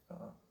 Yeah.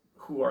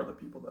 Who are the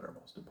people that are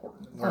most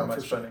important, and Oh, where am I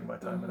for sure. spending my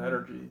time and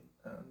energy?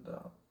 And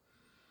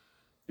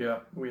yeah,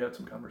 we had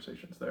some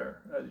conversations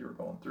there as you were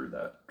going through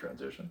that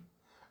transition.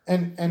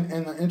 And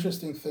the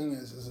interesting thing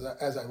is that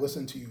as I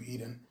listen to you,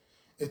 Eden,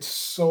 it's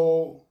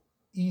so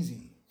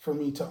easy for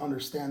me to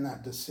understand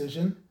that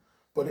decision,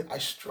 but I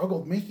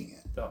struggled making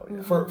it Oh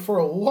yeah. for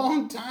a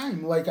long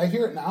time. Like I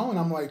hear it now, and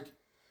I'm like,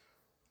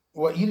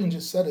 what Eden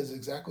just said is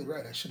exactly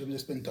right. I should have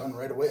just been done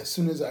right away as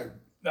soon as I.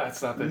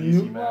 That's not that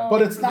easy, man.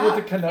 But it's not.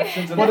 With the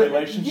connections and But the it-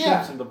 relationships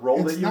yeah, and the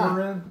role it's that you not.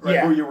 were in, right?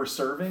 Yeah. Who you were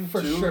serving For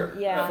too. sure.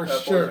 Yeah. For At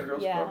Boys sure. and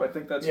Girls Yeah. Club. I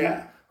think that's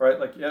Yeah. you, right?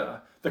 Like, yeah,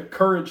 the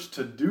courage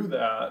to do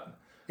that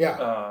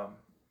Yeah.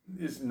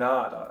 is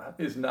not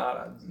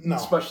No.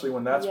 especially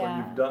when that's when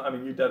Yeah. you've done. I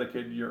mean, you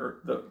dedicated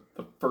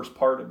the first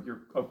part of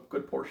a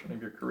good portion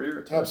of your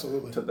career to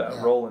Absolutely. to that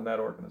Yeah. role in that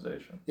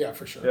organization. Yeah,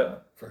 for sure. Yeah.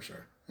 For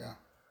sure. Yeah.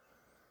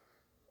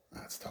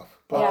 That's tough.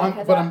 Yeah,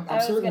 because I'm I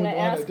was certainly going to glad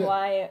I ask did.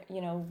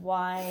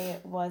 why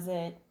was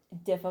it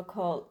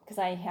difficult? Because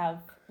I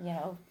have,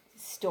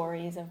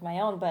 stories of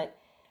my own, but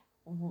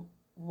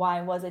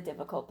why was it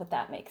difficult? But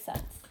that makes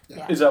sense.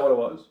 Yeah. Is that what it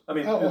was? I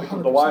mean, Oh, the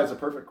 100%. why is a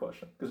perfect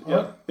question. 'Cause,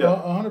 yeah, yeah.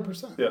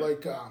 100%. Yeah.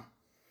 Like,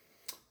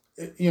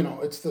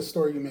 it's the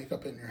story you make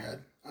up in your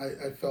head.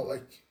 I felt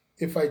like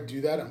if I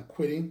do that, I'm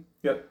quitting.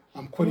 Yeah.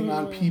 I'm quitting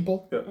on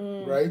people, Yeah.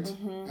 right?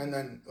 And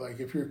then, like,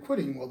 if you're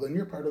quitting, well, then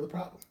you're part of the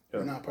problem. Yeah.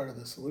 You're not part of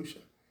the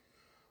solution.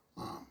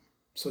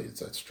 So it's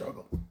that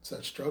struggle.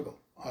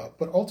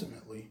 But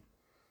ultimately,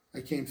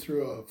 I came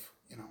through of,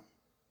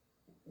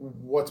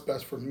 what's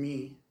best for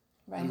me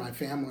and my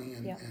family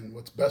and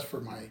what's best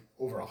for my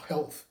overall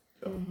health,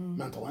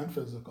 mental and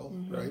physical,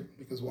 right?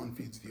 Because one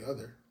feeds the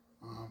other.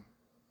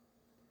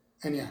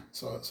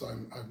 So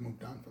I've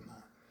moved on from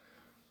that.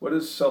 What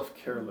does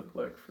self-care look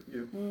like for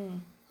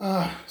you?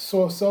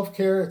 So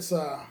self-care, it's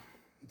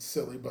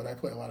silly, but I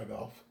play a lot of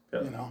golf,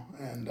 Yeah.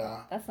 and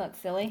That's not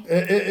silly.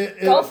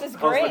 it Golf is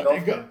How's the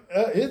great. golf?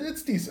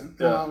 it's decent.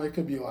 Yeah. It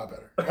could be a lot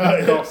better.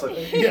 Golf's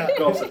Yeah.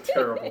 golf's a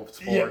terrible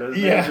sport. Isn't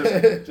Yeah.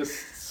 it?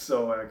 Just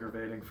so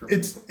aggravating for me.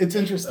 It's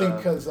interesting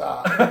because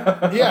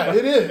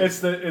it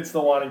is. It's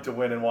the wanting to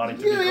win and wanting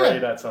to be Yeah.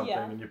 great at something,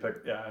 Yeah. and you pick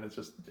and it's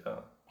just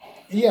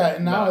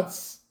And now No.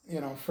 it's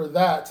for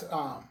that.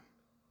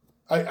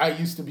 I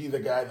used to be the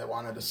guy that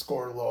wanted to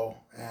score low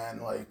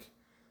and like,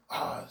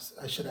 I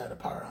should have had a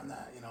par on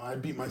that. I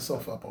beat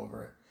myself up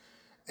over it.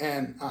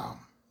 And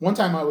one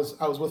time I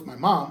was with my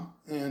mom,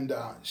 and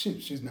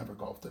she's never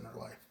golfed in her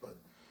life, but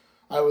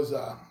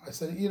I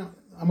said,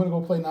 I'm gonna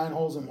go play 9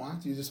 holes and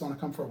walk. Do you just want to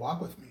come for a walk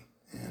with me?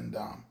 And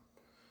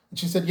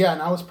she said, yeah.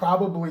 And I was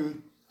probably,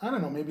 I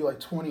don't know, maybe like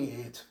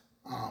 28.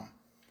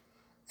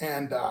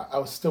 And I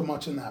was still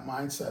much in that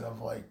mindset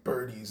of like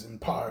birdies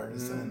and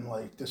pars and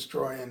like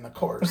destroying the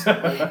course,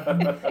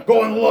 like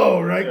going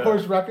low, right?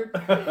 Course record.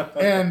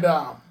 And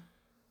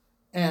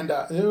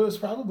it was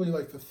probably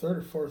like the third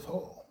or fourth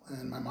hole.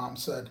 And my mom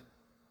said,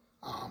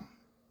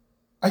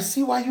 I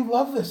see why you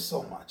love this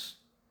so much.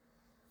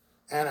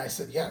 And I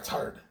said, yeah, it's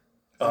hard.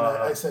 And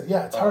I said,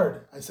 yeah, it's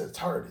hard. I said, it's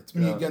hard. It's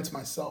me against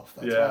myself.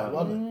 That's why I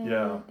love it.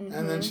 Yeah.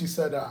 And then she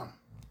said,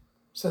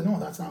 no,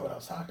 that's not what I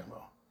was talking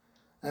about.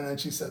 And then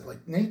she said,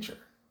 like, nature.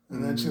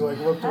 And then she like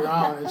looked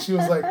around and she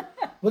was like,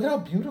 look at how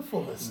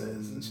beautiful this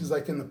is. And she's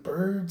like, in the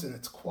birds and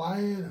it's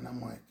quiet. And I'm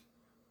like,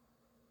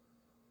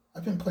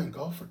 I've been playing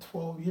golf for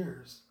 12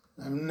 years.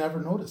 I've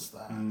never noticed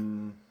that.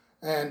 And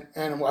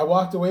I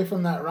walked away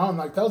from that round,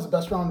 like that was the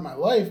best round of my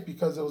life,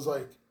 because it was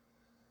like,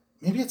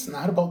 maybe it's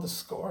not about the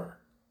score.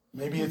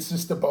 Maybe it's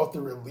just about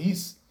the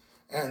release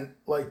and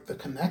like the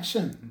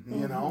connection,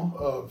 you know,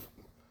 of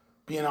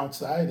being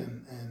outside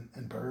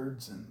and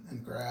birds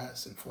and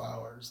grass and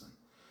flowers. And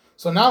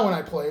so now when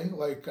I play,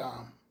 like,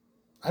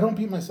 I don't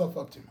beat myself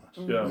up too much,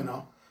 you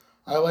know.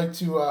 I like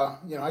to,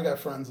 you know, I got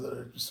friends that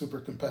are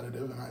super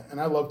competitive, and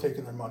I love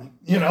taking their money,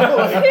 you know.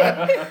 Like,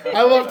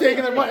 I love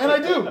taking their money, and I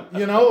do,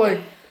 you know, like,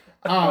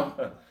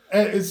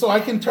 and so I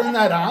can turn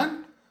that on.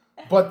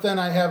 But then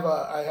I have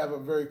a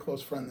very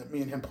close friend that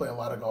me and him play a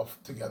lot of golf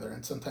together,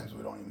 and sometimes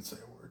we don't even say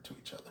a word to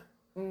each other.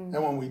 And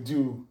when we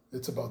do,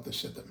 it's about the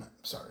shit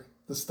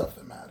the stuff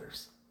that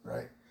matters,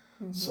 right?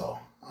 So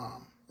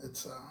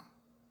it's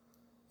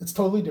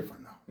totally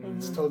different now.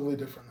 It's totally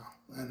different now,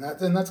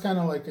 and that's kind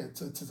of like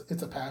it's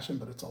a passion,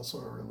 but it's also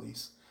a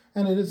release,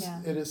 and it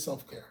is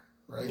self-care,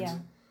 right? Yeah.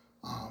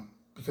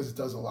 Because it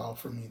does allow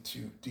for me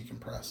to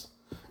decompress.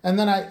 And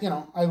then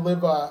I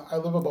live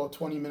about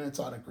 20 minutes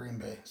out of Green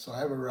Bay, so I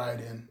have a ride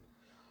in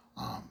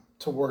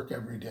to work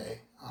every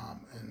day,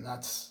 and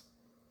that's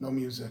no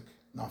music,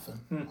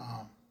 nothing.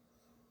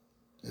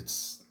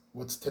 It's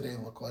what's today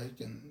look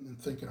like, and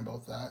thinking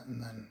about that,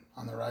 and then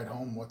on the ride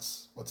home,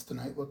 what's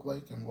tonight look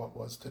like, and what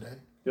was today,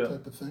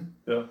 type of thing.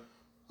 Yeah.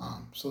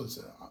 So it's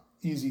an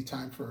easy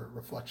time for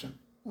reflection,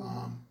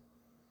 and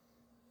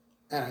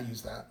I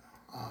use that.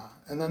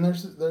 And then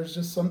there's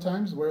just some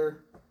times where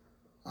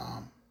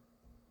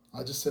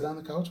I'll just sit on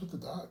the couch with the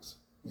dogs,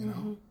 you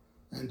know,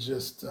 and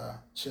just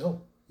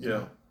chill, you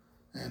know,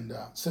 and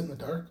sit in the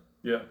dark.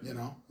 Yeah. You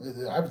know,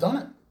 I've done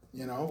it,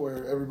 you know,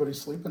 where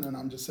everybody's sleeping and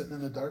I'm just sitting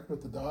in the dark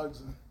with the dogs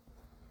and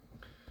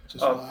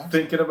just relax.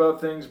 Thinking about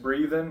things,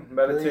 breathing,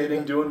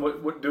 meditating, doing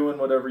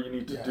whatever you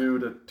need to do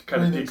to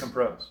kind of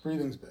decompress.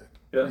 Breathing's big.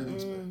 Yeah.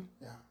 Breathing's big.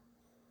 Yeah.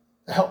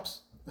 It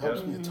helps. It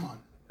helps me a ton.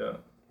 Yeah.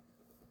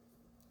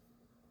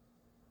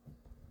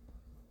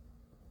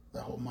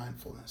 That whole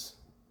mindfulness.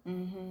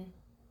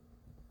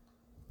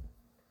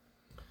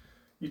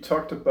 You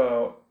talked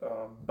about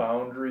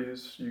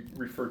boundaries. You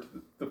referred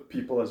to the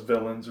people as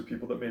villains, or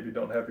people that maybe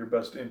don't have your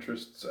best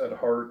interests at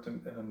heart,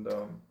 and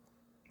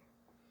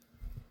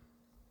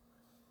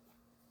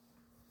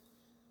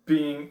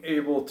being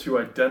able to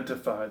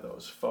identify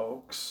those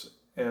folks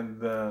and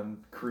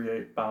then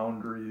create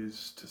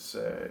boundaries to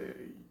say,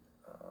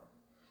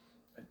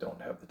 I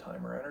don't have the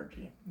time or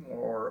energy,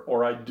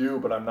 or I do,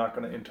 but I'm not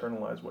going to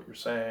internalize what you're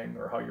saying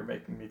or how you're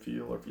making me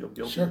feel or feel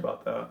guilty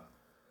about that.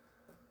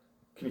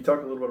 Can you talk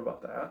a little bit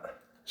about that?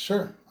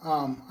 Sure.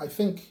 I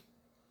think,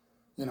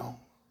 you know,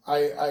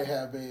 I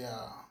have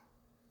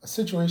a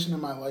situation in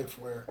my life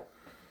where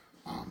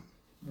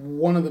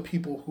one of the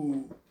people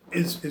who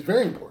is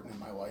very important in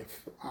my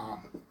life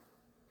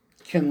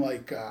can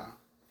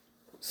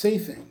say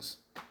things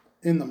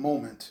in the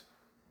moment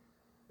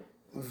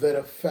that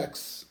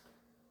affects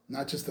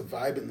not just the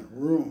vibe in the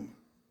room,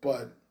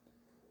 but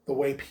the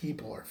way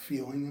people are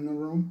feeling in the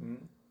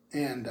room.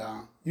 And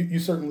you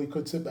certainly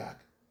could sit back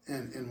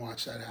and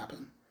watch that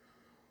happen.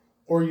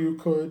 Or you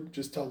could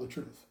just tell the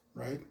truth,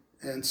 right?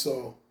 And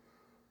so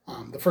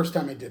the first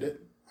time I did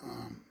it,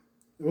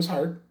 it was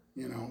hard,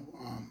 you know,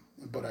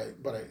 but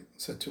I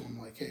said to him,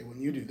 like, hey, when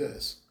you do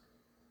this,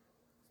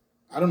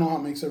 I don't know how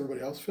it makes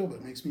everybody else feel, but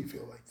it makes me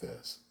feel like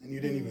this. And you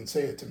didn't even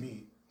say it to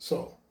me.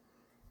 So,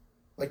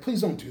 like,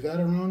 please don't do that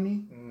around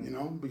me, you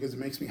know, because it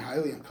makes me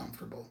highly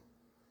uncomfortable.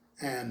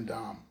 And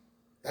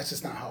that's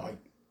just not how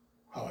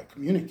I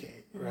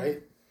communicate,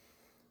 right?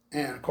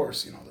 And of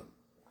course, you know,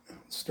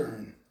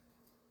 stern,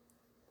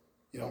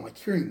 you don't like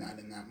hearing that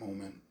in that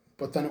moment.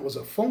 But then it was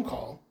a phone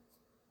call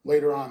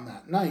later on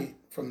that night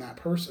from that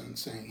person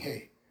saying,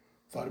 hey,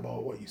 thought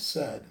about what you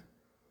said.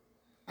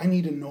 I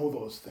need to know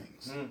those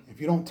things. If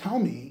you don't tell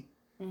me,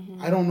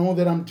 I don't know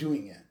that I'm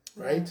doing it,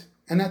 right?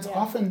 And that's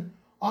often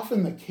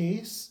the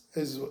case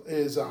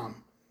is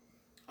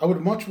I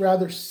would much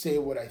rather say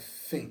what I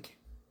think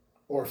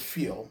or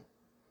feel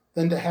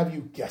than to have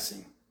you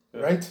guessing,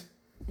 right?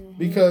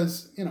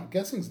 Because, you know,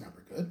 guessing's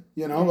never good.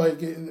 You know,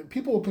 like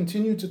people will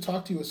continue to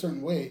talk to you a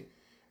certain way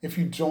if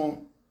you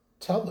don't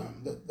tell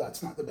them that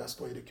that's not the best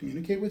way to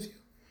communicate with you.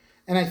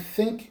 And I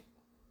think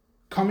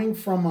coming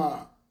from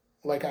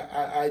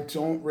I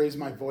don't raise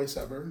my voice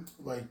ever,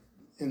 like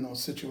in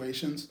those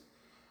situations.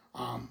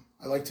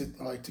 I like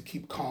to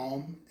keep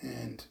calm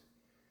and,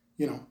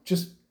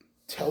 just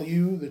tell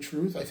you the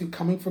truth. I think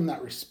coming from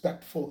that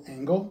respectful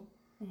angle,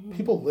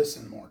 people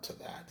listen more to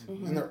that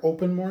and they're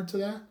open more to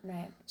that.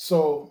 Right.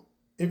 So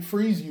it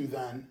frees you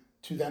then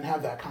to then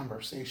have that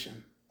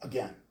conversation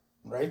again,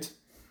 right?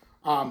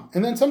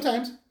 And then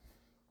sometimes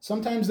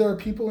there are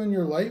people in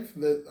your life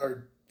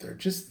that they're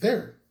just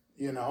there,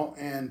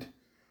 and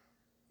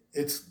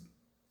it's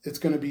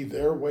going to be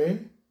their way,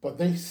 but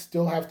they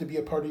still have to be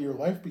a part of your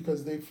life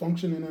because they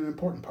function in an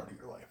important part of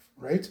your life,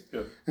 right?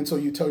 Yeah. And so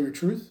you tell your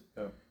truth,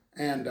 Yeah.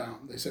 and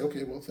they say,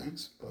 okay, well,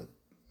 thanks, but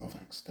no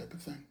thanks, type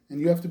of thing, and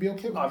you have to be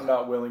okay with that. I'm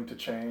not willing to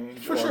change.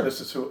 For sure. This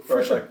is who. For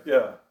right? sure. Like,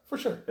 yeah. For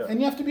sure. Yeah. And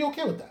you have to be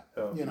okay with that.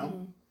 Yeah.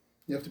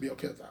 You have to be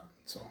okay with that.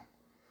 So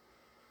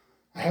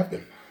I have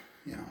been,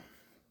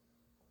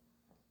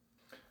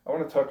 I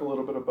want to talk a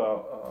little bit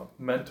about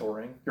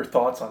mentoring, your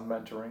thoughts on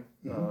mentoring,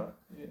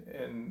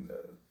 and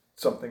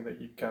something that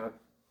you kind of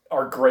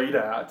are great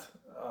at,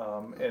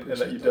 and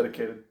that you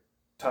dedicated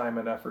time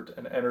and effort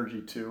and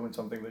energy to, and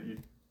something that you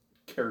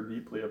care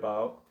deeply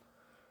about.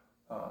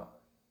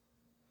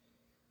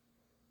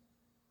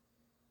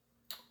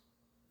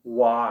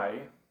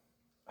 Why,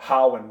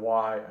 how, and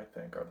why, I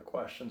think, are the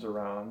questions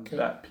around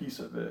that piece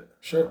of it.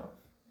 Sure.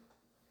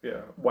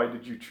 Why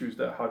did you choose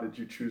that? How did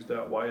you choose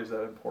that? Why is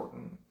that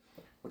important?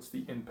 What's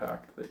the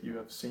impact that you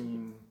have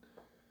seen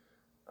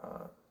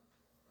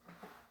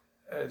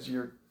as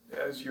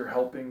you're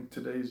helping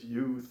today's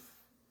youth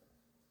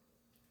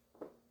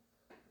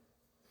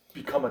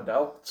become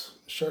adults,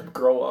 Sure,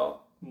 grow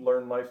up,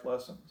 learn life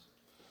lessons?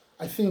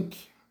 I think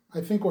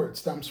where it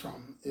stems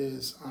from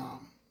is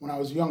when I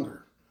was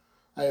younger,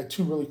 I had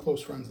two really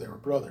close friends. They were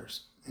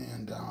brothers,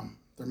 and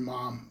their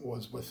mom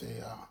was with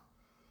a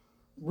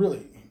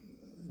really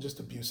just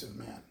abusive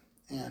man,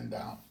 and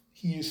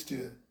he used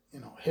to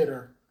hit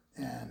her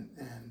and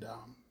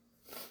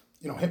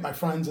hit my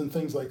friends and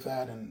things like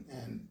that,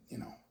 and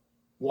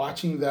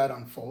watching that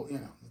unfold,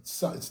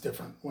 it's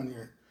different when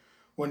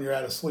you're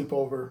at a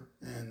sleepover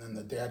and then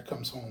the dad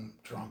comes home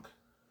drunk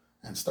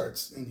and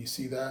you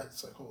see that,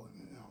 it's like, holy,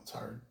 it's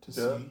hard to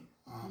see.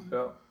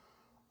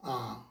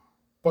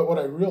 But what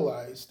I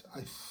realized,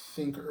 I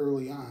think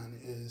early on,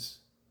 is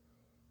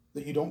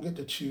that you don't get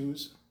to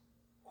choose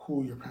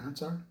who your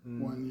parents are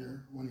when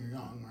you're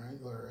young, right,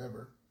 or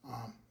ever,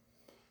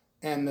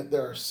 and that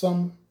there are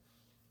some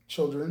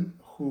children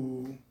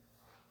who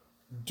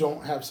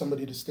don't have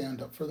somebody to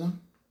stand up for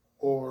them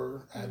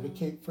or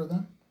advocate for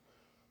them,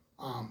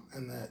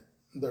 and that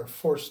they're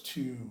forced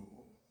to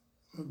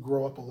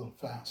grow up a little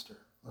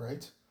faster,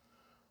 right?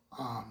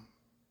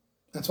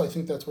 And so I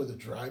think that's where the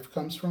drive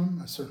comes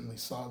from. I certainly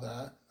saw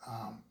that.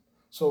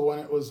 So when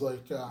it was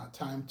like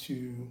time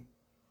to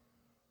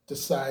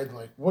decide,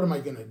 like, what am I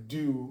going to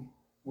do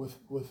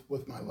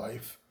with my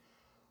life,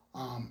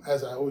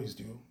 as I always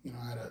do,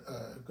 I had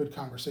a good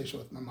conversation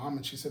with my mom,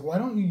 and she said, why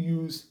don't you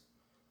use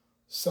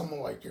some of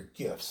like your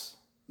gifts?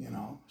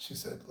 She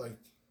said, like,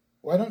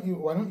 why don't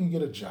you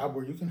get a job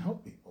where you can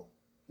help people?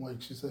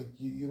 Like, she's like,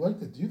 you like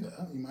to do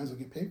that, you might as well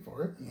get paid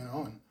for it,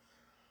 and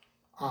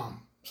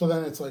so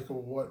then it's like,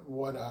 well,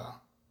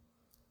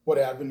 what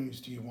avenues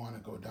do you want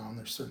to go down?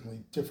 There's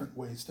certainly different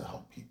ways to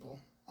help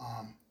people,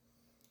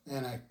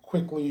 and I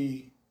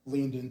quickly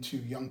leaned into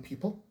young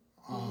people,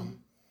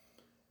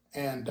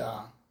 and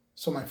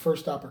so my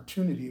first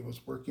opportunity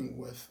was working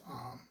with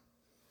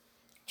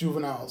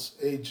juvenile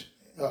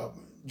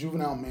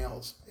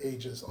males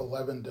ages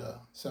 11 to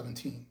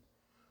 17,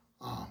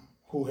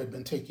 who had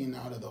been taken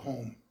out of the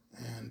home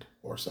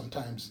or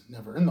sometimes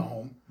never in the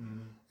home,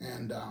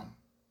 and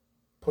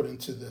put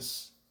into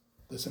this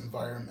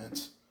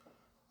environment.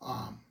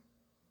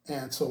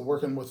 And so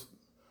working with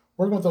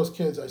those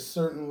kids, I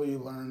certainly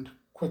learned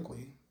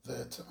quickly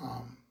that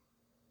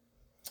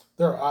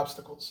there are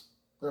obstacles.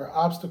 There are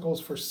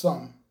obstacles for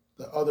some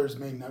that others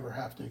may never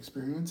have to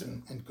experience,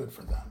 and good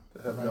for them.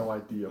 They have no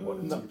idea what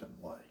it's even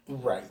like.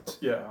 Right.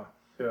 Yeah.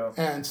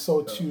 And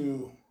so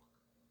to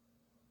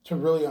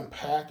really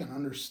unpack and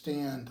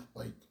understand,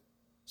 like,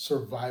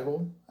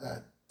 survival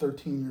at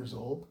 13 years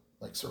old,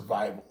 like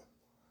survival,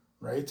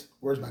 right?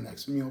 Where's my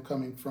next meal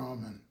coming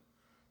from? And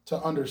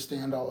to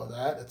understand all of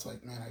that, it's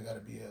like, man, I got to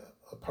be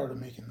a part of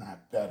making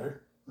that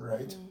better,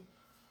 right?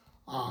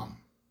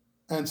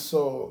 And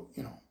so,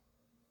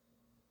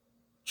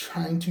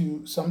 trying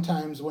to,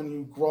 sometimes when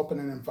you grow up in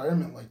an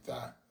environment like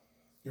that,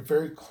 you're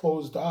very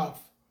closed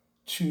off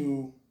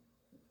to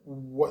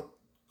what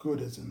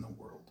good is in the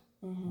world,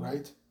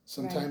 right?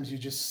 Sometimes you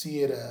just see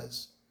it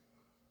as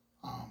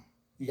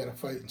you got to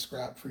fight and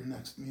scrap for your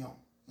next meal,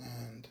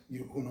 and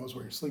who knows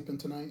where you're sleeping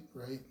tonight,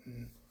 right?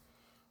 And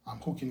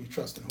who can you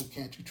trust and who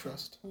can't you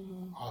trust?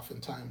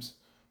 Oftentimes,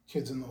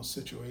 kids in those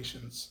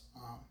situations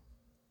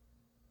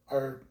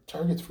are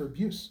targets for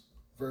abuse.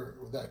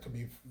 That could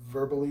be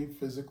verbally,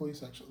 physically,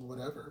 sexually,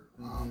 whatever.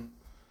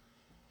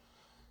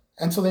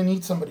 And so they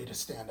need somebody to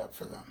stand up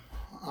for them.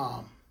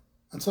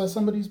 And so that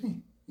somebody's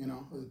me,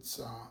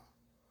 it's,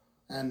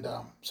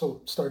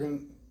 so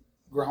starting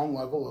ground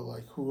level of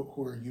like, who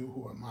are you,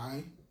 who am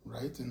I?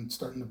 right? And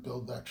starting to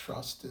build that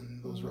trust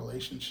and those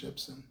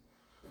relationships. And,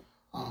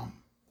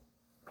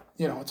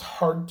 it's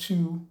hard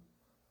to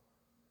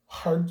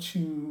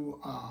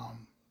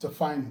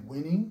define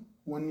winning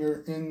when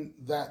you're in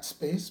that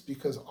space,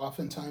 because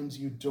oftentimes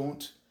you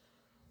don't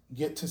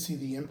get to see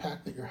the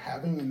impact that you're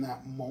having in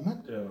that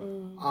moment.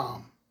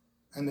 Yeah.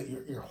 And that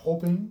you're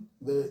hoping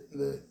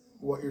that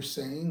what you're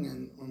saying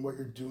and what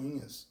you're doing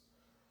is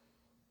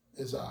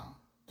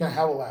gonna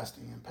have a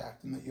lasting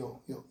impact, and that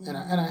you'll and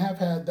I have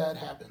had that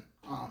happen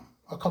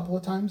a couple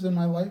of times in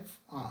my life.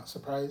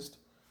 Surprised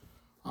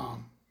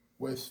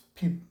with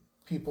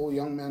people,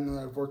 young men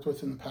that I've worked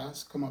with in the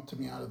past, come up to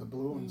me out of the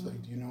blue and say,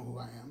 "Do you know who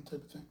I am?"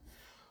 type of thing.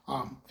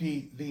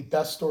 The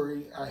best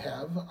story I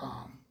have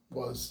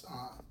was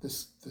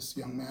this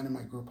young man in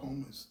my group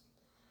home was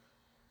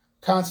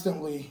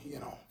constantly,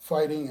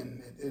 fighting,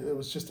 and it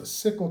was just a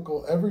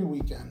cyclical. Every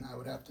weekend I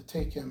would have to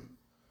take him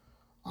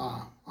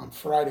on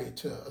Friday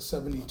to a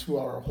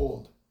 72-hour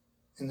hold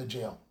in the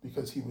jail,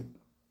 because he would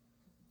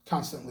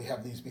constantly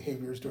have these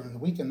behaviors during the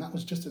weekend. That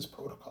was just his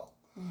protocol.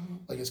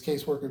 Like, his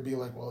caseworker would be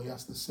like, well, he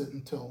has to sit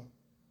until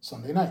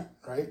Sunday night,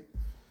 right?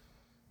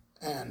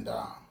 And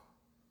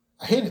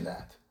I hated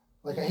that.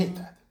 Like, I hate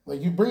that.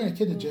 Like, you bringing a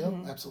kid to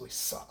jail absolutely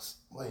sucks.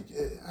 Like,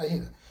 I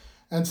hate it.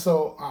 And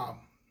so,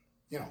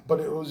 but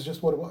it was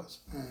just what it was.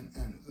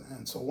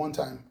 And so one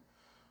time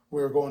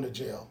we were going to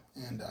jail,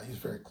 and he was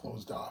very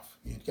closed off.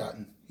 He'd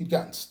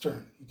gotten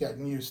stern. He'd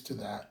gotten used to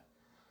that.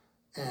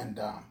 And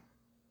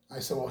I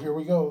said, well, here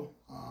we go.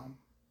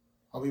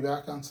 I'll be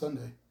back on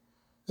Sunday.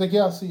 He's like,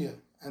 yeah, I'll see you.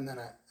 And then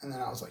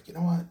I was like, you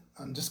know what?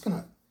 I'm just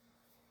gonna,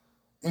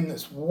 in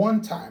this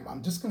one time,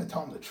 I'm just gonna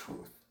tell him the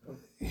truth.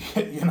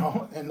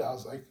 And I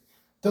was like,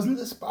 doesn't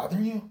this bother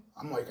you?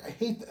 I'm like, I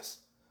hate this.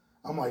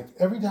 I'm like,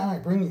 every time I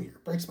bring you here,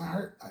 it breaks my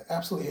heart. I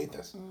absolutely hate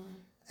this.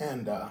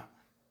 And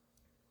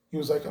he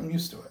was like, I'm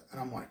used to it. And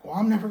I'm like, well,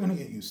 I'm never going to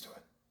get used to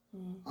it.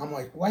 I'm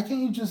like, why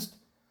can't you just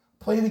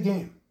play the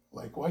game?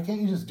 Like, why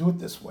can't you just do it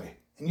this way?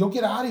 And you'll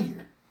get out of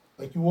here.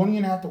 Like, you won't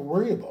even have to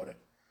worry about it.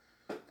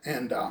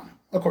 And,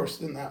 of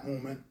course, in that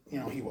moment,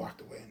 he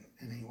walked away,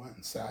 and he went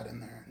and sat in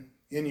there.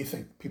 And you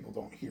think people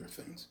don't hear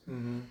things.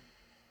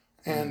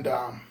 And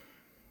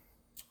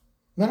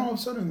then all of a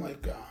sudden,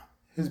 like,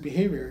 his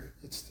behavior,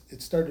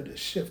 it started to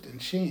shift and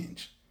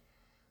change.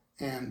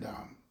 And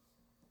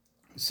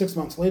 6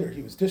 months later,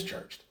 he was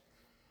discharged.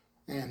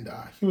 And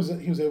he was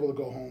able to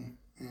go home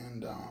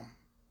and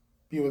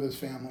be with his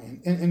family.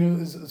 And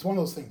it's one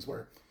of those things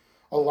where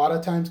a lot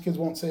of times kids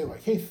won't say,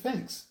 like, hey,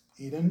 thanks,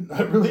 Eden.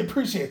 I really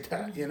appreciate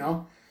that,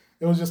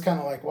 It was just kind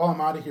of like, well,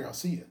 I'm out of here. I'll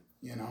see you,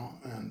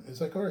 And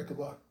it's like, all right, good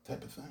luck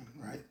type of thing,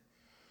 right?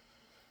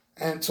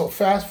 And so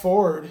fast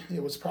forward,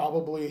 it was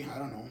probably, I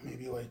don't know,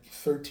 maybe like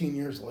 13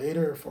 years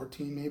later,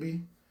 14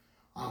 maybe.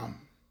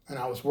 And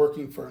I was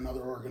working for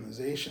another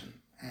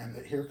organization, and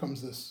here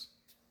comes this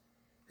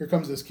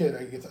kid.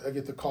 I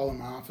get the call in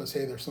my office,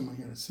 hey, there's someone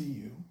here to see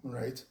you,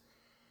 right?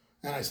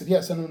 And I said,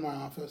 yeah, send him in my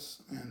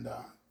office.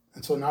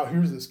 And so now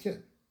here's this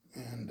kid,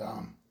 and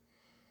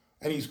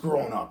he's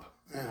grown up.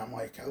 And I'm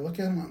like, I look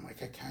at him, I'm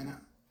like, I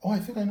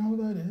think I know who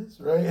that is,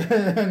 right?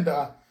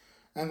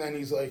 And then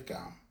he's like,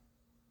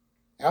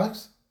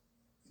 Alex,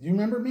 do you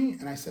remember me?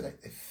 And I said,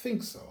 I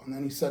think so. And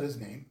then he said his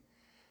name.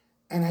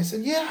 And I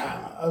said,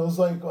 yeah. I was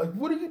like,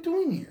 what are you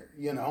doing here?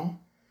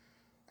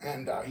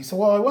 And he said,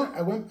 well,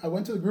 I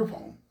went to the group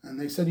home, and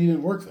they said you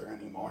didn't work there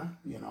anymore,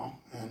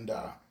 And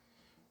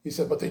he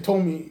said, but they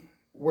told me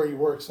where you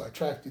work, so I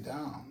tracked you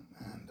down.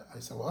 And I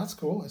said, well, that's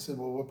cool. I said,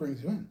 well, what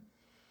brings you in?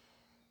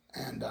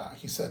 And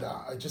he said,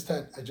 I just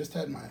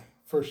had my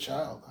first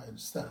child. I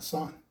just had a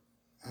son.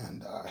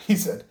 And he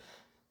said,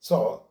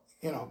 so,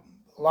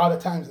 a lot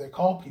of times they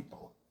call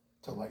people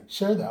to, like,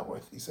 share that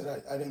with. He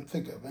said, I didn't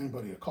think of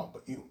anybody to call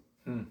but you.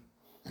 And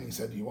he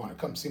said, do you want to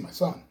come see my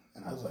son?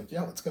 And I was like,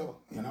 yeah, let's go,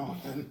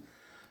 And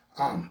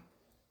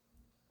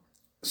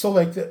so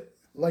like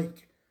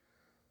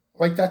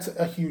that's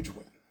a huge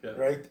win,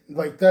 right?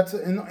 Like that's,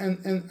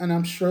 and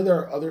I'm sure there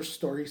are other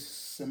stories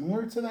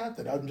similar to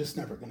that I'm just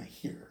never going to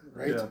hear,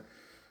 right? Yeah.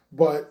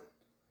 But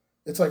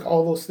it's like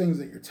all those things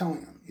that you're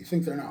telling them, you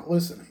think they're not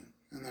listening.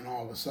 And then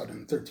all of a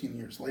sudden, 13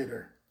 years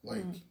later,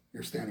 like,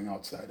 you're standing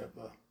outside of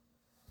a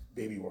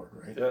baby ward,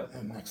 right? Yeah.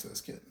 And next to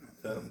this kid.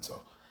 Yeah. And so,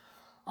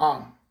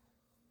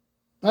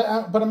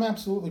 but I'm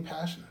absolutely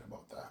passionate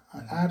about that.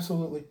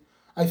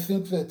 I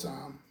think that,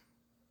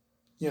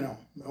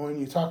 when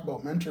you talk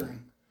about mentoring,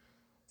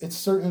 it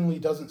certainly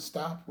doesn't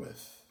stop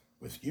with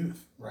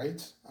youth,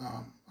 right?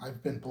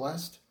 I've been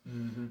blessed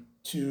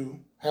to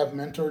have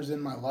mentors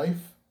in my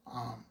life,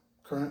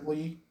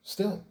 currently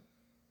still,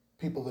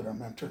 people that are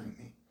mentoring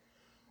me,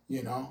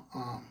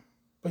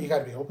 but you got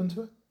to be open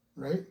to it,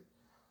 right?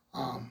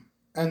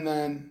 And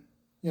then,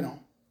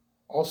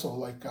 also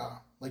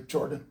like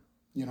Jordan,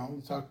 you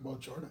talk about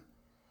Jordan.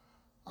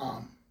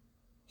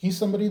 He's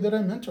somebody that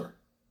I mentor,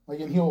 like,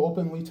 and he'll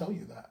openly tell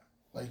you that.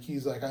 Like,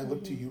 he's like, I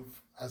look to you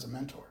as a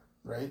mentor,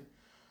 right?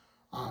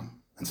 And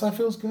so that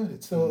feels good.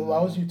 It still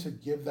allows you to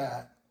give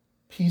that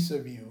piece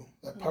of you,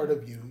 that part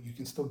of you, you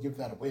can still give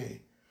that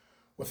away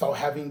without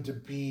having to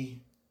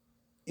be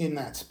in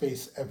that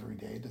space every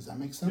day. Does that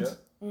make sense?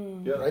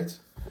 Yeah. Right?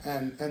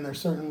 And there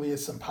certainly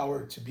is some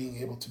power to being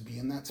able to be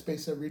in that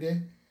space every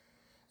day.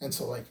 And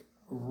so like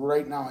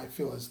right now I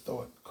feel as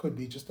though it could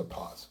be just a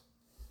pause.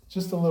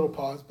 Just a little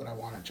pause, but I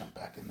want to jump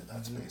back into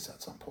that space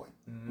at some point.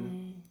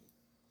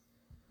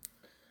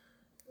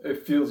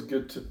 It feels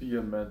good to be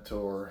a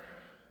mentor.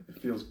 It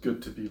feels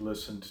good to be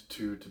listened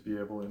to be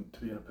able to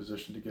be in a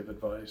position to give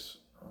advice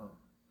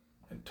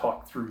and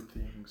talk through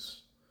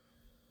things.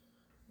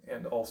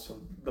 And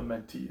also the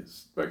mentee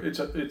is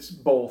it's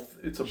both.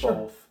 It's a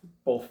both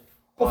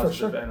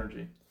positive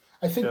energy.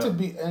 I think to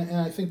be, and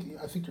I think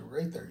you're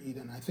right there,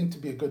 Eden. I think to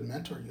be a good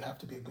mentor, you have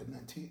to be a good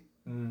mentee,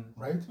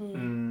 right?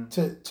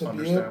 To understand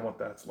be able, what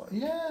that's like.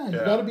 Yeah, you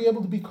got to be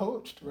able to be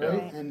coached,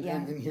 right?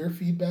 And hear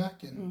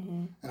feedback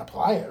and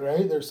apply it,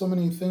 right? There's so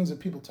many things that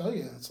people tell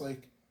you, and it's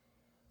like,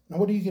 now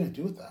what are you going to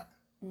do with that,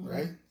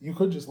 right? You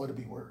could just let it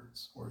be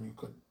words, or you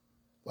could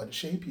let it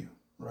shape you,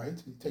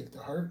 right? You take it to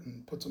heart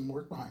and put some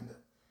work behind it.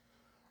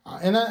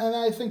 And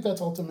I think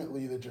that's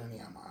ultimately the journey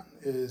I'm on.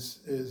 Is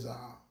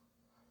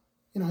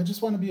I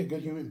just want to be a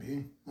good human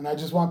being, and I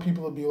just want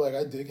people to be like,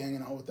 I dig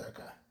hanging out with that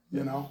guy.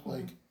 You know,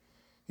 like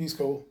he's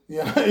cool.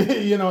 Yeah,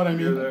 you know what I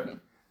mean. You're there.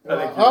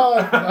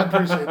 I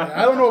appreciate that.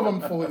 I don't know if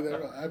I'm fully there,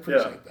 but I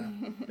appreciate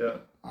that. Yeah.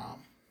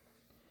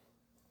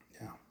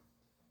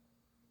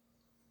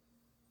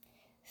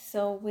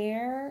 So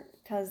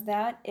because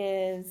that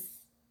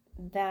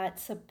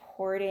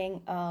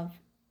supporting of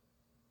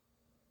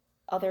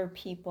other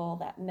people,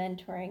 that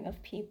mentoring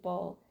of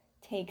people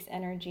takes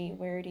energy.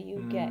 Where do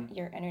you get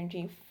your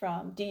energy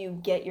from? Do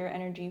you get your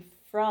energy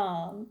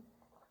from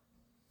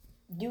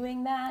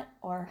doing that,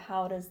 or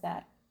how does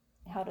that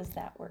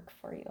work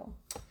for you?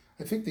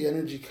 I think the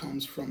energy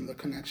comes from the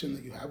connection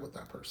that you have with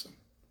that person,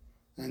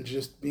 and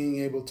just being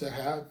able to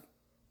have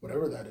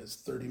whatever that is,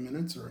 30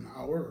 minutes or an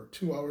hour or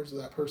 2 hours of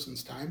that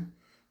person's time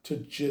to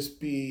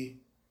just be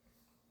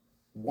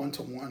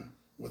one-to-one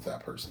with that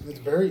person.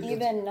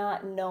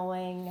 Not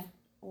knowing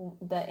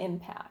the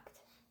impact.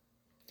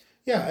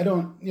 Yeah, I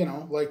don't,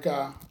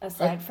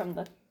 aside from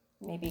the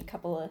maybe a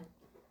couple of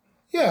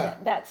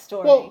that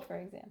story, for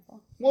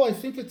example. Well, I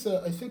think it's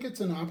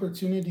an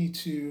opportunity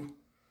to.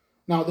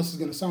 Now, this is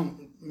going to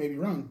sound maybe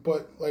wrong,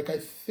 but like I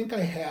think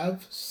I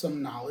have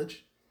some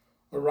knowledge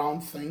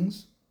around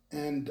things,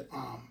 and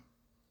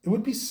it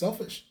would be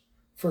selfish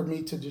for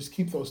me to just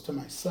keep those to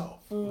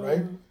myself,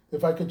 right?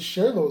 If I could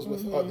share those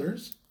with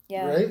others,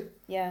 right?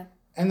 Yeah.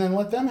 And then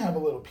let them have a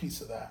little piece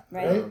of that,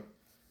 right?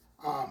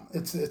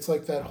 It's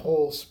like that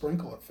whole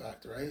sprinkle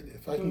effect, right?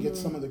 If I can get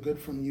some of the good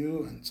from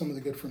you and some of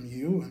the good from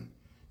you, and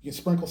you can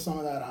sprinkle some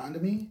of that onto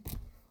me,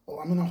 well,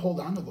 I'm going to hold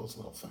on to those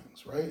little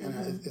things, right?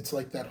 And it's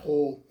like that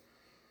whole,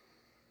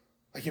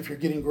 like if you're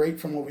getting great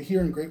from over here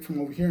and great from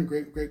over here and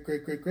great,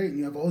 and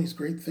you have all these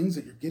great things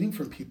that you're getting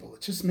from people,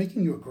 it's just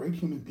making you a great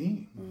human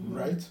being,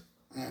 right?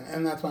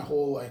 And that's my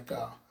whole, like,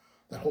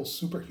 that whole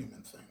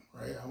superhuman thing,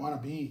 right? I want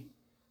to be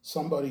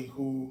somebody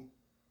who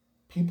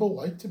people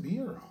like to be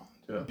around.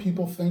 Yeah.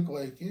 People think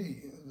like,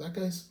 hey, that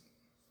guy's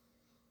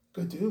a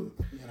good dude,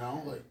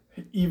 like.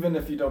 Even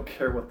if you don't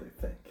care what they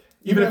think.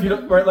 Even if you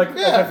don't, right? Like,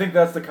 I think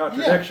that's the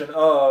contradiction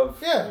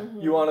of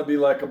you want to be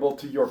likable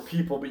to your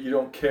people, but you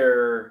don't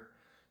care.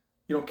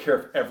 You don't care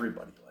if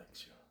everybody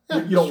likes you.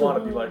 Yeah, you don't want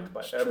to be liked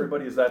by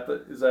everybody. Is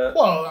that?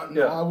 Well,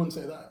 no, I wouldn't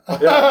say that.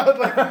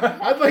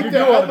 I'd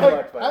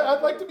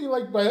like to be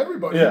liked by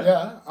everybody.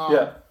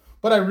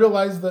 But I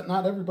realize that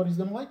not everybody's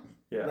going to like me.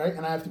 Yeah. Right,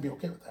 and I have to be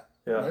okay with that.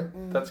 Yeah,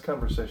 right? That's a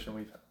conversation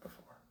we've had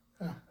before.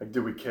 Yeah. Like,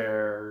 do we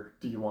care?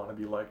 Do you want to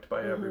be liked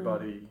by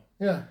everybody?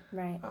 Yeah.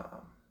 Right.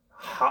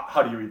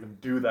 How do you even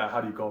do that? How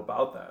do you go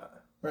about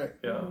that? Right.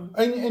 Yeah.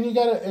 And you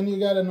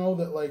gotta know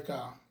that, like,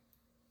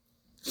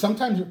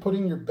 sometimes you're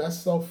putting your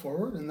best self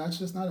forward, and that's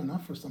just not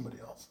enough for somebody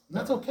else. And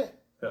that's okay.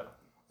 Yeah.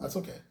 That's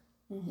okay.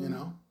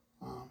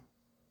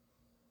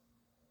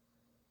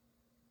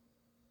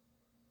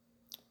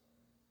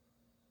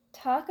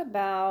 Talk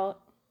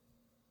about,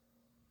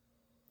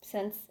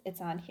 since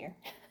it's on here,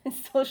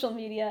 social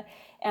media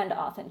and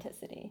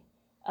authenticity,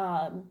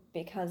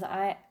 because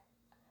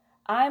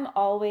I'm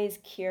always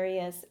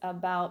curious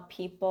about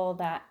people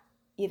that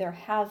either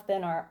have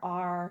been or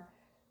are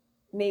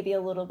maybe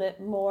a little bit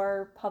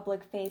more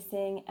public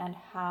facing, and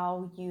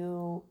how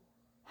you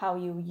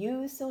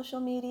use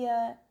social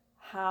media,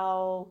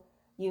 how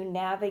you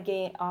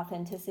navigate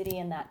authenticity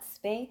in that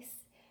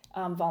space,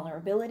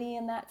 vulnerability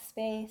in that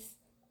space,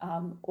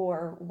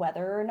 or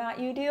whether or not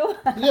you do.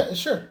 Yeah,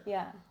 sure.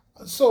 Yeah.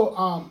 So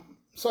I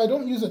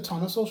don't use a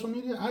ton of social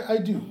media. I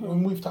do,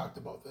 when we've talked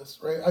about this,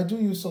 right? I do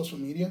use social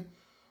media,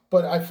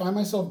 but I find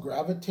myself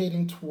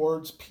gravitating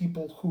towards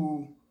people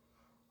who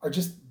are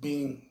just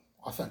being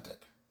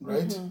authentic,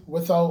 right?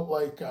 Without,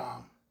 like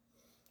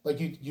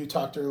you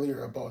talked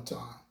earlier about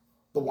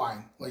the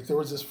wine. Like, there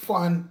was this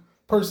fun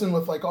person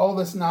with, like, all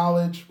this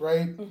knowledge,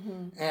 right?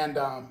 And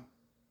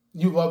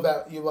you love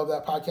that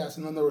podcast,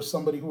 and then there was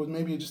somebody who was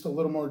maybe just a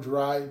little more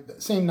dry,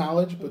 same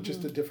knowledge, but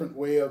just a different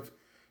way of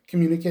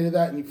communicated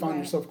that and you find Right.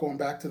 yourself going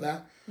back to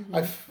that.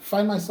 I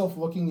find myself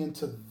looking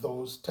into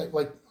those type,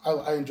 like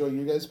I enjoy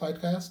you guys'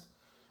 podcast.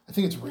 I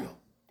think it's real,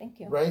 Thank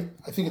you. right?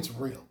 I think it's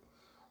real.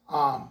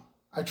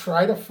 I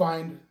try to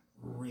find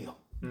real,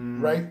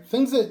 right?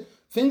 Things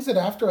that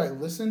after I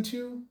listen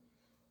to,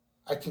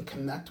 I can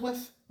connect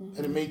with,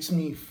 and it makes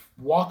me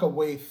walk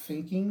away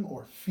thinking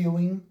or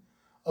feeling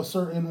a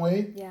certain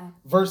way. Yeah.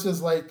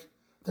 Versus like,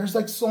 there's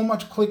like so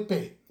much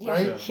clickbait,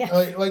 right?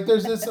 Yeah. Like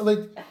there's this like,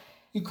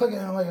 you click it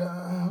and I'm like,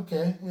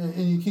 okay, and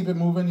you keep it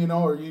moving, you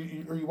know, or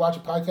you watch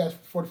a podcast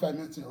for 45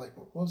 minutes and you're like,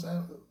 what was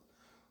that?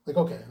 Like,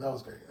 okay, that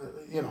was great,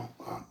 you know.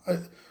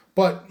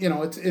 But you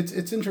know,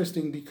 it's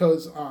interesting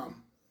because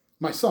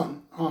my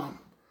son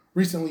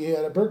recently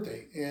had a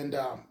birthday, and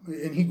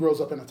he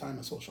grows up in a time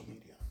of social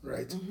media,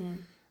 right?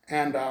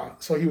 And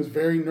so he was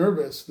very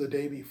nervous the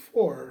day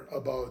before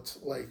about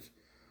like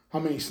how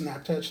many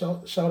Snapchat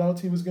shout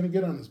outs he was going to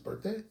get on his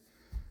birthday,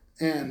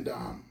 and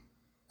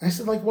I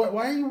said, like,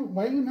 why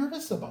are you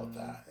nervous about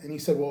that? And he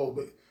said, well,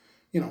 but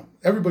you know,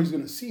 everybody's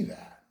going to see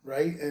that,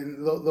 right?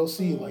 And they'll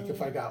see like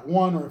if I got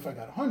 1 or if I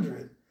got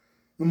 100.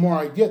 The more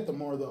I get, the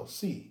more they'll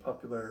see.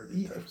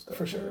 Popularity type stuff.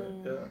 For sure.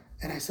 Yeah.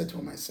 And I said to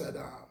him, I said,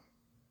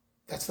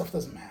 that stuff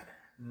doesn't matter.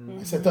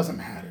 I said, it doesn't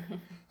matter.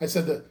 I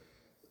said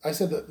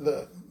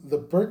the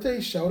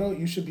birthday shout out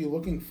you should be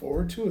looking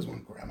forward to is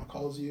when grandma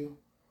calls you,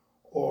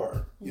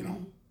 or you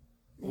know,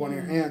 one of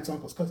your aunts,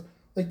 uncles, because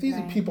like these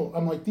are people.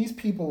 I'm like, these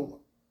people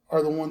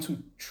are the ones who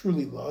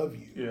truly love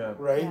you. Yeah.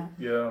 Right.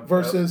 Yeah.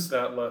 Versus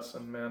that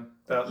lesson, man.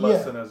 That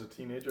lesson as a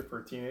teenager, for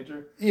a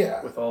teenager.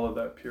 Yeah. With all of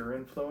that peer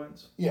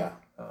influence. Yeah.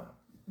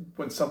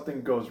 When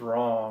something goes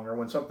wrong, or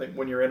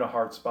when you're in a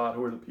hard spot,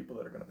 who are the people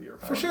that are going to be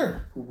around? For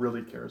sure. Who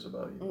really cares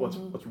about you? What's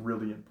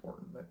really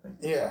important? I think.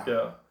 Yeah.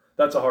 Yeah.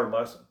 That's a hard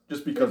lesson,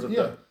 just because of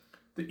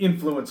the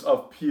influence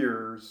of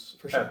peers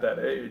at that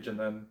age, and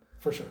then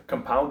for sure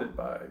compounded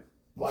by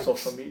likes.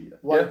 Social media.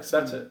 Likes.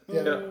 That's it.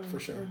 Yeah, for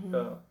sure.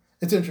 Yeah.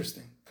 It's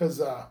interesting because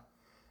a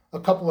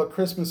couple of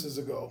Christmases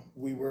ago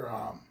we were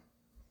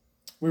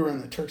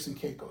in the Turks and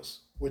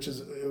Caicos, which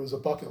it was a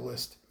bucket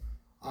list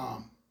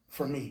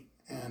for me,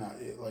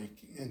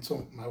 and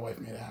so my wife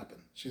made it happen.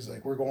 She's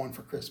like, we're going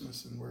for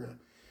Christmas,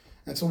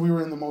 and so we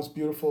were in the most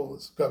beautiful,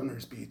 it's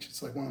Governor's Beach.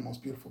 It's like one of the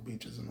most beautiful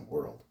beaches in the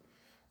world.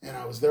 And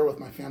I was there with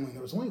my family, and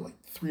there was only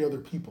like 3 other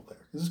people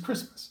there. This is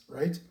Christmas,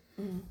 right?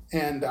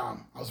 And I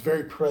was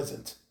very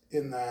present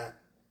in that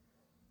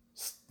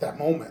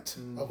moment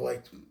of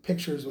like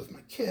pictures with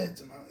my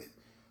kids, and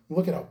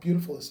look at how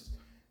beautiful this is.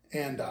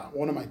 And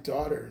one of my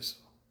daughters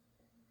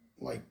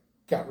like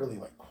got really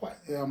like quiet,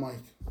 and I'm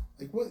like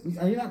what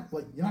are you not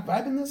like, you're not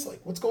vibing this,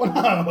 like what's going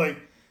on? Like,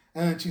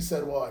 and then she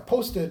said, well, I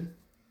posted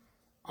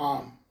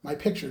my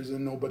pictures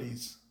and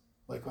nobody's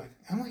like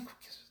I'm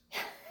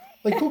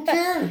like who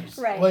cares?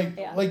 Right.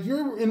 Like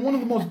you're in one of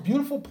the most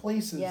beautiful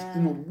places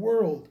in the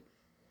world.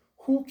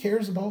 Who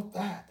cares about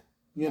that?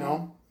 You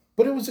know?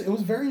 But it was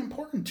very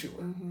important to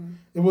her.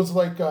 It was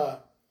like it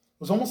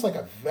was almost like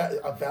a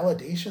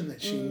validation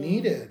that she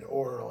needed,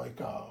 or like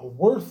a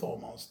worth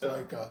almost,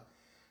 like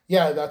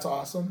that's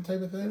awesome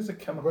type of thing. There's a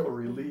chemical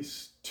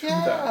release to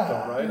that,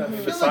 though, right? I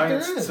mean, the like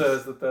science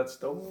says that's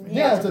dopamine.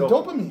 Yeah, it's a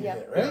dopamine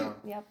hit, right? Yep.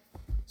 Yep.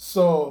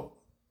 So,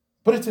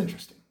 but it's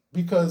interesting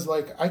because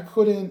like I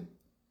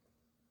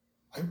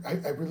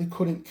really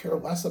couldn't care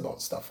less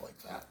about stuff like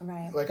that.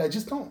 Right. Like I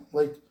just don't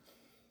like.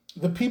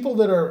 The people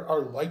that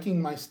are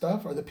liking my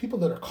stuff are the people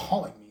that are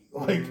calling me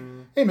like,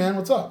 "Hey man,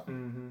 what's up?"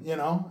 You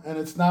know, and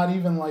it's not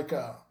even like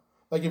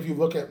if you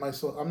look at my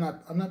I'm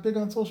not big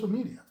on social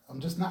media. I'm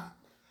just not.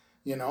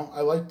 You know, I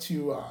like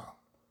to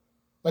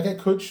like I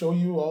could show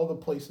you all the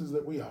places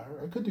that we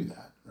are. I could do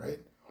that, right?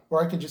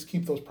 Or I could just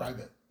keep those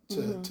private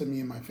to me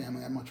and my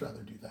family. I'd much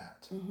rather do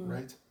that,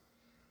 right?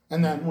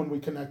 And then when we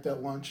connect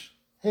at lunch,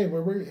 hey,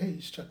 where were you? Hey,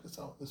 you should check this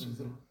out. This was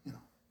the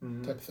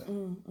type of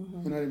thing.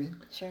 You know what I mean?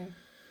 Sure.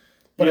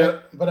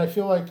 But I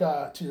feel like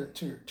to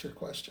your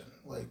question,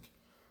 like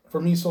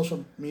for me,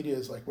 social media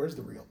is like, where's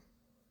the real?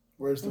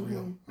 Where's the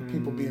real? Are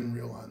people being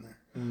real on there?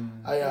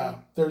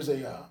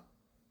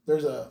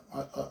 There's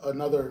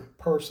another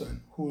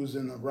person who's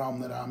in the realm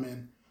that I'm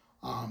in,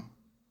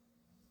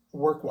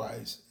 work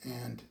wise,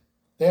 and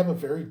they have a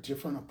very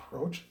different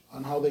approach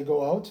on how they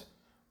go out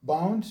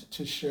bound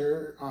to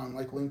share on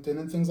like LinkedIn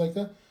and things like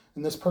that.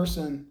 And this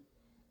person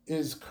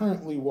is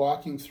currently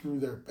walking through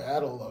their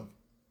battle of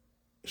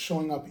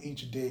showing up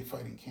each day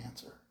fighting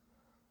cancer.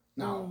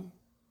 Now,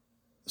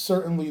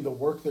 certainly the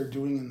work they're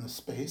doing in the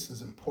space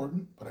is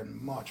important, but I'd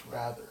much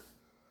rather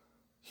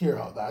hear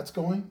how that's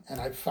going,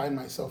 and I find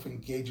myself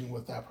engaging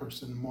with that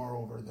person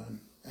moreover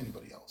than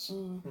anybody else,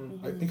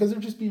 right? Because they're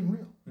just being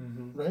real,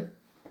 right?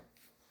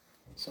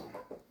 So,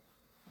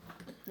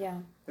 yeah.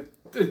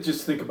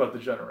 Just think about the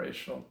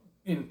generational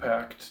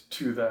impact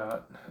to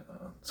that.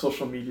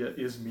 Social media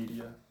is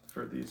media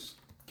for these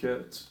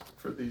kids,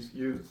 for these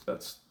youth.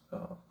 That's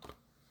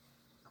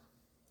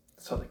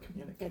how they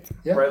communicate,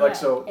 right? Like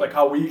so, like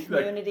how we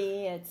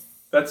community.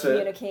 That's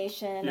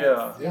communication.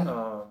 Yeah.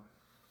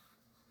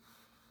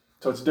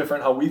 So it's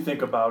different how we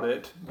think about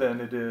it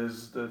than it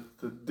is the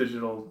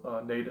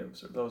digital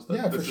natives or those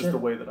that this is the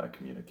way that I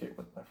communicate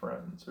with my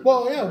friends.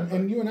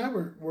 And you and I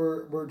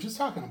were just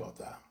talking about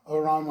that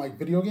around like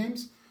video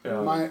games.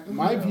 Yeah.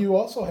 My view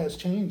also has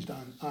changed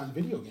on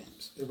video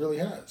games. It really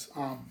has.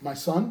 My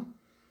son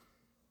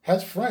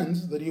has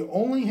friends that he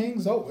only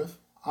hangs out with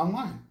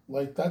online.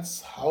 Like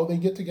that's how they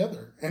get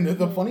together. And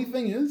the funny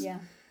thing is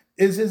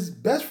his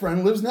best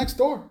friend lives next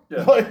door.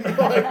 Yeah. Like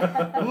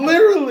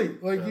literally,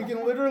 like you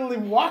can literally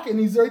walk and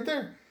he's right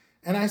there.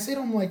 And I say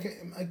to him like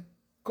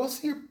go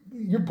see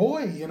your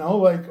boy, you know,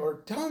 like,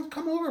 or tell him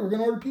come over. We're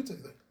gonna order pizza.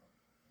 He's like,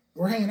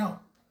 we're hanging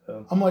out.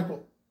 Yeah. I'm like,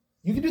 well,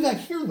 you can do that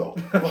here though.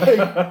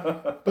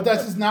 Like, but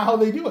that's just not how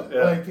they do it.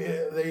 Yeah. Like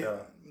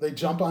they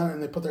jump on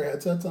and they put their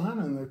headsets on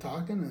and they're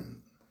talking and.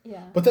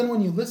 Yeah. But then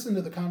when you listen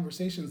to the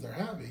conversations they're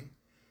having,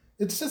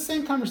 it's the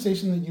same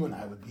conversation that you and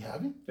I would be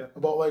having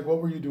about like, what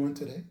were you doing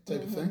today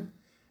type of thing.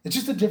 It's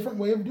just a different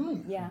way of doing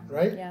it. Yeah.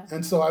 Right? Yeah.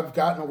 And so I've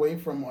gotten away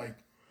from like,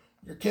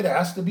 your kid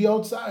has to be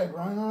outside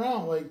running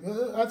around. Like,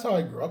 that's how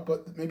I grew up,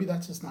 but maybe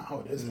that's just not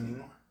how it is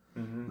anymore.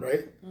 Mm-hmm.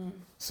 Right? Mm.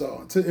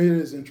 So it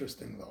is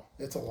interesting though.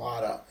 It's a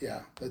lot of,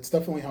 it's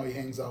definitely how he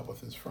hangs out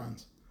with his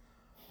friends.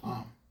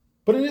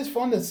 But it is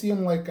fun to see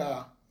him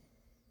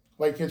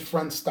like his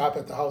friends stop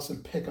at the house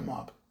and pick him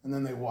up. And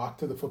then they walk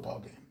to the football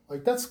game.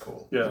 Like, that's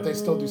cool. Yeah. But they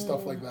still do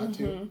stuff like that,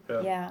 too.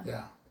 Yeah.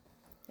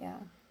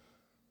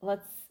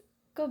 Let's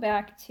go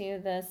back to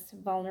this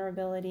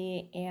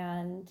vulnerability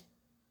and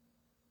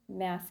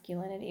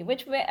masculinity,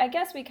 which I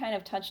guess we kind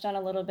of touched on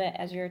a little bit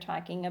as you were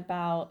talking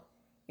about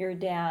your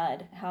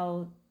dad,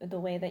 how the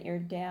way that your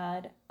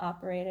dad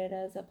operated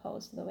as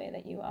opposed to the way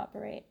that you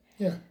operate.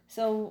 Yeah.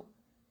 So,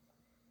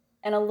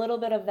 and a little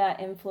bit of that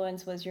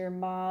influence was your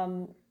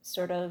mom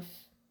sort of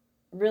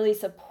really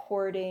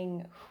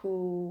supporting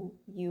who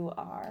you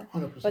are.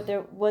 100%.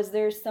 But was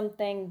there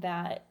something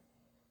that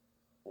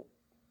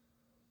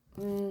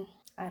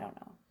I don't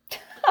know.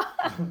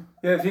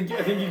 I think you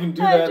can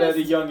do that at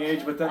a young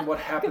age, but then what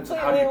happens and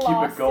how do you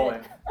keep it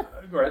going?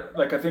 Right?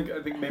 Like I think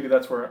maybe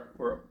that's where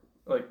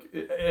like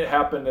it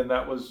happened, and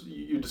that was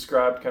you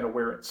described kind of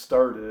where it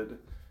started,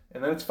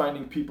 and then it's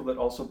finding people that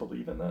also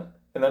believe in that.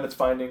 And then it's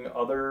finding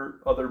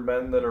other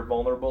men that are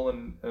vulnerable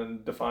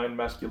and define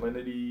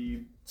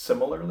masculinity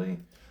similarly.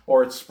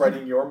 Or it's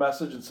spreading your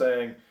message and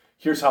saying,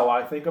 here's how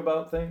I think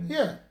about things.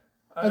 Yeah.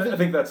 I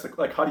think that's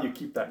how do you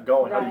keep that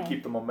going? Right. How do you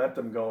keep the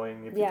momentum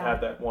going if you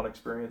had that one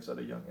experience at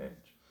a young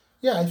age?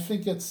 Yeah, I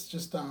think it's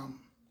just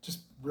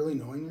really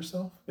knowing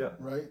yourself. Yeah.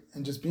 Right?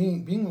 And just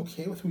being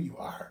okay with who you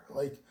are.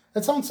 Like,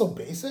 that sounds so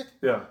basic.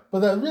 Yeah. But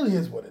that really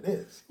is what it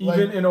is.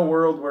 Even in a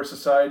world where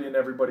society and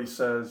everybody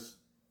says,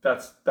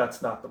 that's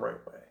not the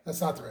right way. That's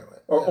not the right way.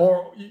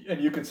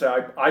 And you can say,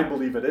 I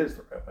believe it is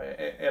the right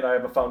way. And I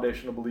have a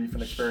foundational belief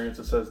and experience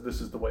that says this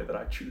is the way that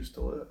I choose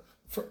to live.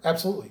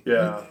 Absolutely.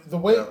 Yeah. The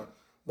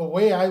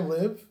way I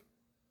live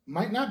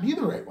might not be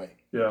the right way.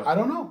 Yeah. I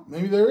don't know.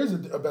 Maybe there is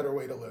a better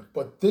way to live.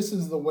 But this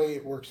is the way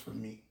it works for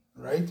me.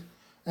 Right?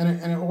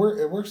 And it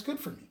works good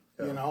for me.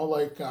 Yeah. You know,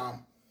 like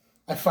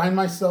I find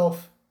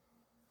myself,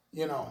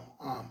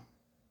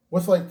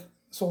 with like,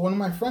 so when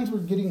my friends were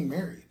getting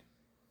married,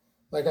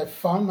 like I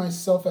found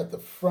myself at the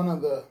front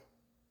of the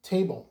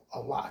table a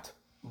lot,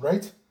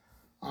 right?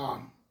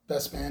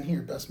 Best man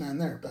here, best man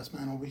there, best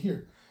man over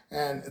here.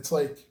 And it's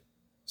like,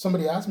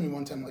 somebody asked me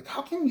one time, like,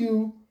 how can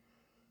you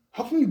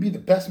be the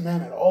best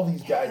man at all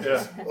these guys?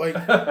 Yeah. Like,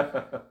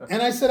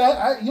 and I said,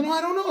 I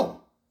don't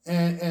know.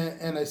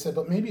 And I said,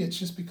 but maybe it's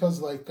just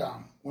because like,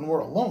 when we're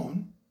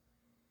alone,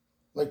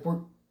 like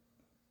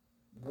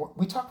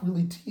we talk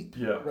really deep,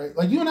 right?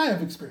 Like you and I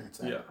have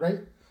experienced that,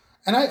 right?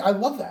 And I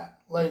love that.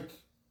 Like,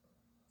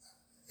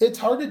 it's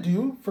hard to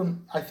do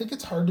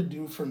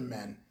for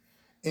men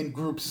in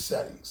group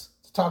settings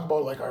to talk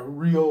about like our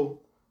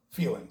real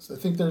feelings. I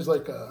think there's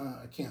like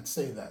I can't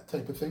say that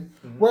type of thing.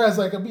 Mm-hmm. Whereas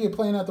like I'd be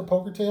playing at the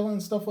poker table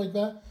and stuff like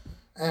that.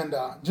 And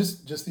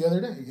just the other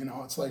day,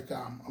 it's like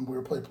we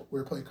were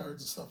playing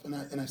cards and stuff.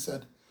 And I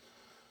said,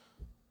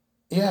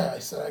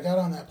 I got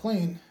on that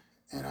plane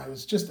and I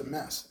was just a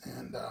mess.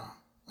 And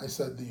I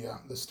said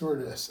the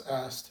stewardess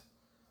asked,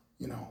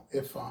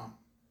 if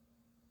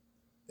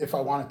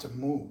I wanted to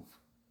move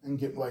and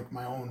get like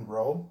my own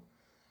row.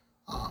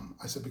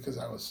 I said, because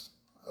I was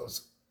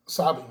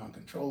sobbing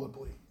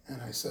uncontrollably. And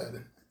I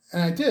said,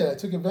 and I did, I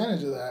took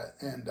advantage of that.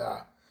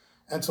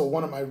 And so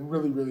one of my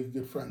really, really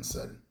good friends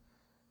said,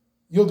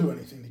 you'll do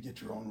anything to get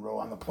your own row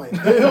on the plane.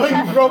 Like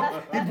he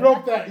broke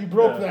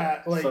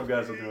that. Like some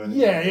guys will do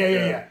anything.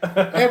 Yeah.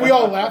 And we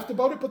all laughed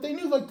about it, but they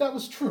knew like that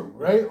was true,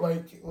 right?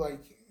 Like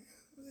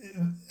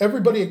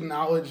everybody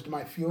acknowledged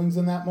my feelings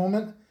in that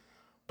moment,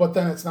 but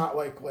then it's not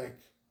like,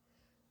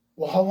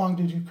 well, how long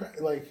did you cry?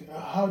 Like,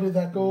 how did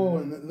that go?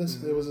 And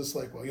this, it was just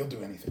like, well, you'll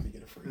do anything to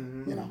get it free,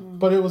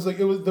 But it was like,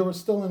 there was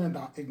still an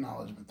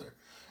acknowledgement there.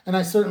 And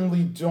I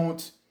certainly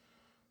don't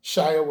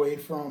shy away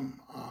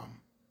from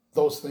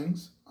those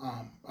things.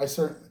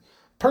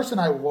 Person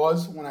I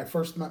was when I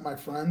first met my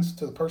friends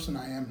to the person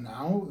I am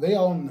now, they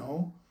all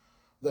know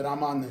that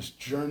I'm on this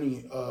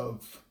journey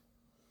of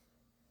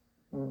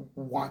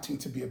wanting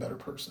to be a better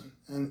person,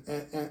 and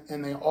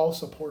they all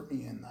support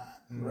me in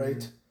that,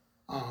 right?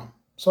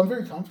 So I'm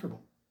very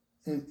comfortable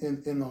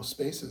in those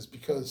spaces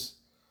because,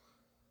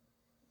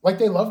 like,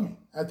 they love me.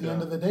 At the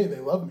end of the day, they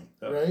love me,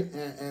 right?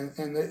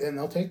 And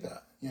they'll take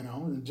that, you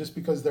know. And just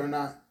because they're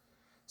not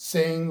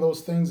saying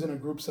those things in a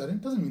group setting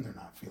doesn't mean they're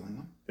not feeling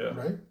them,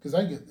 right? Because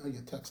I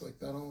get texts like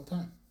that all the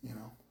time, you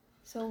know.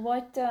 So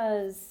what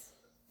does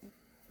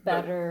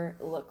better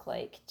look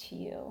like to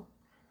you?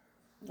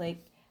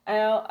 Like, I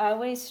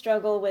always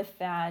struggle with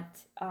that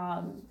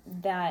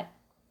that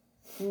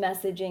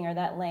messaging or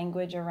that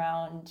language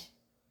around,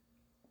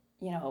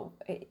 you know,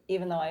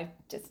 even though I've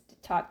just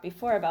talked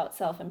before about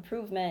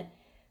self-improvement,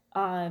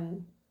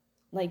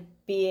 like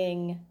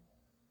being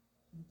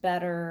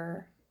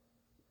better,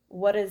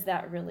 what does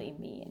that really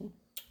mean?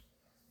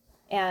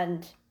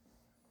 And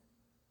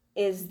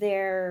do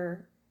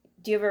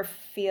you ever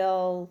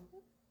feel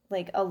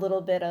like a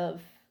little bit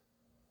of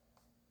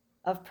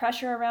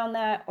pressure around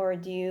that, or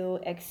do you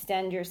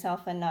extend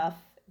yourself enough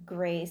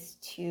grace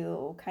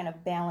to kind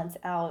of balance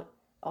out,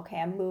 okay,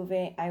 I'm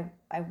moving,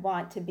 I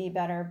want to be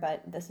better,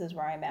 but this is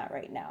where I'm at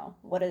right now?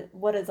 What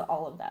does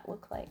all of that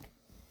look like?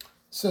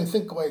 So I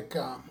think, like,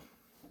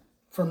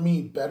 for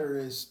me, better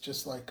is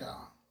just like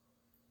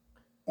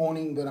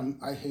owning that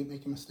I hate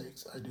making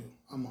mistakes. I do.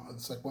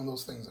 It's like one of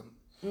those things.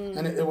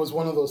 And it was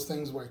one of those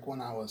things, like, when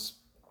I was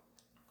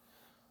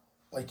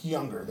like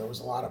younger, there was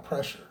a lot of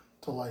pressure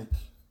to, like,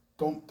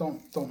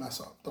 don't mess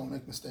up, don't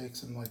make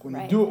mistakes, and, like, when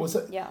you do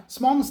it,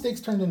 small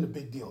mistakes turned into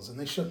big deals, and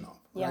they shouldn't have,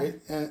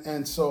 right?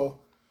 And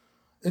so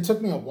it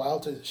took me a while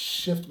to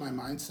shift my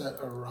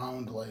mindset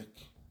around,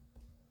 like,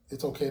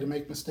 it's okay to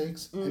make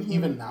mistakes, and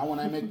even now when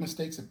I make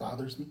mistakes, it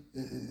bothers me.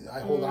 I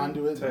hold on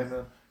to it.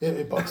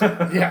 It bugs me.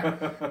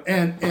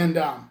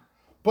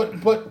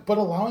 But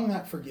allowing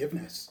that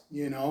forgiveness,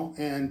 you know,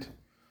 and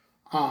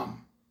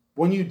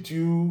when you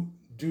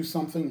do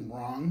something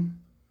wrong,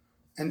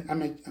 and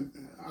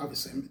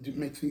obviously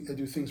I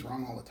do things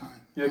wrong all the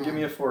time. Yeah, give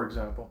me a for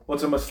example.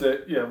 What's a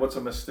mistake? Yeah, what's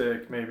a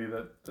mistake maybe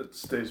that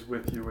stays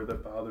with you or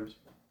that bothers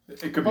you?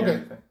 It could be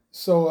anything.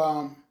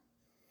 So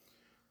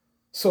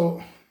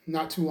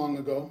not too long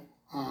ago,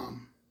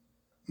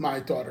 my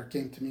daughter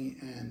came to me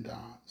and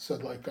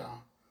said, like,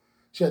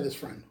 she had this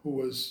friend who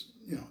was,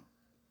 you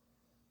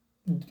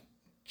know,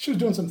 she was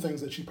doing some things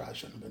that she probably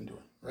shouldn't have been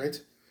doing,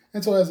 right?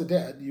 And so as a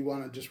dad, you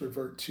want to just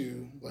revert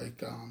to,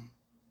 like,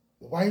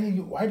 why do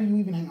you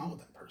even hang out with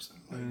that person?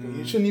 Like,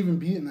 you shouldn't even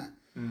be in that.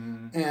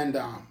 And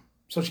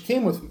so she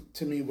came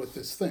to me with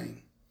this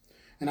thing,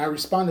 and I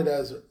responded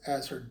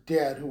as her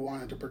dad who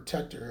wanted to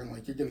protect her, and,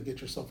 like, you're gonna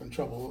get yourself in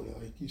trouble.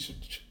 Like, you should.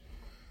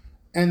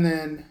 And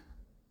then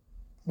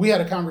we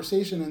had a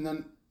conversation, and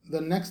then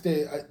the next day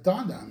it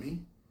dawned on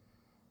me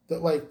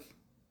that, like,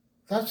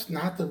 that's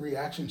not the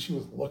reaction she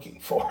was looking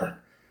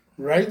for,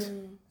 right?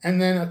 And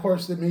then, of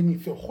course, it made me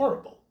feel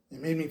horrible. It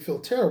made me feel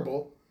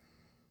terrible,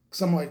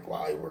 because I'm like,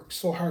 wow, I worked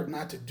so hard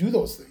not to do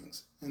those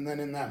things. And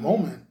then in that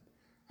moment,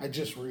 I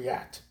just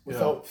react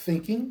without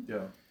thinking.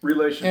 Yeah.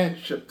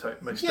 Relationship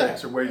type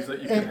mistakes or ways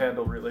that you can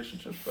handle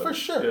relationships better. For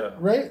sure,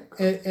 right?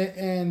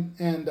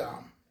 And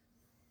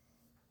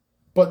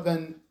but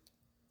then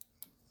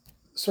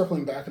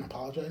circling back and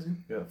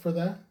apologizing for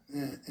that.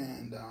 And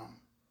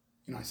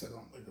you know, I said,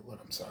 oh, look,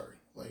 I'm sorry.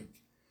 Like,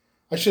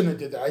 I shouldn't have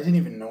did that. I didn't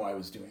even know I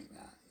was doing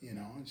that, you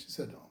know? And she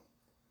said, oh,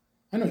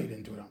 I know you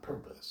didn't do it on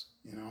purpose,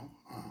 you know?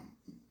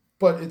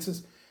 But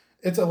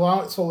it's a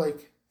lot. So,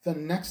 like, the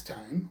next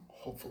time,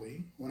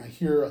 hopefully, when I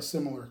hear a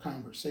similar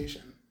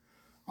conversation,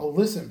 I'll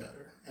listen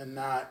better and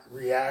not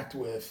react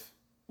with,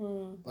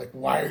 like,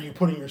 why are you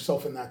putting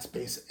yourself in that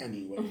space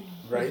anyway,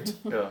 right?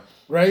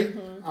 Right?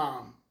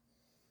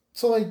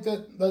 So, like,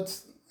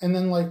 that's, and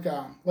then,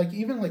 like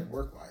even, like,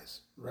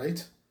 work-wise,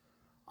 right?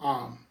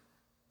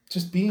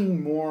 Just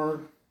being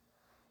more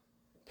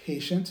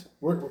patient.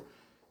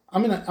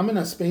 I'm in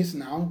a space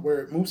now where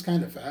it moves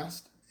kind of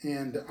fast,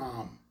 and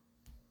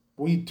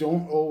we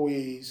don't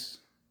always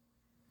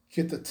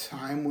get the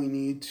time we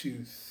need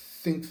to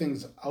think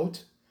things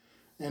out,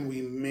 and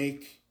we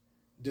make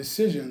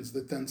decisions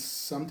that then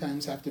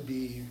sometimes have to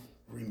be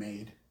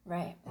remade,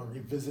 right, or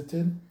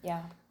revisited.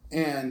 Yeah.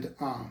 And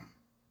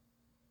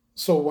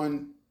so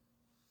when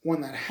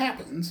that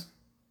happens,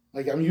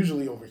 like, I'm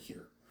usually over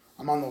here.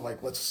 I'm on the,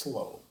 like, let's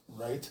slow,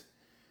 right?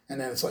 And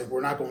then it's like,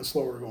 we're not going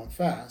slow, we're going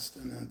fast.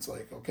 And then it's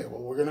like, okay,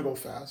 well, we're going to go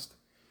fast.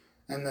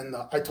 And then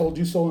the I told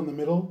you so in the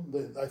middle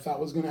that I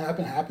thought was going to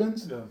happen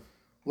happens. Yeah.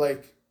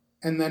 Like,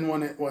 and then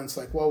when it's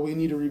like, well, we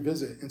need to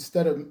revisit,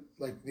 instead of,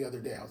 like, the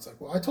other day, I was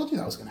like, well, I told you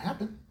that was going to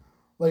happen.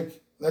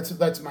 Like,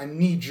 that's my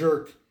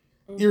knee-jerk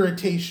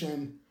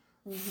irritation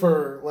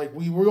for, like,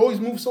 we always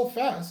move so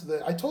fast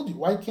that I told you,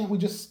 why can't we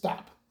just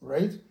stop,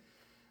 right?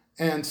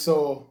 And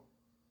so,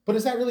 but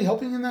is that really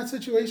helping in that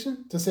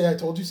situation to say I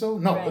told you so?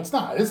 No, It's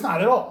not. It's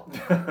not at all,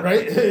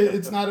 right?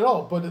 It's not at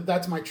all. But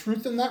that's my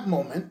truth in that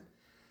moment,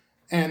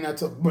 and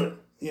that's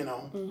you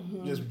know,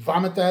 just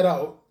vomit that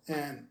out,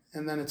 and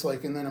then it's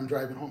like, and then I'm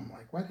driving home,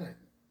 like, why did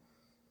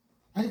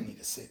I didn't need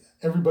to say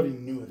that. Everybody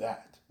knew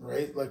that,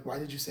 right? Like, why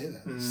did you say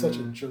that? It's such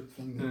a jerk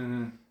thing,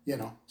 to, you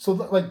know. So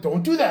like,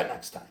 don't do that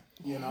next time,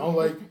 you know.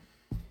 Like,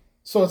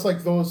 so it's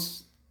like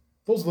those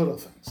little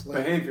things,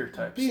 like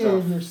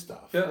behavior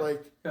stuff. Yeah.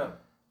 Like, yeah.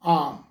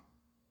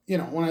 You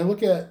know, when I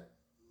look at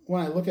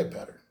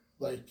better,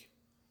 like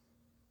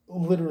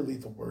literally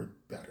the word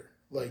better,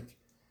 like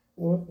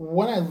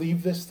when I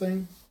leave this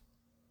thing,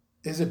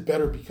 is it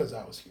better because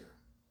I was here,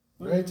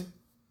 right?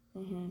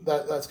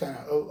 That's kind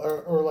of,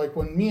 or like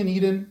when me and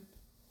Eden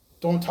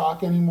don't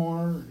talk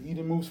anymore,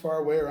 Eden moves far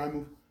away, or I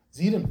move, is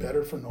Eden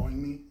better for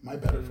knowing me? Am I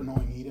better for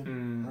knowing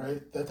Eden?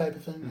 Right? That type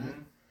of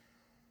thing,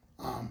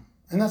 right?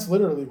 And that's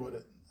literally what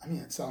it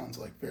sounds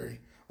like very,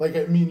 like,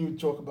 me and you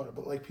joke about it,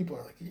 but like people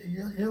are like,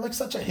 you're like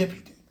such a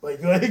hippie, dude. Like,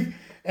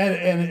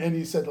 and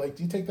you said, like,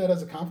 do you take that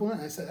as a compliment?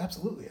 And I said,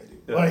 absolutely I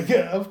do. Yeah. Like,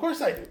 yeah, of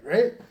course I do,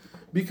 right?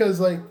 Because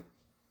like,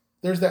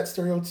 there's that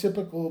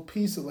stereotypical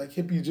piece of like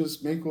hippie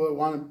just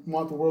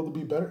want the world to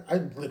be better. I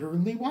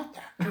literally want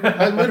that.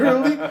 I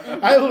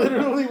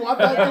literally want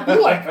that to be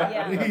like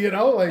that. You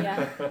know, like,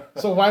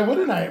 so why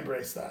wouldn't I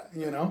embrace that?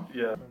 You know?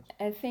 Yeah.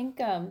 I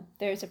think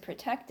there's a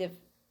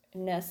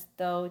protectiveness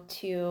though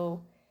to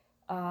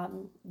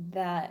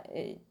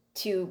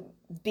to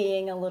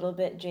being a little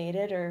bit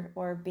jaded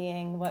or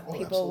being what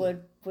people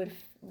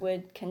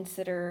would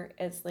consider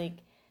as like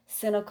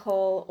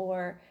cynical,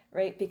 or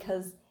right,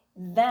 because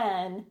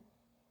then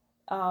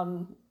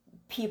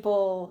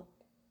people,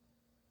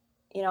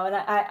 you know, and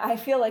I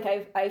feel like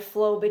I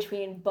flow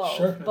between both,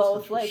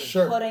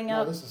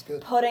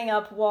 putting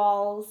up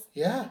walls,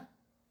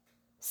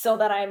 so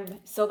that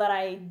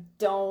I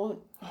don't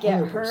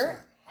get 100%. Hurt,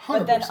 100%.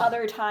 But then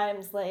other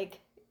times like,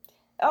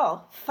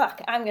 oh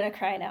fuck, I'm gonna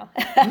cry now.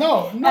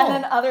 No. And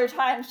then other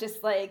times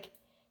just like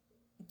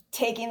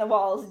taking the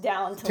walls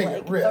down to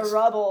like the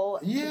rubble,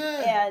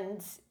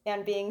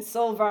 and being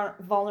so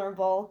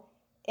vulnerable,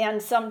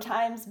 and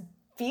sometimes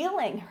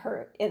feeling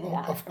hurt in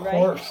that, of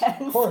course,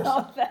 right? Of course.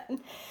 So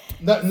then,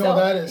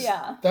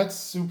 that's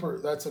super.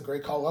 That's a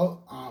great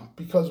call out.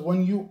 Because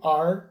when you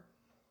are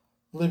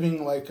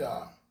living like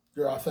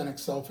your authentic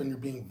self and you're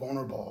being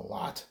vulnerable a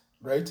lot,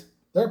 right?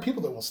 There are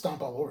people that will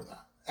stomp all over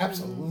that.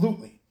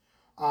 Absolutely.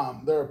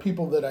 There are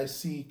people that I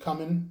see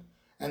coming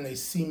and they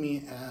see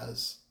me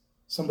as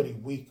somebody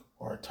weak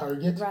or a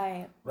target,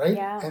 right?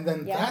 Yeah. And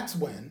then that's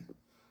when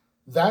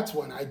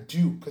I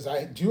do, because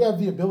I do have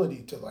the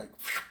ability to like.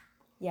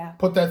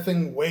 Put that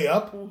thing way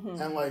up,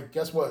 and like,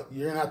 guess what?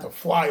 You're gonna have to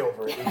fly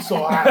over it. It's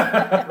so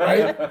high,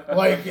 right?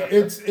 Like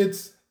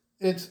it's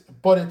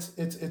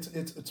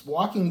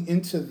walking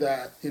into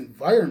that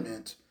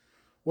environment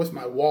with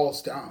my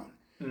walls down,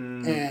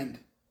 and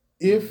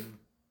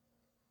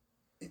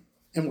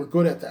we're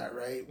good at that,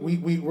 right?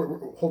 We're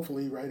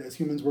hopefully, right, as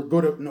humans, we're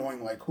good at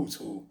knowing like who's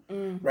who,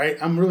 right?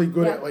 I'm really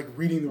good at like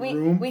reading the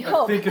room. We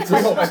hope. I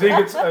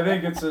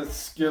think it's a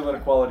skill and a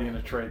quality and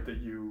a trait that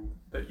you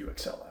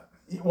excel at.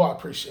 Well, I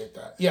appreciate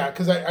that. Yeah,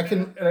 because I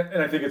can...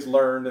 And I think it's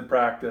learned and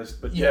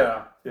practiced, but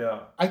yeah.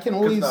 I can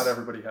always... Because not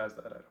everybody has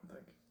that, I don't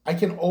think. I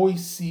can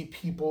always see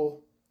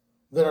people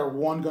that are,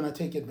 going to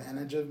take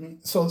advantage of me.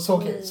 So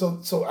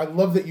I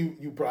love that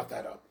you brought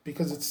that up,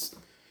 because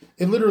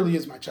it literally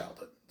is my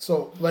childhood.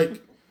 So, like,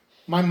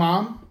 my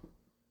mom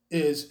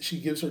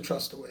she gives her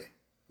trust away.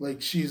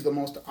 Like, she's the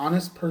most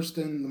honest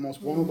person, the most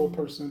vulnerable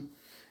person.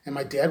 And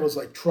my dad was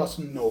like, trust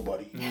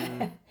nobody.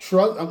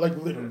 Trust, like,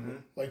 literally.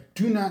 Like,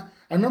 do not...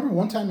 I remember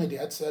one time my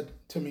dad said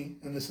to me,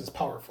 and this is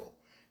powerful.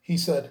 He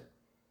said,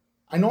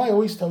 I know I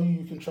always tell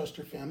you can trust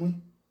your family,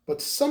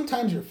 but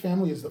sometimes your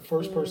family is the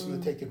first person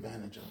to take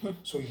advantage of you.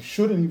 So you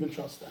shouldn't even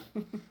trust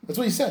them. That's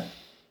what he said.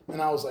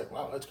 And I was like,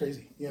 wow, that's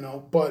crazy, you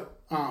know? But,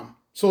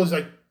 so it's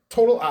like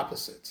total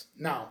opposites.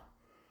 Now,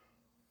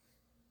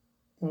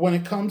 when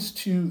it comes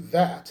to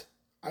that,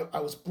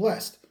 I was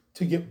blessed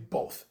to get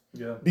both.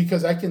 Yeah.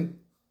 Because I can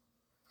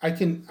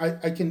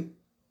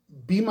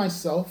be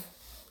myself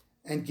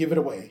and give it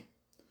away.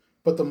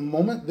 But the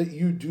moment that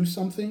you do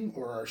something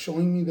or are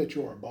showing me that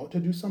you're about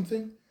to do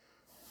something,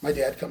 my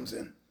dad comes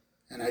in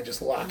and I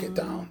just lock it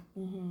down.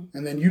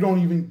 And then you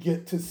don't even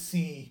get to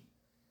see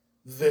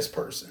this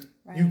person.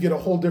 Right. You get a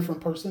whole different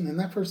person, and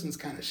that person's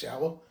kind of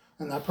shallow,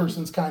 and that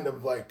person's kind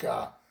of like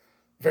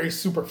very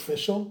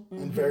superficial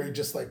and very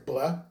just like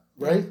blah,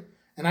 right?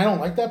 And I don't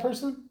like that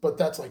person, but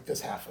that's like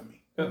this half of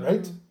me,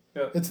 right?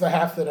 Yeah. It's the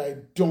half that I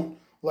don't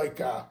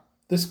like,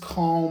 this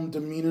calm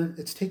demeanor.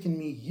 It's taken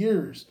me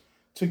years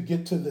to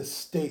get to this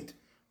state,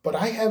 but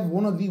I have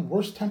one of the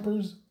worst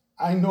tempers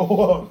I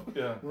know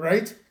of,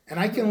 right?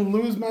 And I can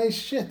lose my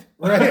shit,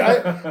 right?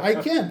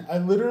 I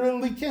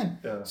literally can.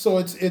 Yeah. So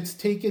it's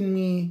taken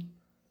me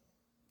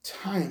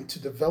time to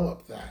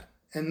develop that,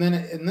 and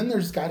then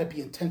there's got to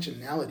be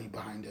intentionality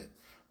behind it.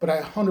 But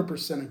I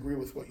 100% agree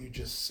with what you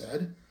just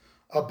said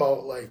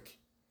about like,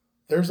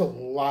 there's a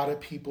lot of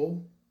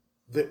people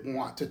that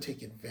want to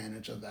take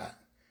advantage of that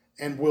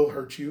and will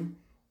hurt you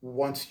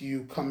once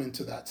you come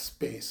into that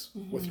space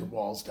with your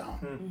walls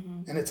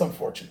down. And it's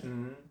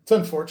unfortunate. It's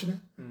unfortunate,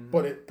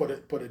 but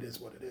it is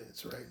what it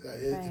is, right?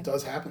 It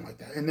does happen like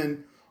that. And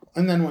then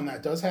when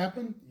that does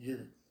happen,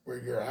 where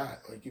you're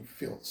at. Like you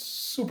feel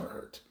super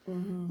hurt,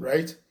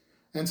 right?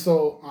 And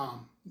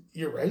so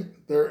you're right.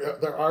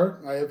 There are.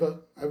 I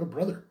have a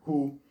brother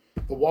who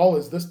the wall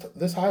is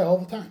this high all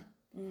the time.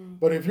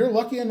 But if you're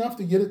lucky enough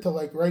to get it to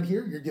like right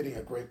here, you're getting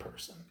a great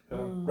person,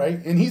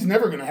 right? And he's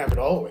never going to have it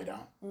all the way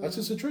down. That's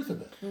just the truth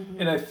of it.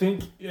 And I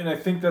think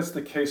that's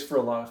the case for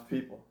a lot of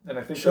people. And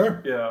I think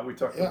that, we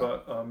talked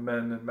about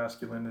men and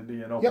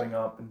masculinity and opening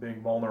up and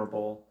being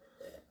vulnerable.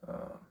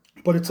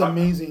 But it's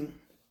amazing.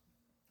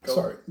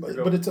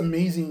 But it's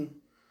amazing.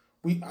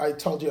 I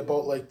told you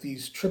about like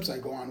these trips I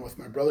go on with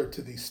my brother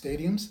to these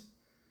stadiums.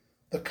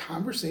 The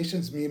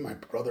conversations me and my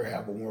brother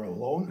have when we're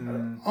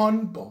alone are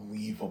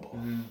unbelievable.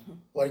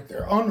 Like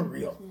they're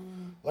unreal.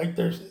 Like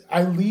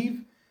I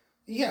leave,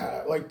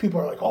 like people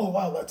are like, oh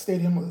wow, that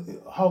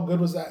stadium, how good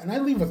was that? And I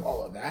leave with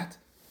all of that.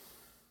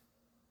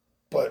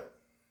 But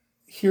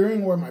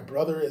hearing where my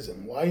brother is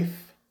in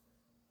life,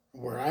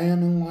 where I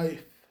am in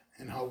life,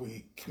 and how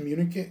we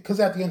communicate, because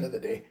at the end of the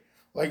day,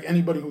 like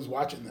anybody who's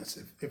watching this,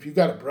 if you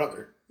got a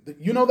brother,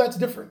 you know that's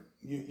different.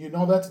 You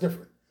know that's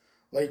different.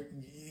 Like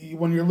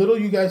when you're little,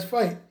 you guys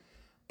fight,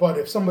 but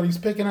if somebody's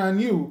picking on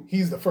you,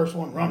 he's the first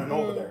one running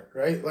over there,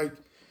 right? Like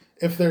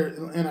if they're,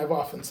 and I've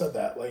often said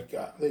that, like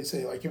they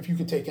say, like if you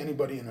could take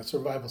anybody in a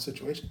survival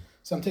situation,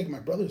 so I'm taking my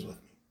brothers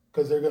with me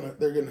because they're gonna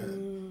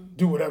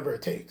do whatever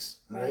it takes,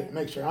 right?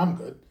 Make sure I'm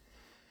good.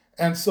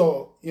 And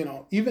so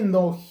even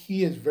though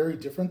he is very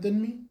different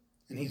than me,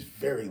 and he's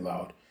very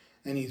loud,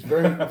 and he's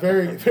very,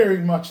 very, very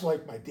much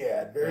like my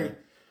dad,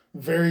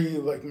 very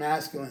like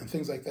masculine and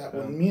things like that.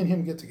 When me and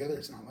him get together,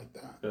 it's not like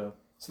that. Yeah.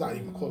 It's not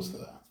even close to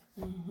that.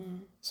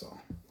 So.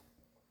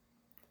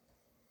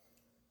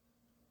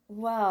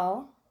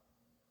 Well,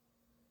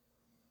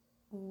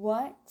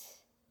 what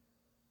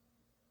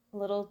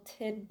little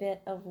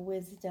tidbit of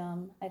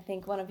wisdom, I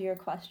think one of your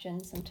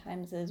questions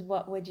sometimes is,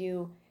 what would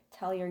you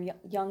tell your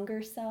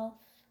younger self?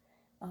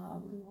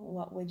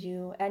 What would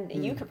you, and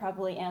you could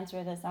probably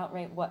answer this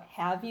outright, what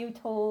have you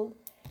told,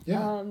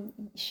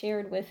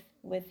 shared with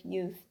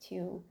youth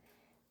to,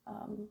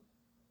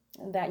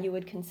 that you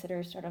would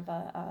consider sort of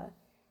a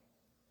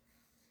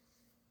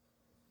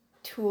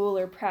tool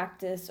or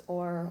practice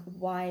or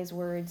wise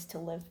words to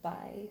live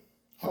by,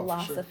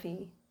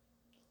 philosophy?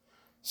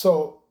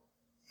 So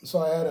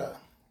I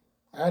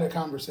had a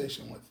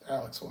conversation with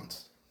Alex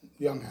once,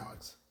 young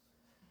Alex,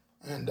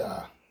 and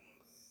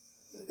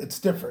it's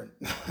different.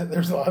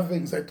 There's a lot of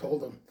things I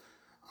told him,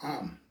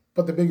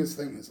 but the biggest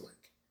thing is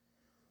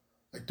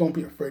like don't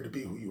be afraid to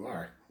be who you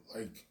are.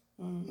 Like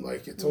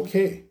it's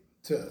okay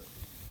to,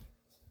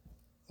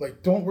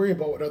 like, don't worry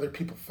about what other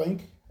people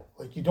think.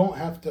 Like you don't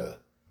have to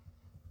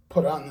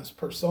put on this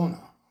persona.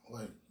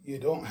 Like you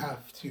don't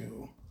have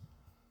to.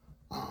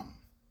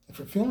 If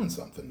you're feeling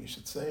something, you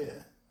should say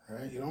it.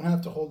 Right? You don't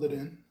have to hold it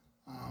in.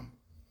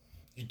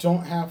 You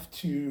don't have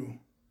to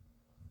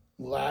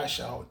lash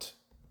out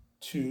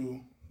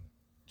to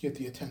get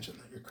the attention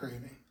that you're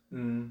craving.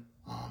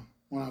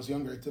 When I was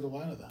younger, I did a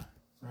lot of that,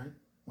 right?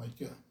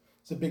 Like,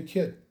 it's a big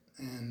kid,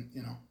 and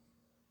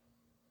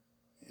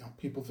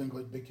people think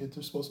like big kids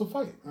are supposed to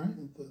fight, right?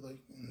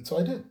 And so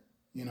I did,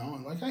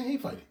 and like I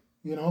hate fighting,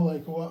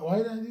 like why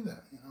did I do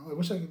that? I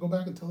wish I could go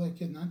back and tell that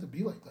kid not to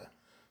be like that,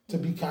 to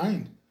be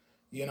kind,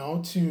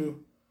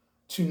 to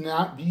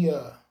not be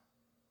a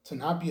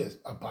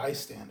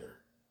bystander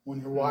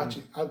when you're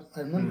watching. I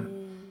remember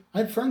I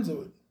had friends that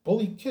would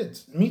bully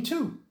kids. Me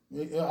too.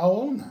 I'll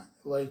own that.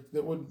 Like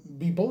that would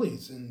be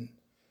bullies and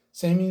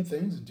say mean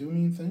things and do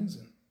mean things,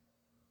 and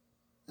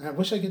I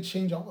wish I could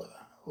change all of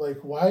that. Like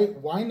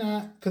why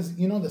not? Because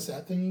the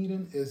sad thing,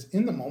 Eden, is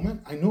in the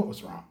moment I knew it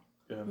was wrong.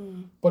 Yeah.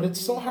 But it's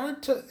so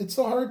hard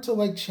to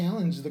like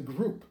challenge the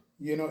group.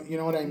 You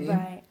know what I mean?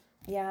 Right.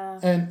 Yeah.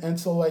 And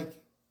so like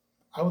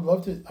I would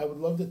love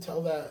to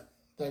tell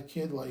that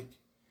kid, like,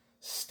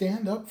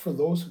 stand up for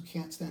those who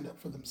can't stand up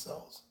for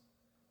themselves,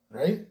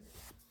 right?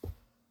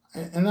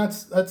 And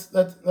that's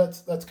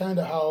kind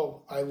of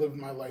how I live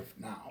my life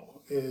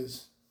now.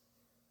 Is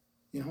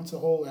it's a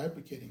whole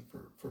advocating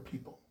for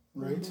people,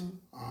 right?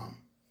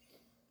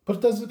 But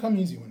it doesn't come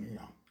easy when you're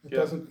young.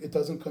 It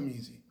doesn't come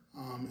easy,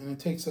 and it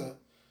takes a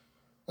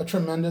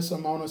tremendous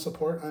amount of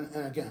support. And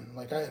again,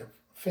 like I had a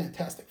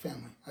fantastic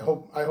family. I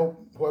hope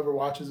whoever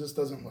watches this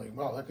doesn't like,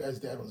 wow, that guy's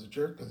dad was a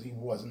jerk, because he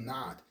was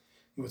not.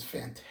 He was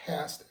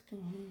fantastic.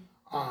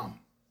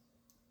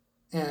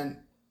 And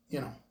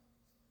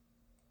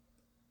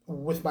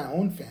with my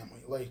own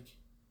family, like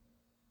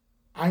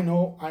I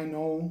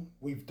know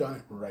we've done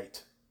it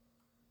right,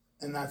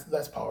 and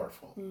that's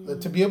powerful.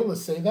 To be able to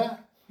say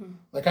that,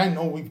 like I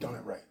know we've done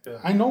it right. Yeah.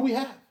 I know we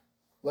have.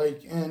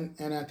 Like and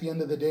at the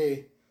end of the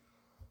day,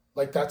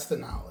 like that's the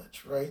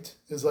knowledge, right?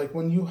 Is like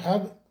when you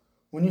have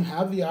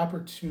the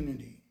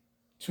opportunity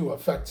to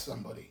affect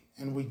somebody,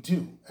 and we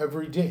do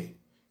every day,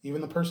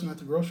 even the person at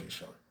the grocery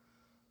store,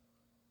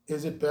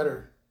 is it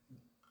better?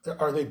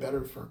 Are they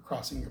better for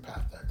crossing your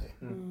path that day?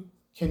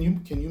 Can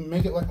you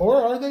make it like, or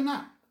are they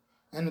not?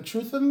 And the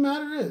truth of the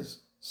matter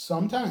is,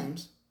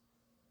 sometimes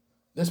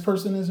this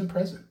person isn't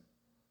present,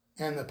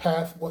 and the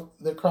path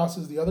that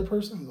crosses the other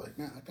person is like,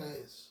 man, that guy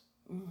is.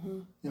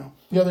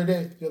 The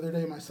other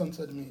day, my son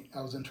said to me,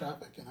 I was in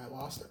traffic and I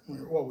lost it. We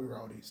were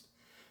out east,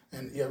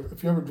 and yeah,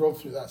 if you ever drove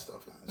through that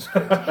stuff, man, it's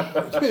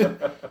crazy.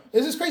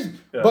 It's just crazy.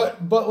 Yeah.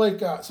 But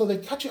like, so they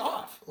cut you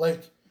off,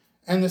 like,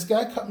 and this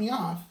guy cut me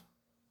off,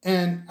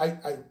 and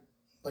I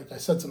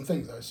said some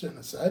things I shouldn't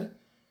have said,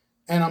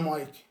 and I'm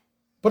like,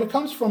 but it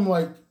comes from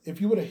like, if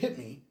you would have hit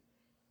me,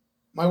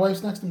 my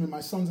wife's next to me,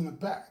 my son's in the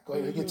back,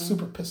 like I get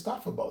super pissed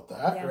off about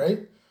that,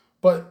 right?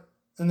 But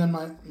and then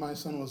my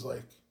son was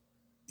like.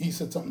 He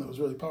said something that was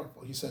really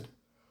powerful. He said,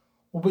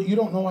 well, but you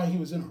don't know why he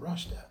was in a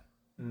rush, Dad.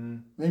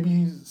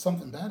 Maybe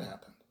something bad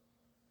happened.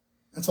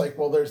 It's like,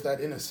 well, there's that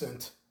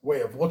innocent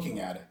way of looking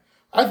at it.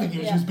 I think he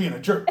was just being a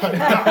jerk. But,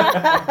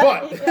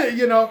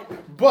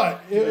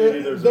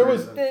 there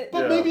was,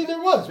 maybe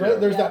there was, right?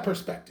 There's that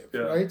perspective,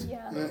 right?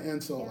 Yeah.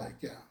 And so,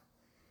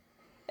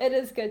 It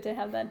is good to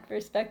have that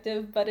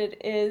perspective, but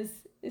it is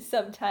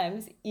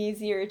sometimes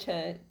easier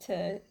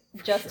to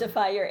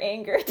justify your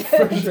anger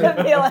to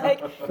be like,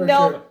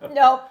 no,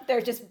 they're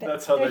just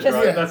that's how they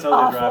drive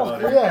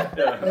on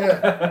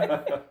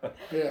it.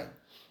 Yeah.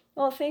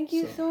 Well, thank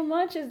you so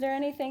much. Is there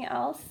anything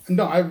else?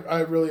 No, I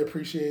really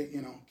appreciate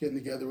getting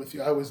together with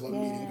you. I always love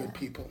meeting good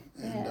people,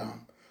 and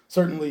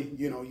certainly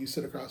you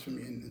sit across from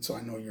me, and so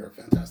I know you're a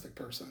fantastic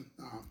person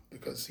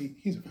because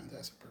he's a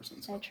fantastic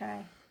person. So. I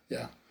try.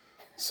 Yeah.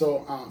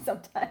 So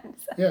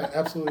sometimes. Yeah,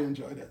 absolutely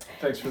enjoyed it.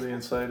 Thanks for the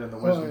insight and the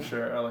wisdom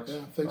share, Alex. Yeah,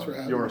 thanks for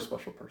having me. You're a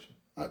special person.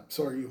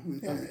 So are you,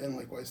 and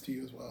likewise to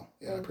you as well.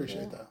 Yeah, I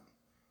appreciate that.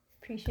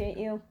 Appreciate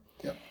you.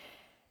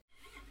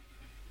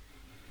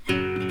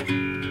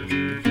 Yep.